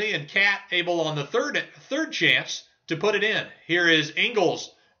opportunity, and Cat able on the third chance to put it in. Here is Ingles.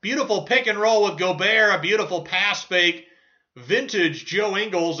 Beautiful pick and roll with Gobert, a beautiful pass fake. Vintage Joe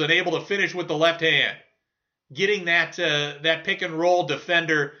Ingles, and able to finish with the left hand. Getting that pick and roll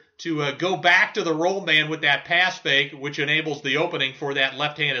defender to go back to the roll man with that pass fake, which enables the opening for that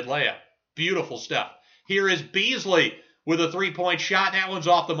left-handed layup. Beautiful stuff. Here is Beasley with a three-point shot. That one's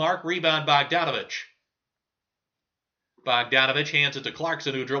off the mark. Rebound Bogdanovich. Bogdanovich hands it to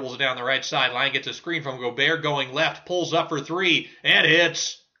Clarkson, who dribbles it down the right sideline, gets a screen from Gobert going left, pulls up for three, and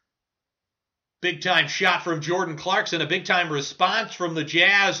hits. Big-time shot from Jordan Clarkson, a big-time response from the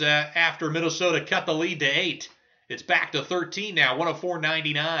Jazz after Minnesota cut the lead to 8. It's back to 13 now,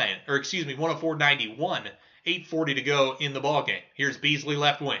 104-91. 8:40 to go in the ballgame. Here's Beasley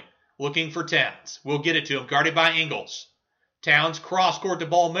left wing, looking for Towns. We'll get it to him, guarded by Ingles. Towns cross-court to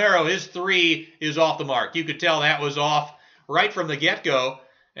Balmero. His three is off the mark. You could tell that was off right from the get-go.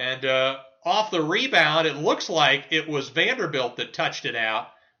 And off the rebound, it looks like it was Vanderbilt that touched it out.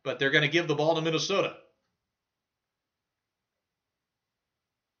 But they're going to give the ball to Minnesota.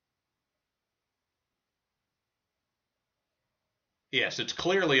 Yes, it's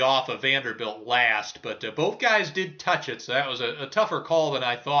clearly off of Vanderbilt last, but both guys did touch it, so that was a tougher call than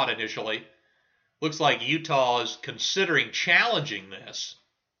I thought initially. Looks like Utah is considering challenging this.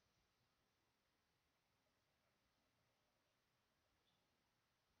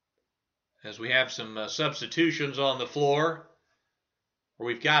 As we have some substitutions on the floor.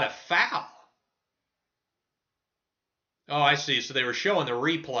 We've got a foul. Oh, I see. So they were showing the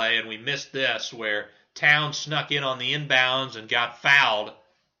replay, and we missed this, where Towns snuck in on the inbounds and got fouled.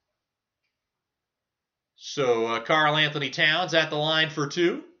 So Karl-Anthony Towns at the line for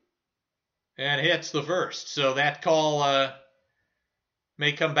two, and hits the first. So that call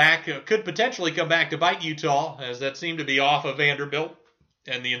may come back, could potentially come back to bite Utah, as that seemed to be off of Vanderbilt.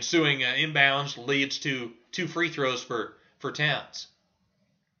 And the ensuing inbounds leads to 2 free throws for Towns.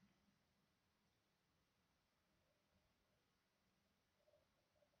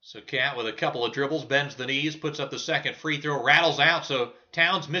 So Cat with a couple of dribbles, bends the knees, puts up the second free throw, rattles out. So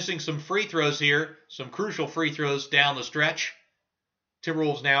Towns missing some free throws here, some crucial free throws down the stretch.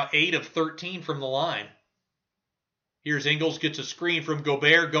 Timberwolves now 8 of 13 from the line. Here's Ingles, gets a screen from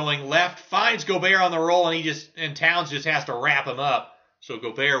Gobert going left, finds Gobert on the roll, and Towns just has to wrap him up. So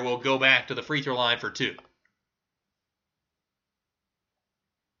Gobert will go back to the free throw line for 2.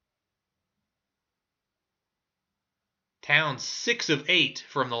 Towns 6 of 8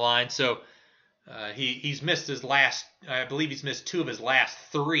 from the line, so he's missed his last, I believe he's missed 2 of his last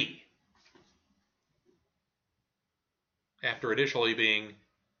 3. After initially being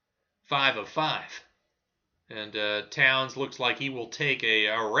 5 of 5. And Towns looks like he will take a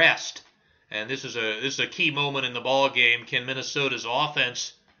rest. And this is a key moment in the ball game. Can Minnesota's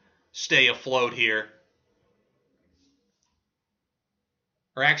offense stay afloat here?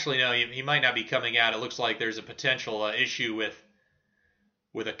 Or actually, no, he might not be coming out. It looks like there's a potential issue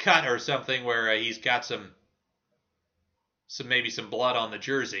with a cut or something where he's got maybe some blood on the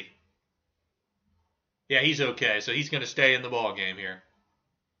jersey. Yeah, he's okay, so he's going to stay in the ball game here.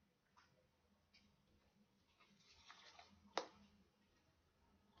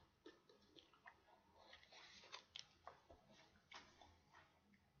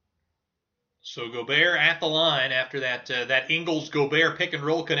 So Gobert at the line after that Ingles-Gobert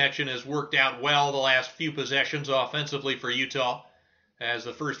pick-and-roll connection has worked out well the last few possessions offensively for Utah, as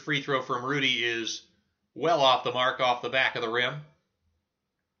the first free throw from Rudy is well off the mark, off the back of the rim.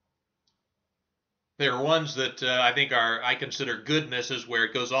 There are ones that I consider good misses, where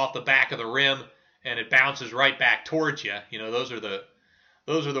it goes off the back of the rim and it bounces right back towards you. Those are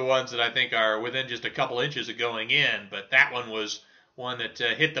the ones that I think are within just a couple inches of going in. But that one was one that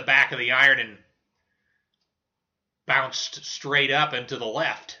hit the back of the iron and bounced straight up and to the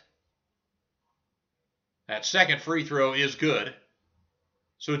left. That second free throw is good.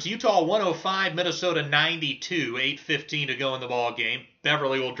 So it's Utah 105, Minnesota 92, 8:15 to go in the ball game.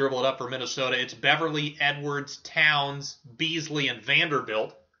 Beverly will dribble it up for Minnesota. It's Beverly, Edwards, Towns, Beasley, and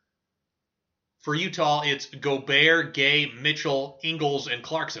Vanderbilt. For Utah, it's Gobert, Gay, Mitchell, Ingles, and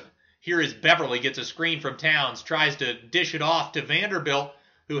Clarkson. Here is Beverly, gets a screen from Towns, tries to dish it off to Vanderbilt,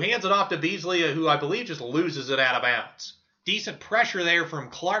 who hands it off to Beasley, who I believe just loses it out of bounds. Decent pressure there from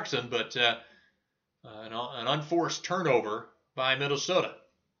Clarkson, but an unforced turnover by Minnesota.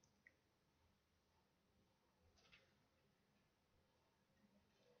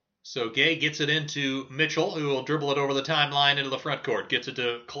 So Gay gets it into Mitchell, who will dribble it over the timeline into the front court. Gets it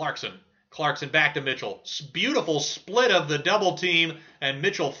to Clarkson. Clarkson back to Mitchell. Beautiful split of the double team, and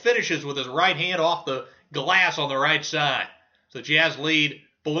Mitchell finishes with his right hand off the glass on the right side. So Jazz lead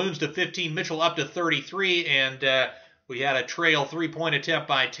balloons to 15, Mitchell up to 33, and we had a trail three-point attempt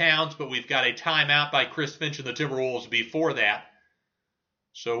by Towns, but we've got a timeout by Chris Finch and the Timberwolves before that.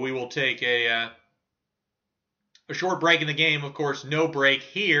 So we will take a short break in the game. Of course, no break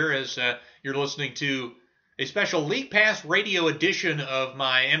here, as you're listening to a special League Pass radio edition of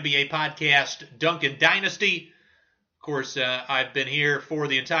my NBA podcast, Duncan Dynasty. Of course, I've been here for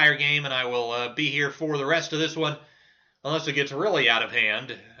the entire game, and I will be here for the rest of this one, unless it gets really out of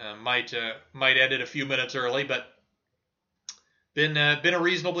hand. Might end it a few minutes early, but been a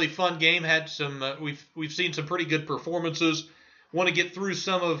reasonably fun game. Had some we've seen some pretty good performances. Want to get through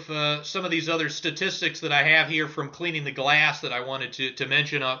some of these other statistics that I have here from Cleaning the Glass that I wanted to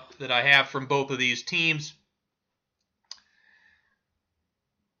mention up that I have from both of these teams.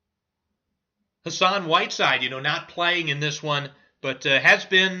 Hassan Whiteside, not playing in this one, but has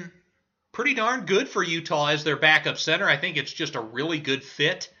been pretty darn good for Utah as their backup center. I think it's just a really good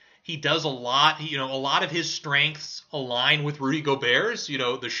fit. He does a lot. A lot of his strengths align with Rudy Gobert's.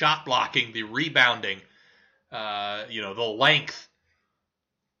 The shot blocking, the rebounding, the length.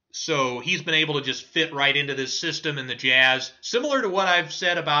 So he's been able to just fit right into this system in the Jazz. Similar to what I've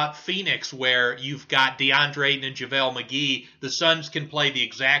said about Phoenix, where you've got DeAndre Ayton and JaVale McGee. The Suns can play the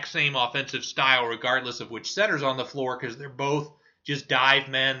exact same offensive style regardless of which center's on the floor, because they're both just dive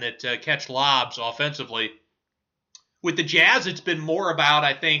men that catch lobs offensively. With the Jazz, it's been more about,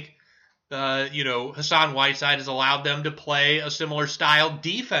 I think, Hassan Whiteside has allowed them to play a similar style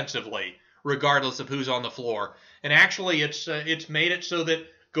defensively, regardless of who's on the floor. And actually, it's made it so that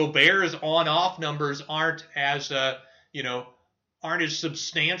Gobert's on-off numbers aren't as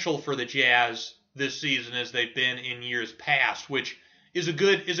substantial for the Jazz this season as they've been in years past, which is a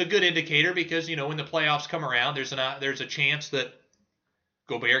good indicator, because when the playoffs come around, there's a chance that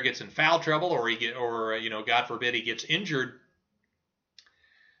Gobert gets in foul trouble, or God forbid he gets injured.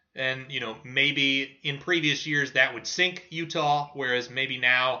 And maybe in previous years that would sink Utah, whereas maybe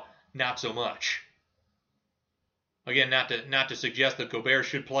now not so much. Again, not to suggest that Gobert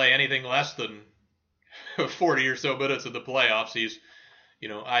should play anything less than 40 or so minutes in the playoffs. He's,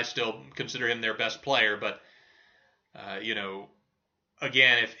 I still consider him their best player, but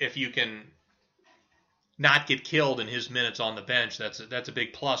again, if you can not get killed in his minutes on the bench, that's a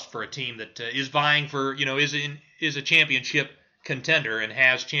big plus for a team that is vying for, is a championship contender and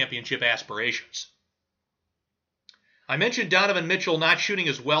has championship aspirations. I mentioned Donovan Mitchell not shooting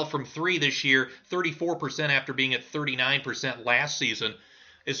as well from three this year, 34% after being at 39% last season.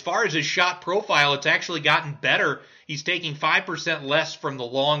 As far as his shot profile, it's actually gotten better. He's taking 5% less from the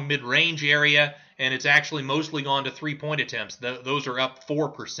long mid-range area, and it's actually mostly gone to three-point attempts. Those are up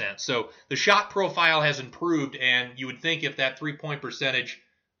 4%. So the shot profile has improved, and you would think if that three-point percentage,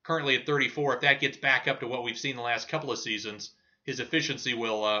 currently at 34%, if that gets back up to what we've seen the last couple of seasons, his efficiency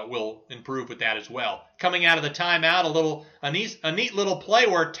will improve with that as well. Coming out of the timeout, a neat little play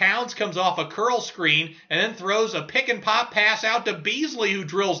where Towns comes off a curl screen and then throws a pick and pop pass out to Beasley, who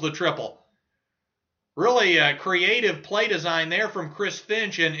drills the triple. Really creative play design there from Chris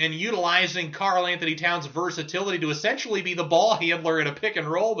Finch, and utilizing Karl Anthony Towns' versatility to essentially be the ball handler in a pick and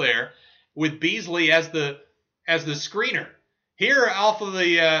roll there, with Beasley as the screener. Here, off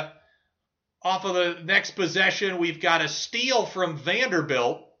of the next possession, we've got a steal from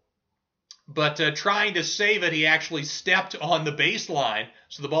Vanderbilt But trying to save it, he actually stepped on the baseline,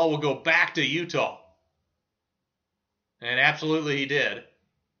 so the ball will go back to Utah. And absolutely he did.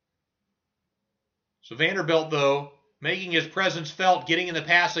 So Vanderbilt, though, making his presence felt, getting in the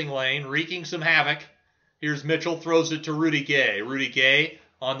passing lane, wreaking some havoc. Here's Mitchell, throws it to Rudy Gay. Rudy Gay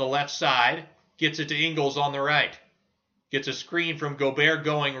on the left side, gets it to Ingles on the right. Gets a screen from Gobert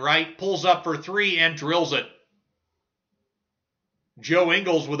going right, pulls up for three, and drills it. Joe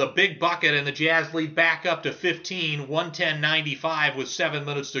Ingles with a big bucket, and the Jazz lead back up to 15, 110-95 with 7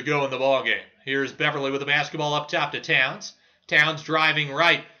 minutes to go in the ballgame. Here's Beverly with the basketball up top to Towns. Towns driving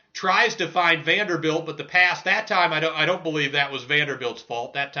right, tries to find Vanderbilt, but the pass that time, I don't believe that was Vanderbilt's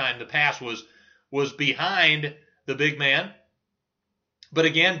fault. That time the pass was behind the big man. But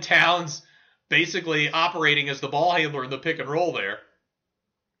again, Towns basically operating as the ball handler in the pick and roll there.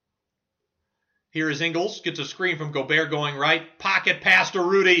 Here is Ingles, gets a screen from Gobert going right, pocket pass to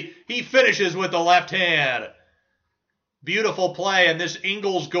Rudy. He finishes with the left hand. Beautiful play, and this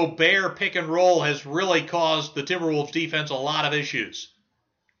Ingles-Gobert pick and roll has really caused the Timberwolves defense a lot of issues.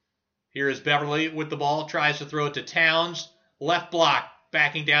 Here is Beverly with the ball, tries to throw it to Towns. Left block,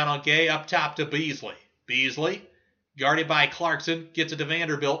 backing down on Gay, up top to Beasley. Beasley, guarded by Clarkson, gets it to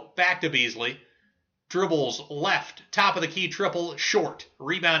Vanderbilt, back to Beasley. Dribbles left, top of the key triple, short.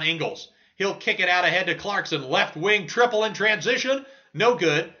 Rebound Ingles. He'll kick it out ahead to Clarkson. Left wing triple in transition. No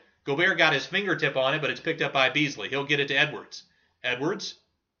good. Gobert got his fingertip on it, but it's picked up by Beasley. He'll get it to Edwards. Edwards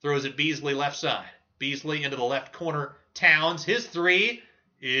throws it Beasley left side. Beasley into the left corner. Towns, his three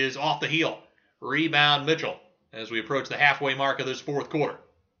is off the heel. Rebound Mitchell as we approach the halfway mark of this fourth quarter.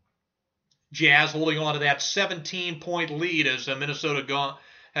 Jazz holding on to that 17-point lead as Minnesota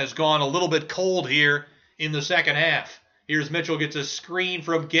has gone a little bit cold here in the second half. Here's Mitchell, gets a screen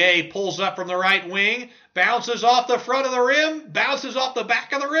from Gay, pulls up from the right wing, bounces off the front of the rim, bounces off the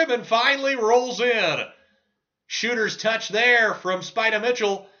back of the rim, and finally rolls in. Shooter's touch there from Spida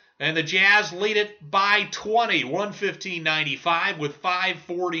Mitchell, and the Jazz lead it by 20, 115-95 with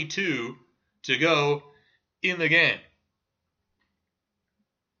 5:42 to go in the game.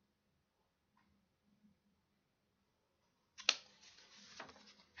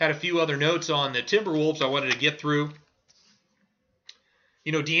 Had a few other notes on the Timberwolves I wanted to get through.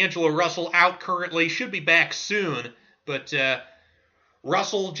 You know, D'Angelo Russell out currently, should be back soon, but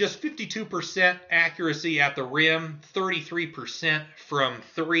Russell just 52% accuracy at the rim, 33% from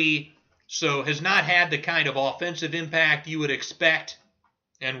three, so has not had the kind of offensive impact you would expect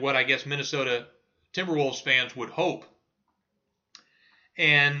and what I guess Minnesota Timberwolves fans would hope.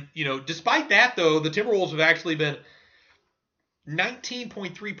 And, you know, despite that, though, the Timberwolves have actually been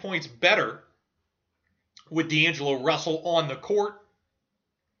 19.3 points better with D'Angelo Russell on the court.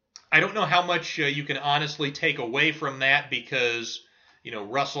 I don't know how much you can honestly take away from that because, you know,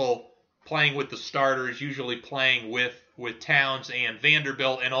 Russell playing with the starters, usually playing with Towns and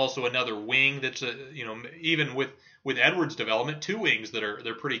Vanderbilt, and also another wing that's, you know, even with Edwards' development, two wings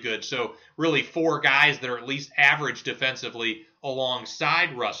they're pretty good. So really four guys that are at least average defensively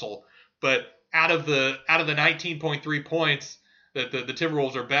alongside Russell. But out of the 19.3 points that the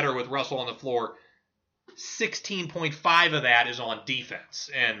Timberwolves are better with Russell on the floor, 16.5 of that is on defense.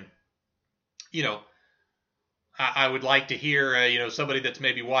 And, you know, I would like to hear, you know, somebody that's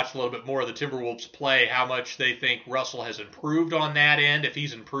maybe watched a little bit more of the Timberwolves play, how much they think Russell has improved on that end, if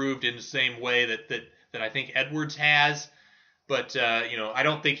he's improved in the same way that I think Edwards has. But, you know, I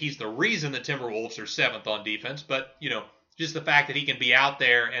don't think he's the reason the Timberwolves are seventh on defense. But, you know, just the fact that he can be out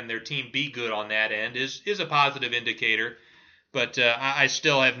there and their team be good on that end is a positive indicator. But I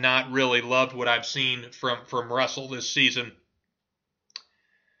still have not really loved what I've seen from Russell this season.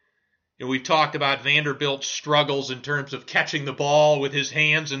 You know, we've talked about Vanderbilt's struggles in terms of catching the ball with his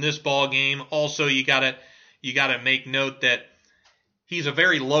hands in this ball game. Also, you gotta make note that he's a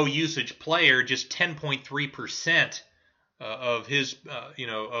very low usage player. Just 10.3% of his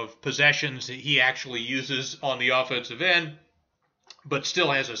of possessions he actually uses on the offensive end, but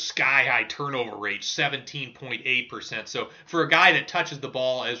still has a sky-high turnover rate, 17.8%. So for a guy that touches the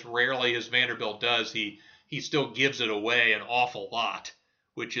ball as rarely as Vanderbilt does, he still gives it away an awful lot,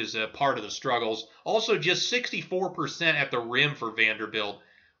 which is a part of the struggles. Also, just 64% at the rim for Vanderbilt,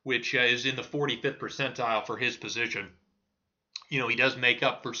 which is in the 45th percentile for his position. You know, he does make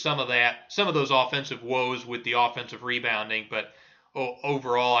up for some of those offensive woes with the offensive rebounding, but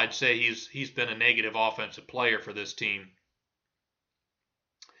overall, I'd say he's been a negative offensive player for this team.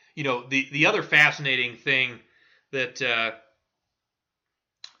 You know, the other fascinating thing that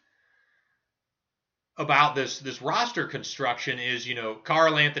about this roster construction is, you know,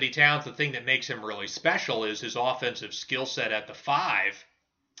 Karl Anthony Towns, the thing that makes him really special is his offensive skill set at the five.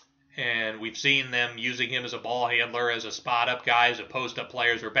 And we've seen them using him as a ball handler, as a spot-up guy, as a post-up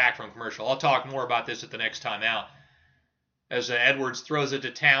player. We're back from commercial. I'll talk more about this at the next time out. As Edwards throws it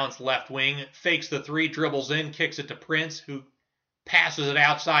to Towns, left wing, fakes the three, dribbles in, kicks it to Prince, who passes it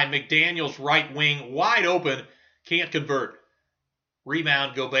outside. McDaniels, right wing, wide open, can't convert.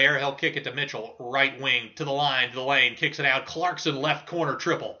 Rebound, Gobert, he'll kick it to Mitchell, right wing, to the line, to the lane, kicks it out. Clarkson, left corner,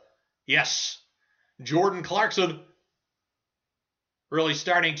 triple. Yes, Jordan Clarkson really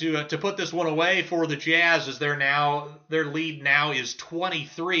starting to put this one away for the Jazz, as their lead now is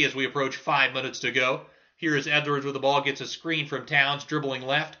 23 as we approach 5 minutes to go. Here is Edwards with the ball, gets a screen from Towns, dribbling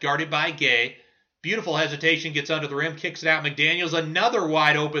left, guarded by Gay. Beautiful hesitation, gets under the rim, kicks it out. McDaniels, another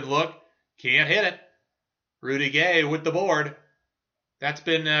wide open look, can't hit it. Rudy Gay with the board. That's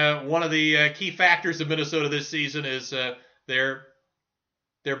been one of the key factors of Minnesota this season, is their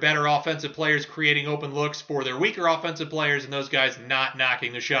better offensive players creating open looks for their weaker offensive players, and those guys not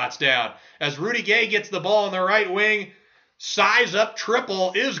knocking the shots down. As Rudy Gay gets the ball on the right wing, size up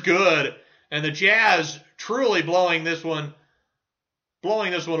triple is good. And the Jazz truly blowing this one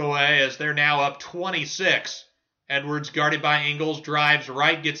away, as they're now up 26. Edwards, guarded by Ingles, drives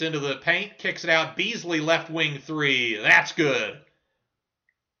right, gets into the paint, kicks it out. Beasley, left wing three. That's good.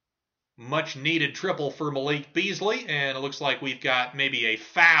 Much needed triple for Malik Beasley, and it looks like we've got maybe a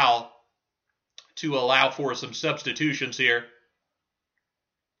foul to allow for some substitutions here,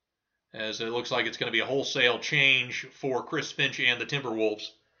 as it looks like it's going to be a wholesale change for Chris Finch and the Timberwolves.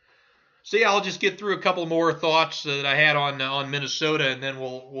 So yeah, I'll just get through a couple more thoughts that I had on Minnesota, and then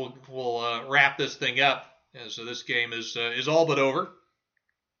we'll wrap this thing up. And so this game is all but over.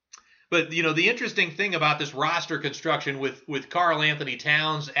 But the interesting thing about this roster construction with Karl Anthony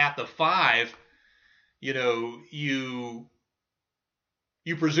Towns at the 5, you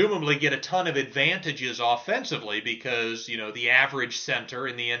presumably get a ton of advantages offensively, because the average center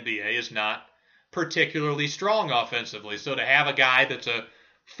in the NBA is not particularly strong offensively. So to have a guy that's a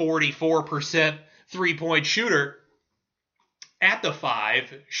 44% three-point shooter at the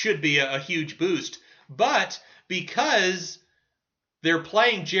 5 should be a huge boost. But because they're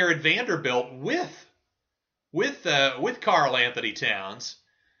playing Jared Vanderbilt with Karl Anthony Towns,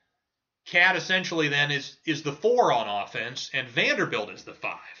 Cat essentially then is the 4 on offense, and Vanderbilt is the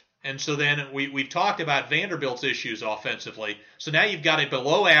 5. And so then we've talked about Vanderbilt's issues offensively. So now you've got a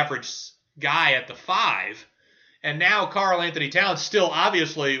below-average guy at the 5, and now Karl Anthony Towns still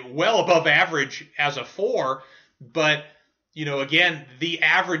obviously well above average as a 4, but again, the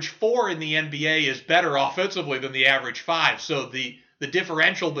average 4 in the NBA is better offensively than the average 5. So the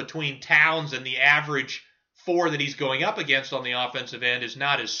differential between Towns and the average 4 that he's going up against on the offensive end is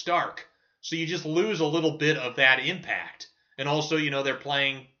not as stark. So you just lose a little bit of that impact. And also, they're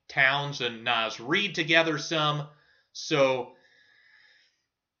playing Towns and Naz Reid together some. So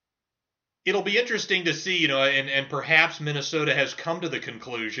it'll be interesting to see, and perhaps Minnesota has come to the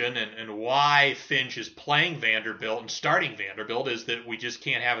conclusion, and why Finch is playing Vanderbilt and starting Vanderbilt is that we just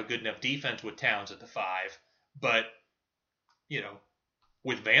can't have a good enough defense with Towns at the 5. But,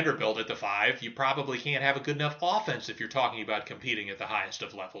 with Vanderbilt at the 5, you probably can't have a good enough offense if you're talking about competing at the highest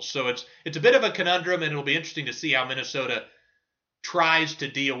of levels. So it's a bit of a conundrum, and it'll be interesting to see how Minnesota tries to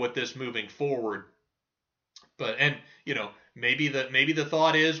deal with this moving forward. But, maybe the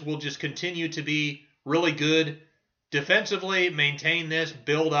thought is we'll just continue to be really good defensively, maintain this,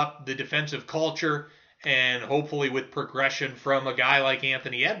 build up the defensive culture, and hopefully with progression from a guy like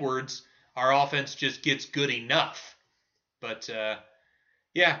Anthony Edwards, our offense just gets good enough. But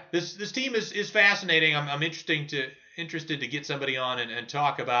this team is fascinating. I'm interested to get somebody on and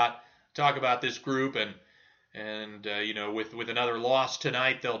talk about this group, and with another loss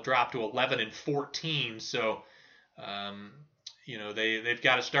tonight, they'll drop to 11-14. So they've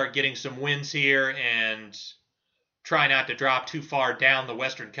got to start getting some wins here and try not to drop too far down the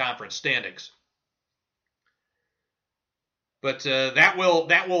Western Conference standings. But that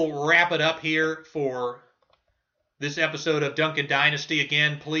will wrap it up here for this episode of Duncan Dynasty.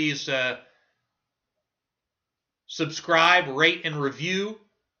 Again, please subscribe, rate, and review.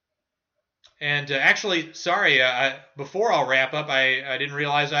 And actually, sorry, before I'll wrap up, I didn't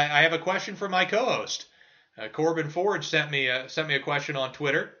realize I have a question for my co-host. Corbin Ford sent me a question on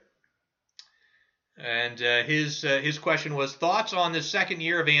Twitter, and his question was, thoughts on the second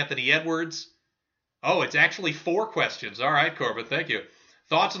year of Anthony Edwards? Oh, it's actually 4 questions. All right, Corbin, thank you.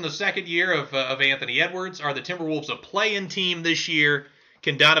 Thoughts on the second year of Anthony Edwards? Are the Timberwolves a play-in team this year?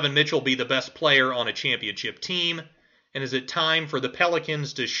 Can Donovan Mitchell be the best player on a championship team? And is it time for the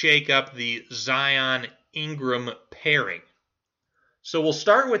Pelicans to shake up the Zion-Ingram pairing? So we'll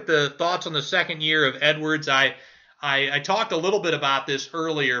start with the thoughts on the second year of Edwards. I I talked a little bit about this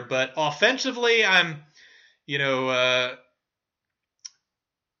earlier, but offensively, I'm,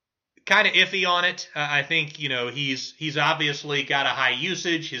 kind of iffy on it. I think, he's obviously got a high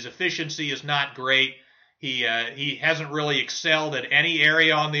usage. His efficiency is not great. He hasn't really excelled at any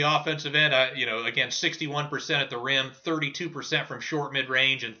area on the offensive end. Again, 61% at the rim, 32% from short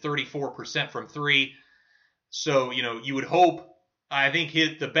mid-range, and 34% from three. So, you would hope, I think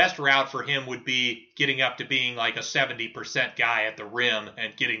the best route for him would be getting up to being like a 70% guy at the rim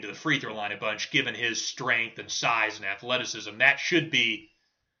and getting to the free throw line a bunch, given his strength and size and athleticism. That should be,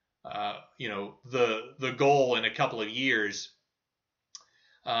 the goal in a couple of years.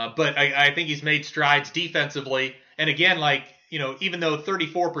 But I think he's made strides defensively. And again, even though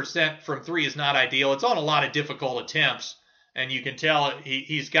 34% from three is not ideal, it's on a lot of difficult attempts. And you can tell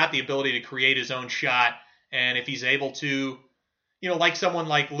he's got the ability to create his own shot. And if he's able to, like someone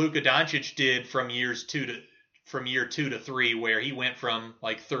like Luka Doncic did from year 2 to 3, where he went from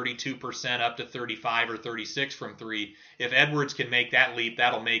like 32% up to 35 or 36 from three. If Edwards can make that leap,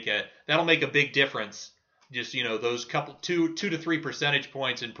 that'll make a big difference. Just, those couple 2 to 3 percentage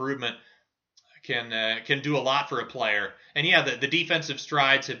points improvement can do a lot for a player. And yeah, the defensive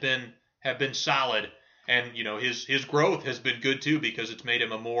strides have been solid, and his growth has been good too, because it's made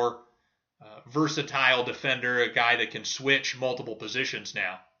him a more versatile defender, a guy that can switch multiple positions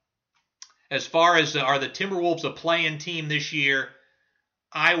now. As far as are the Timberwolves a play-in team this year,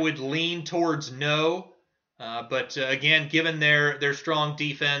 I would lean towards no. But again, given their strong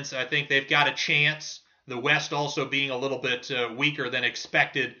defense, I think they've got a chance. The West also being a little bit weaker than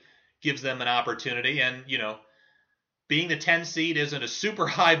expected gives them an opportunity. And, being the 10 seed isn't a super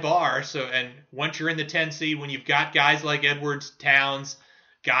high bar. And once you're in the 10 seed, when you've got guys like Edwards, Towns,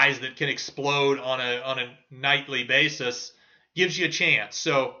 guys that can explode on a nightly basis, gives you a chance.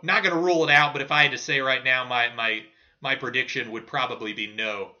 So not going to rule it out, but if I had to say right now, my prediction would probably be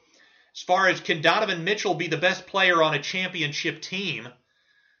no. As far as can Donovan Mitchell be the best player on a championship team,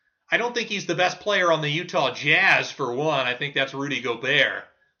 I don't think he's the best player on the Utah Jazz, for one. I think that's Rudy Gobert.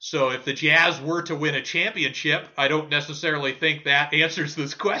 So if the Jazz were to win a championship, I don't necessarily think that answers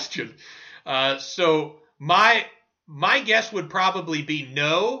this question. So my guess would probably be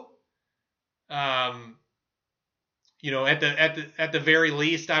no. At the very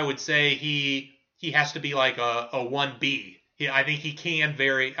least, I would say he has to be like a 1B. I think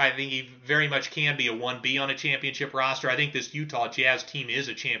he very much can be a 1B on a championship roster. I think this Utah Jazz team is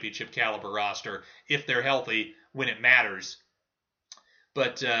a championship caliber roster if they're healthy when it matters.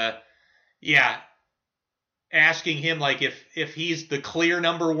 But asking him like if he's the clear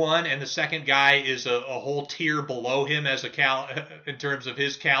number one and the second guy is a whole tier below him as in terms of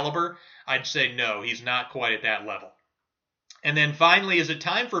his caliber, I'd say no, he's not quite at that level. And then finally, is it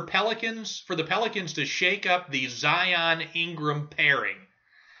time for the Pelicans to shake up the Zion-Ingram pairing?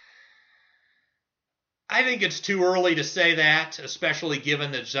 I think it's too early to say that, especially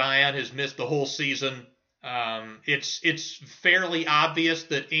given that Zion has missed the whole season. It's fairly obvious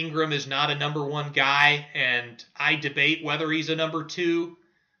that Ingram is not a number one guy, and I debate whether he's a number two.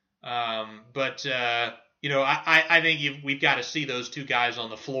 I think we've got to see those two guys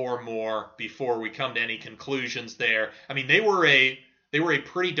on the floor more before we come to any conclusions there. I mean, they were a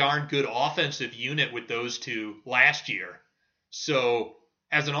pretty darn good offensive unit with those two last year. So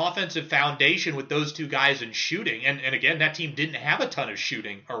as an offensive foundation with those two guys in shooting, and again, that team didn't have a ton of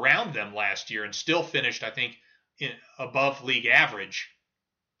shooting around them last year and still finished, I think, above league average.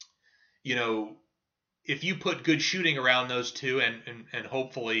 If you put good shooting around those two, and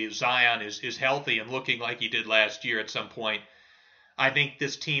hopefully Zion is healthy and looking like he did last year at some point, I think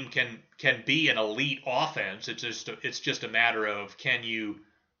this team can be an elite offense. It's just a matter of, can you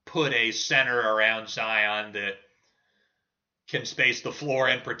put a center around Zion that can space the floor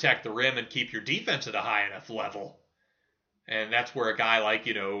and protect the rim and keep your defense at a high enough level. And that's where a guy like,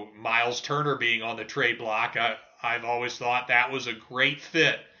 Miles Turner being on the trade block, I've always thought that was a great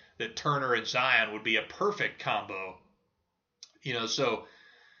fit, that Turner and Zion would be a perfect combo. So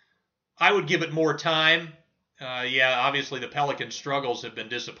I would give it more time. Obviously the Pelicans' struggles have been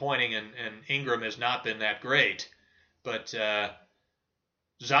disappointing, and Ingram has not been that great. But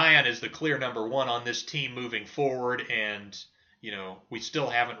Zion is the clear number one on this team moving forward, and we still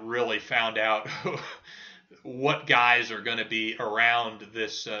haven't really found out what guys are going to be around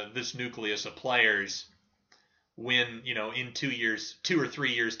this nucleus of players when, in 2 or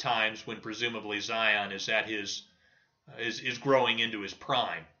 3 years times, when presumably Zion is at is growing into his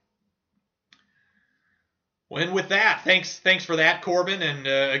prime. Well, and with that, thanks for that, Corbin. And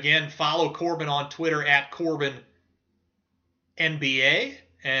again, follow Corbin on Twitter at CorbinNBA.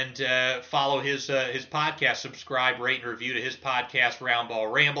 and follow his podcast. Subscribe, rate, and review to his podcast,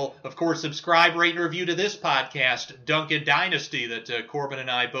 Roundball Ramble. Of course, subscribe, rate, and review to this podcast, Duncan Dynasty, that Corbin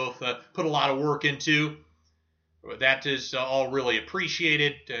and I both put a lot of work into. That is all really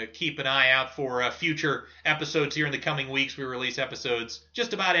appreciated. Keep an eye out for future episodes here in the coming weeks. We release episodes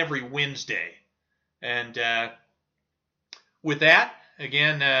just about every Wednesday. And with that,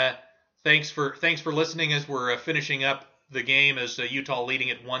 again, thanks for listening as we're finishing up the game, as Utah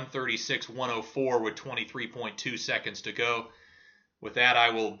leading at 136-104 with 23.2 seconds to go. With that, I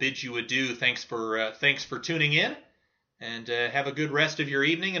will bid you adieu. Thanks for tuning in, and have a good rest of your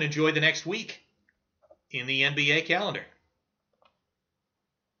evening, and enjoy the next week in the NBA calendar.